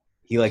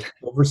 He like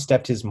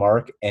overstepped his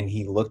mark, and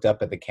he looked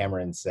up at the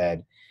camera and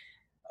said,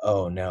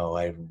 "Oh no,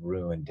 I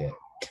ruined it."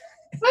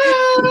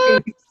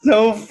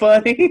 So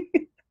funny.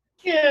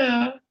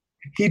 Yeah.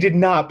 He did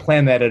not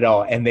plan that at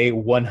all, and they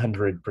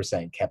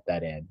 100% kept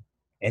that in.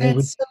 And that's it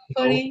was so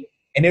funny.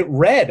 And it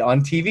read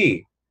on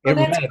TV.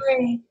 That's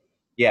great.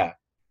 Yeah.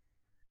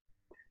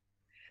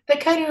 That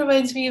kind of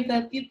reminds me of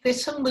that.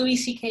 There's some Louis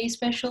C.K.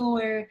 special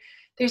where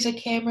there's a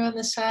camera on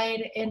the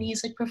side and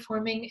he's like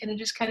performing, and it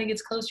just kind of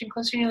gets closer and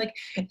closer, and you're like,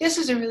 this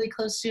is a really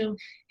close zoom.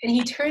 And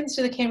he turns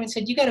to the camera and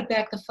said, "You got to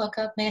back the fuck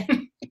up,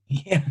 man."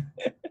 Yeah.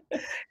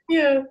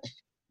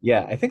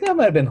 Yeah, I think that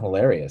might have been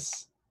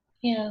hilarious.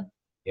 Yeah.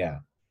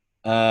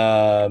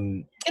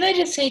 And I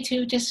just say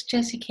too, just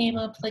Jesse came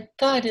up, like,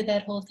 God, did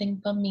that whole thing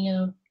bum me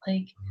out.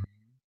 Like,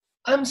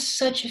 I'm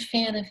such a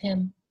fan of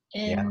him,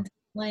 and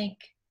like,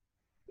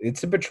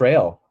 it's a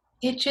betrayal.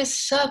 It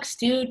just sucks,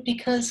 dude,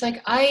 because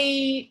like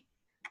I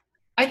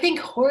think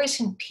Horace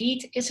and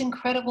Pete is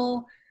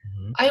incredible.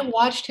 I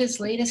watched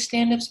his latest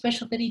stand-up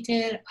special that he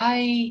did.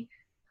 I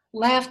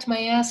laughed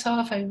my ass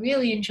off. I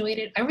really enjoyed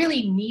it.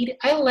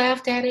 I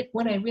laughed at it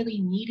when I really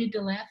needed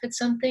to laugh at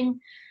something.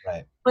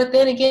 Right. But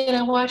then again,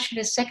 I watched it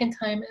a second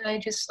time, and I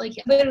just, like,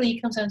 literally he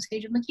comes on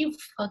stage. I'm like, you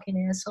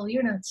fucking asshole.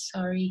 You're not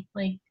sorry.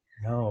 Like,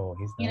 no,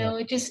 he's not. You know,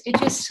 it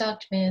just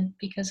sucked, man,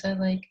 because I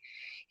like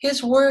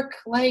his work,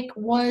 like,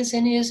 was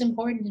and is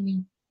important to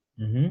me.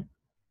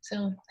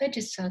 So that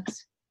just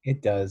sucks.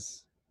 It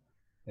does.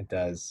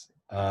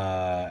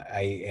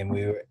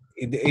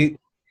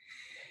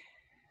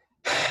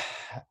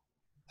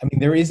 I mean,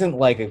 there isn't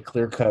like a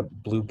clear-cut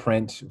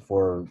blueprint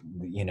for,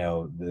 you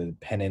know, the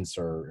penance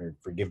or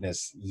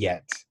forgiveness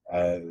yet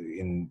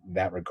in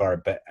that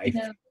regard. But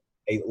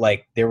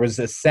like there was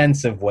a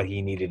sense of what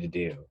he needed to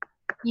do.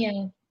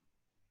 Yeah.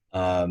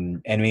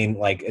 And I mean,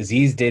 like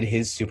Aziz did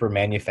his super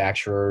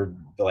manufacturer,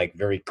 like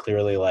very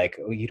clearly, like,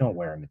 oh, you don't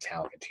wear a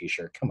Metallica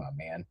t-shirt. Come on,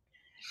 man.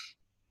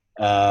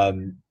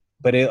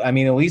 But at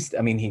least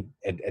he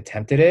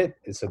attempted it.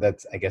 So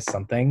that's, I guess,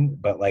 something,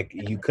 but like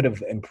you could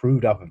have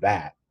improved off of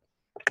that.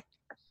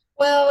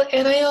 Well,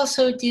 and I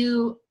also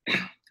do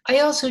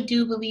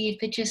believe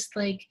that just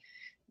like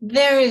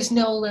there is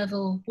no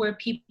level where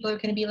people are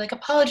going to be like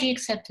apology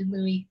accepted,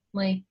 Louis.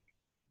 Like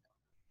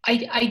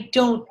I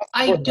don't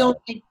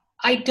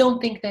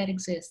think that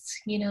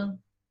exists. You know,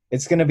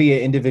 It's going to be an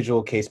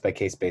individual case by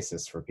case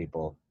basis for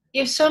people.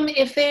 if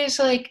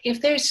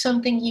there's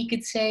something he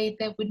could say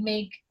that would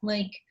make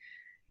like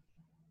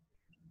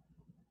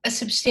a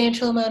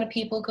substantial amount of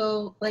people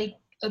go like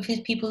of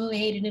his people who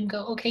hated him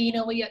go, okay, you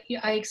know what, yeah,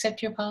 I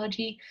accept your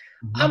apology.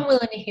 Mm-hmm. I'm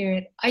willing to hear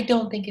it. I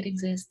don't think it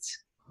exists.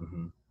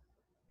 Mm-hmm.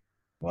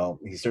 Well,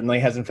 he certainly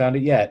hasn't found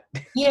it yet.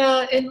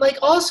 Yeah, and like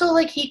also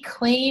like he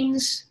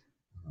claims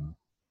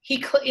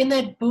in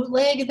that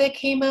bootleg that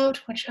came out,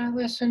 which I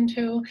listened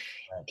to,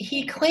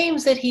 he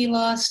claims that he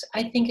lost,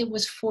 I think it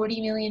was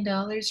 $40 million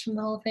from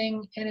the whole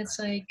thing, and it's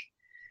like,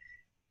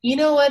 you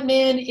know what,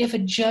 man? If a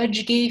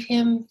judge gave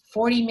him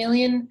 40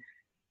 million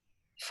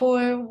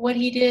for what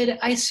he did,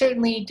 I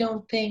certainly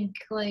don't think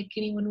like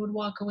anyone would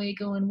walk away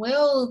going,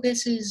 well,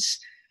 this is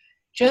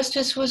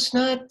justice was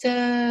not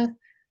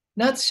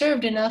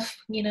served enough,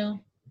 you know.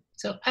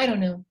 So I don't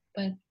know,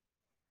 but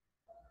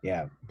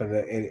Yeah, but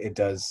it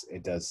does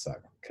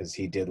suck because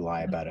he did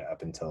lie about it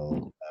up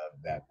until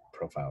that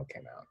profile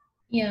came out.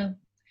 yeah.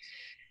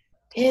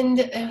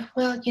 And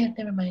well, yeah,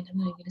 never mind. I'm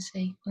not even gonna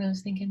say what I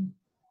was thinking.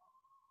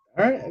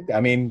 All right, I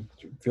mean,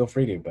 feel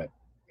free to, but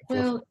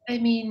Well, I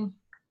mean,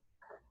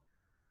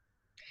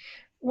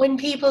 when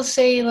people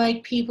say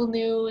like people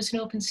knew it was an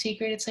open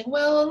secret, it's like,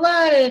 well, a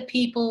lot of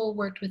people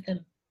worked with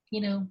him,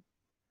 you know.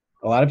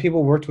 a lot of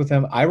people worked with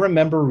him. I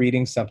remember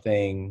reading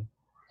something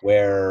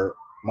where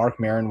Mark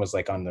Maron was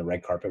like on the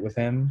red carpet with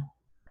him,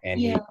 and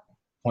Yeah, he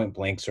point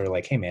blank sort of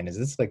like, "Hey, man, is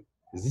this like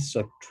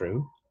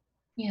true?"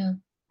 yeah,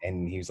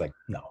 And he was like,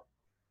 "No."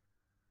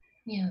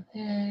 yeah,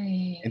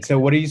 And so,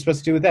 what are you supposed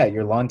to do with that?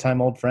 Your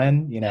longtime old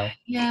friend, you know?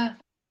 yeah.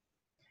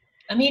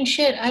 I mean,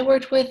 shit. I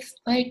worked with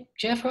like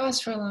Jeff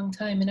Ross for a long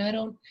time, and I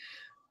don't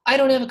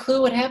have a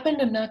clue what happened.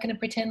 I'm not gonna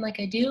pretend like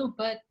I do,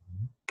 but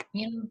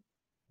you know,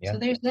 Yeah, so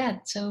there's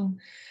that. So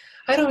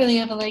I don't really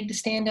have a leg to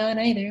stand on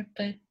either,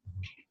 but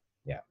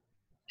yeah.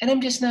 and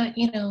I'm just not,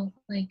 you know,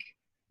 like,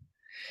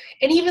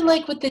 and even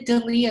like with the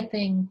Dalia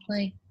thing,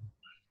 like,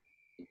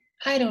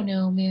 I don't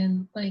know,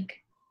 man. Like,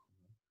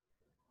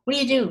 what do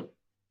you do?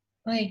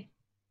 Like,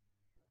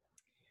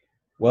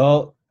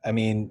 Well, I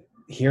mean,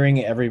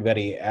 hearing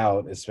everybody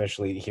out,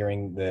 especially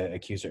hearing the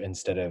accuser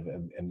instead of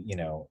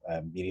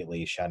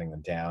immediately shouting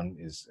them down,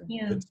 is a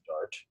yeah, good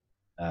start.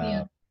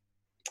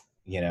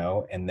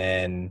 yeah, And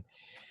then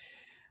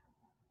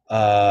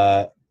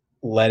uh,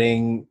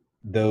 letting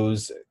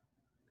those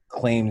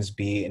claims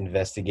be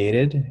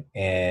investigated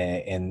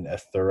in a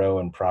thorough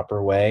and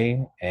proper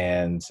way,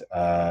 and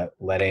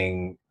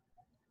letting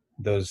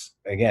those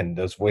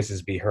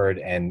voices be heard.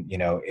 And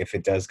if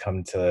it does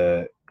come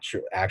to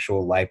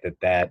actual light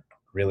that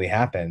really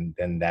happened,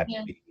 then that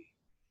yeah. be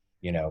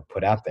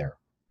put out there.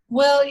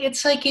 Well,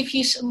 it's like if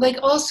you like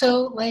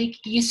also like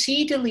you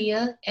see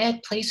Dalia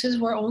at places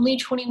where only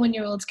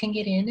 21-year-olds can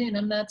get in, and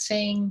I'm not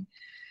saying,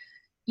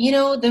 you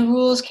know, the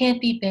rules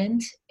can't be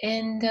bent.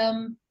 And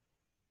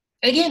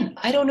again,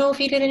 I don't know if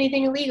he did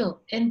anything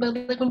illegal. And but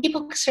like when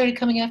people started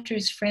coming after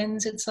his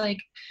friends, it's like,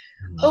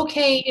 Mhm.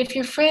 okay, if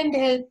your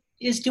friend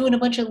is doing a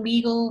bunch of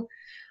legal,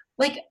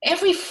 like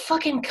every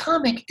fucking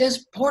comic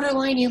does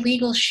borderline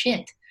illegal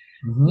shit.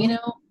 You Mhm.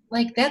 know,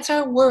 like that's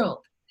our world.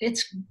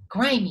 It's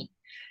grimy.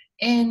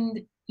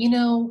 And, you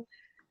know,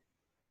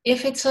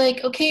 if it's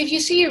like, okay, if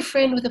you see your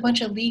friend with a bunch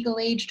of legal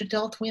aged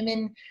adult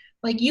women,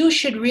 like you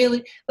should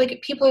really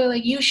like people are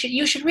like you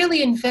should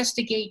really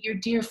investigate your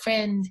dear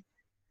friend.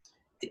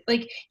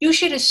 Like you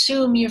should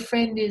assume your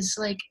friend is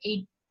like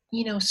a,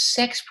 you know,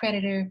 sex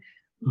predator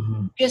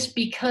Mhm. just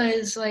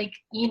because like,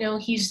 you know,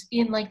 he's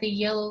in like the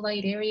yellow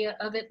light area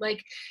of it.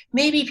 Like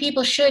maybe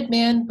people should,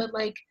 man, but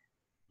like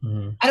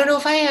Mhm. I don't know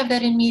if I have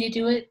that in me to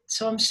do it,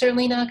 so I'm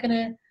certainly not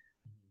gonna.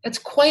 That's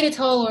quite a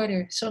tall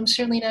order, so I'm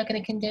certainly not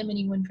gonna condemn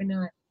anyone for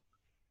not.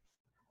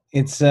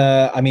 It's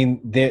I mean,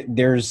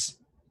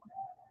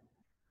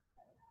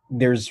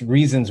 there's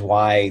reasons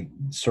why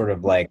sort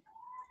of like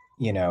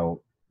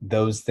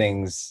those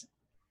things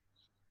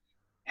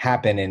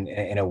happen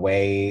in a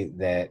way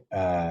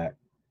that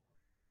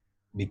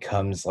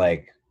becomes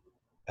like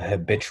a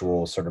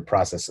habitual sort of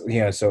process.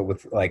 So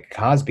with like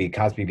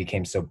Cosby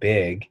became so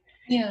big.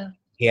 Yeah,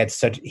 He had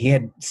such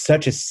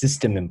a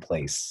system in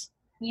place,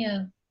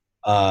 yeah,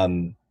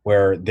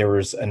 where there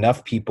was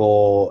enough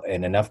people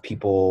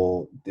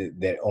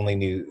that only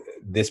knew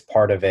this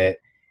part of it.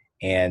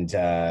 And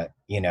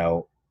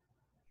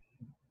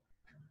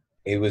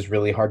it was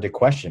really hard to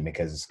question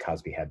because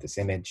Cosby had this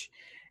image.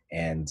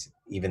 And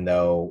even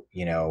though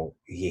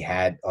he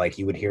had, like,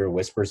 you would hear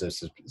whispers of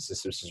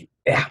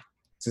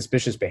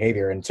suspicious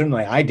behavior, and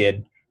certainly I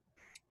did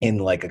in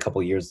like a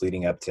couple years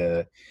leading up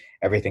to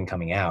everything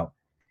coming out.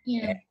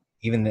 yeah, And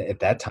even at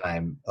that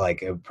time,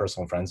 like,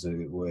 personal friends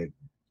would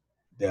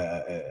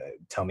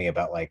tell me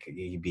about, like,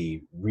 he'd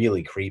be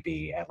really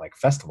creepy at like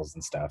festivals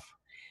and stuff.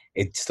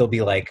 It'd still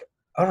be like,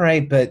 all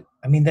right, but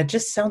I mean, that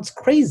just sounds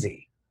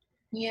crazy.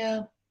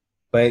 Yeah.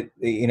 But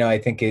I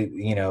think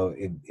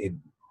it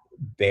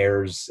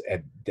bears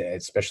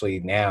especially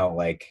now,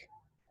 like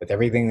with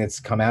everything that's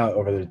come out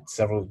over the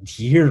several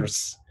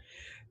years,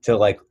 to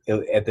like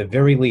at the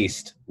very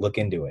least look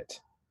into it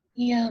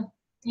Yeah. and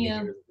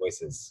Yeah. hear the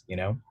voices.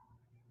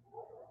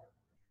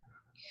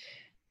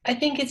 I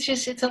think it's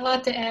a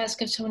lot to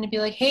ask of someone to be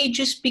like, hey,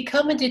 just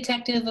become a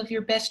detective of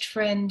your best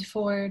friend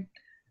for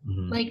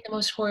Mhm. like the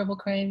most horrible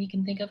crime you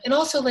can think of. And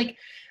also, like,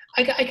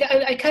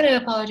 I kind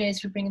of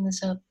apologize for bringing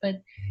this up,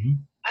 but Mhm.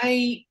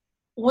 I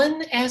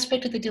one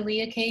aspect of the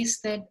Dalia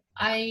case that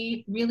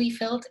I really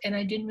felt and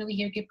I didn't really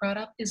hear get brought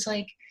up is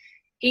like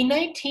a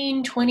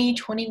 19, 20,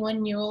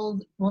 21-year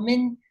old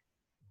woman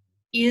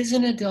is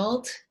an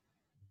adult,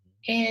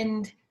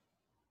 and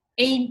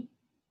a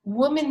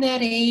woman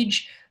that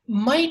age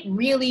might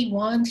really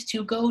want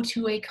to go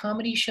to a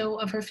comedy show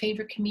of her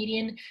favorite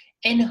comedian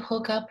and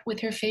hook up with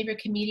her favorite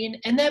comedian,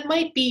 and that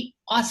might be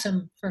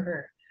awesome for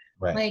her.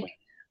 Right. Like,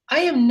 I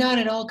am not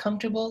at all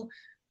comfortable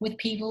with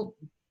people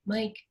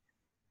like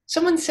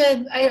someone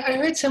said I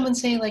heard someone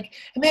say, like,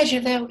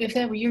 imagine if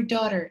that were your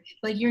daughter,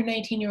 like your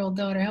 19-year-old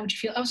daughter, how would you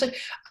feel? I was like,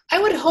 I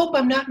would hope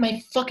I'm not in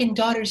my fucking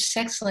daughter's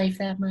sex life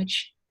that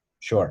much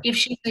Sure. if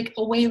she's like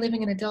away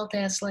living an adult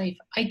ass life.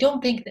 I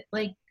don't think that,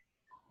 like,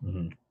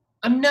 Mhm.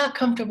 I'm not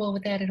comfortable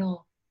with that at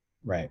all.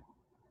 Right.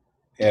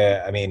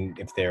 I mean,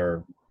 if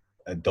they're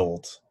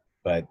adult,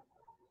 but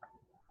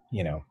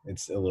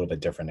it's a little bit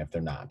different if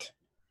they're not.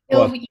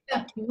 Well, No,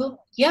 yeah,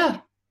 well,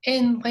 yeah.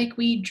 And like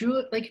we drew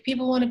it, like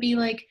people want to be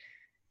like,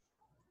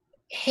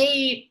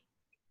 hey,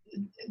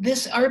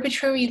 this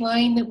arbitrary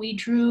line that we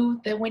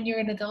drew that when you're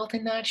an adult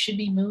and not should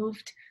be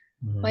moved.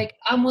 mhm. Like,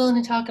 I'm willing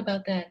to talk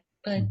about that,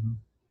 but Mhm.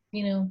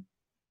 you know,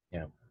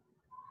 Yeah.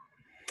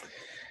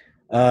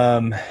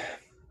 Um,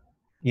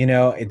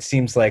 it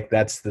seems like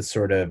that's the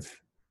sort of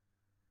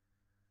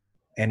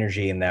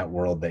energy in that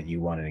world that you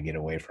wanted to get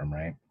away from,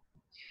 right?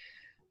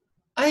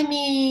 I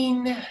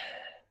mean,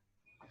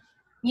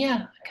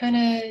 yeah, kind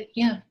of,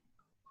 yeah.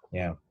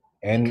 Yeah.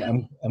 It And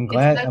kind I'm it's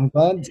glad not. I'm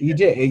glad you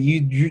did.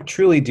 You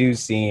truly do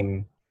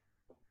seem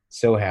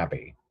so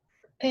happy.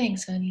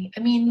 Thanks, honey. I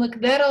mean, look,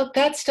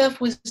 that stuff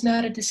was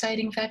not a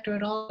deciding factor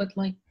at all, but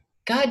like,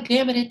 god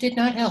damn it, it did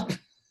not help.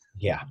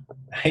 Yeah.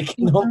 I You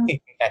can know?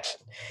 only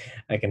imagine.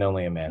 I can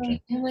only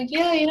imagine. I'm like,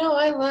 yeah, I know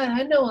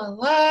a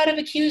lot of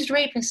accused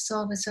rapists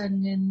all of a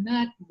sudden, and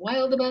not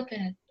wild about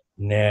that.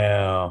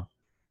 No.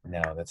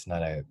 No, that's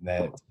not a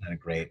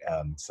great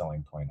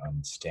selling point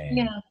on staying,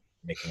 Yeah,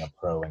 making a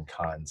pro and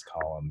cons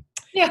column.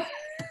 yeah,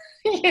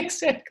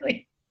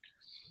 exactly.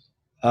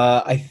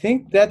 I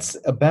think that's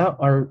about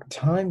our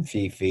time,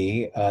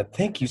 Fifi.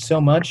 Thank you so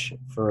much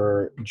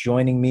for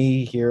joining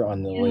me here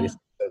on the Yeah, latest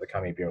episode of the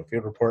Comedy Bureau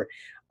Field Report.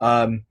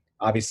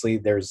 Obviously,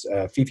 there's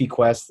Fifi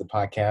Quest, the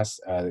podcast.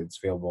 It's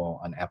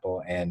available on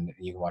Apple, and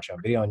you can watch it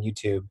on video on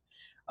YouTube.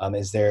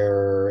 Is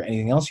there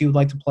anything else you would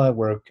like to plug?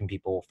 Where can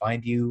people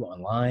find you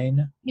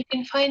online? you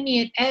can find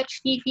me at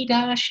Fifi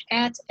Dosh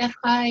at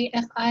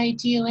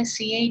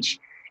FIFIDOSCH.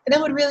 And I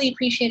would really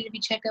appreciate it if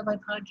you check out my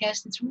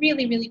podcast. It's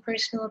really, really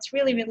personal. It's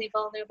really, really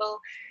vulnerable.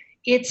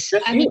 It's,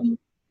 Just I you. mean,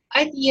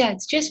 yeah,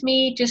 it's just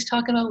me, just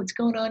talking about what's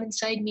going on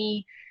inside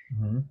me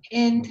Mhm.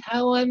 and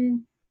how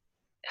I'm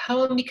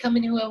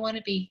becoming who I want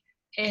to be.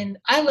 And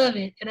I love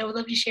it, and I would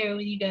love to share it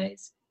with you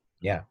guys.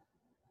 Yeah.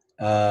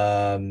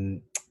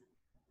 Um,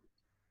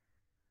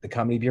 The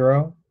Comedy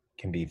Bureau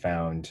can be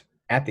found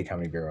at the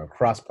Comedy Bureau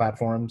across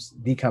platforms.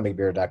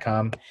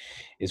 Thecomedybureau.com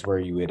is where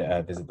you would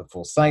visit the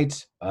full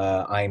site.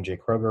 I am Jay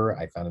Kroger.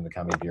 I founded the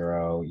Comedy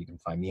Bureau. You can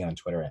find me on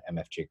Twitter at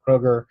MFJ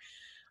Kroger,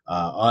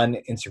 on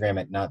Instagram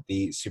at Not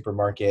the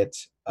Supermarket.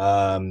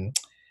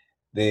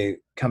 The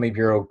Comedy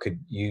Bureau could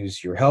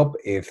use your help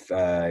if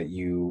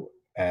you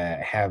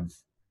have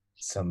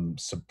some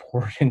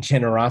support and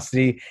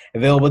generosity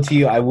available to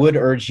you. I would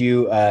urge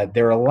you,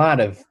 there are a lot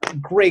of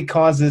great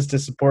causes to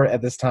support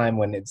at this time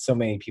when so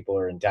many people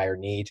are in dire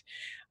need.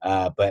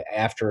 But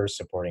after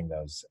supporting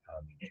those,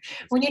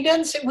 When you're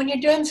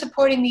done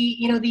supporting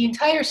the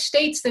entire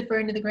states that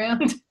burn to the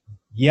ground,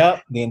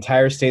 yep, the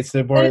entire state's the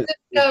send it board. to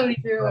the Comedy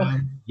Bureau.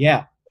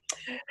 Yeah,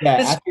 yeah.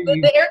 After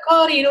you, The air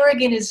quality in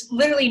Oregon is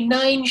literally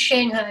 9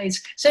 Shanghais.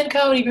 Send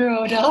Comedy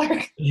Bureau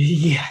 $1.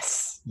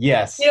 yes,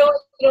 yes.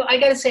 I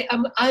gotta say,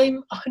 I'm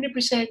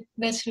 100%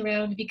 messing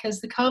around because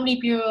the Comedy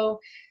Bureau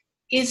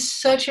is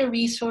such a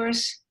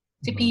resource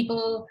to Mhm.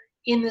 people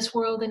in this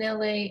world in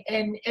LA,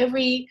 and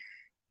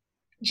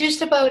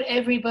just about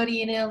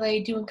everybody in LA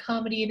doing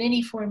comedy in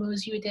any form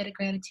owes you a debt of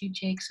gratitude,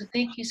 Jake. So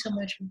thank you so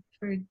much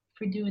for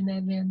doing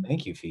that, man.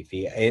 Thank you,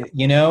 Fifi.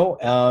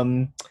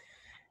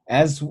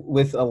 As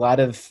with a lot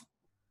of,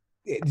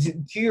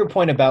 to your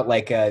point about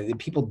like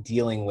people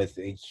dealing with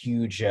a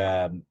huge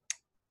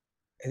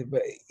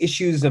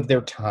issues of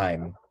their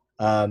time,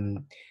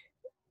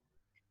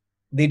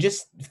 they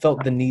just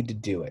felt the need to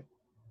do it,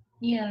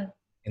 Yeah,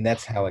 and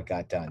that's how it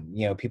got done.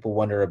 People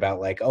wonder about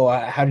like, oh,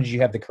 how did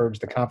you have the courage,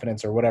 the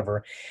confidence, or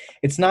whatever.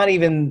 It's not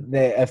even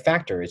a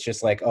factor. It's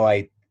just like,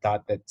 oh,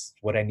 thought that's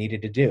what I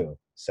needed to do.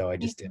 So I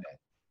just did it.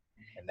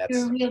 And that's,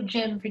 you're a real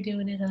gem for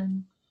doing it,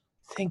 hon.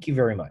 thank you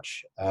very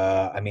much.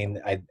 I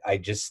mean, I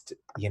just,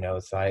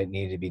 thought it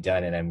needed to be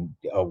done, and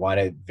I want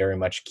to very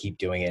much keep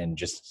doing it and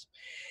just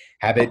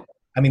have it.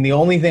 I mean, the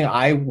only thing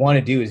I want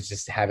to do is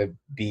just have it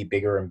be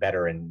bigger and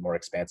better and more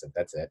expansive.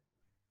 That's it.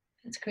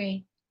 That's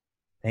great.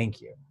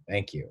 Thank you.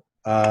 Thank you.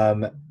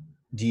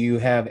 Do you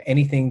have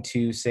anything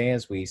to say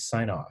as we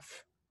sign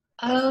off?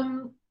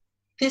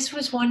 This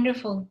was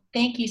wonderful.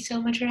 Thank you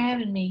so much for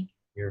having me.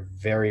 You're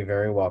very,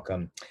 very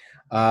welcome.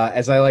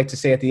 As I like to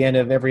say at the end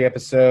of every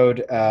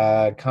episode,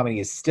 comedy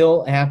is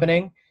still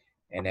happening.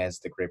 And as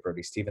the great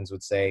Brody Stevens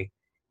would say,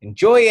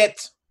 enjoy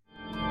it!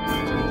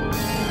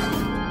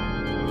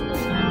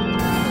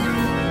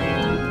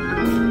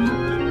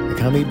 The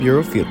Comedy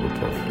Bureau Field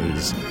Report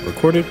is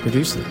recorded,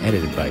 produced, and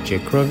edited by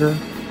Jake Kroger.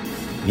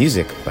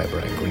 Music by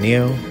Brian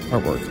Guarnio.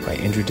 Artwork by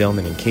Andrew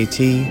Delman and KT.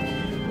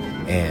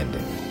 And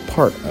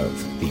part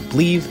of the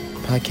Believe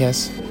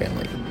podcast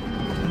family.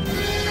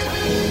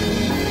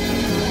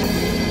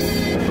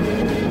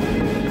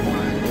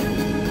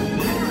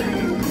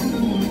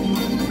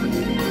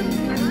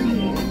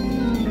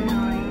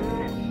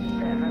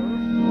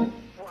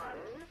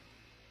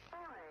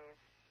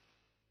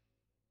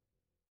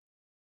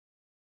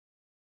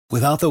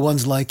 Without the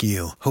ones like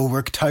you, who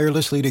work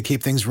tirelessly to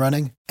keep things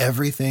running,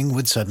 everything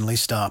would suddenly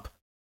stop.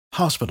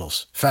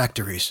 Hospitals,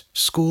 factories,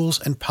 schools,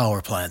 and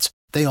power plants,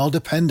 they all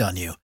depend on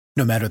you.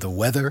 No matter the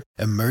weather,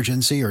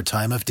 emergency, or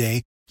time of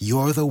day,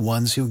 you're the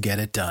ones who get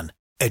it done.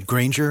 At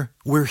Grainger,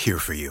 we're here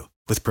for you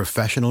with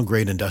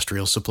professional-grade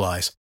industrial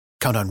supplies.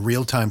 Count on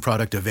real-time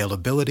product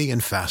availability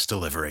and fast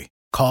delivery.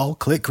 Call,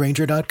 click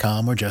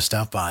Grainger.com, or just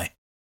stop by.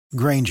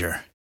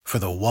 Grainger, for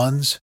the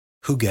ones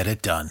who get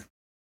it done.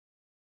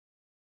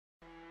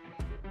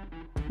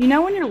 You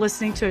know when you're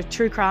listening to a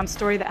true crime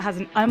story that has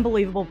an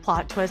unbelievable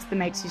plot twist that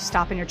makes you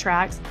stop in your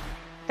tracks?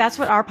 That's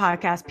what our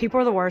podcast,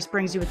 People Are the Worst,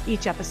 brings you with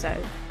each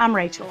episode. I'm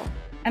Rachel.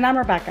 And I'm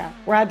Rebecca.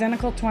 We're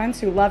identical twins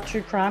who love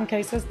true crime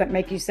cases that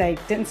make you say,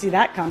 didn't see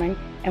that coming,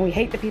 and we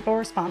hate the people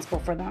responsible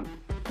for them.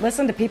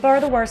 Listen to People Are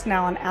the Worst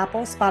now on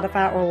Apple,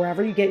 Spotify, or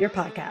wherever you get your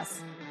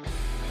podcasts.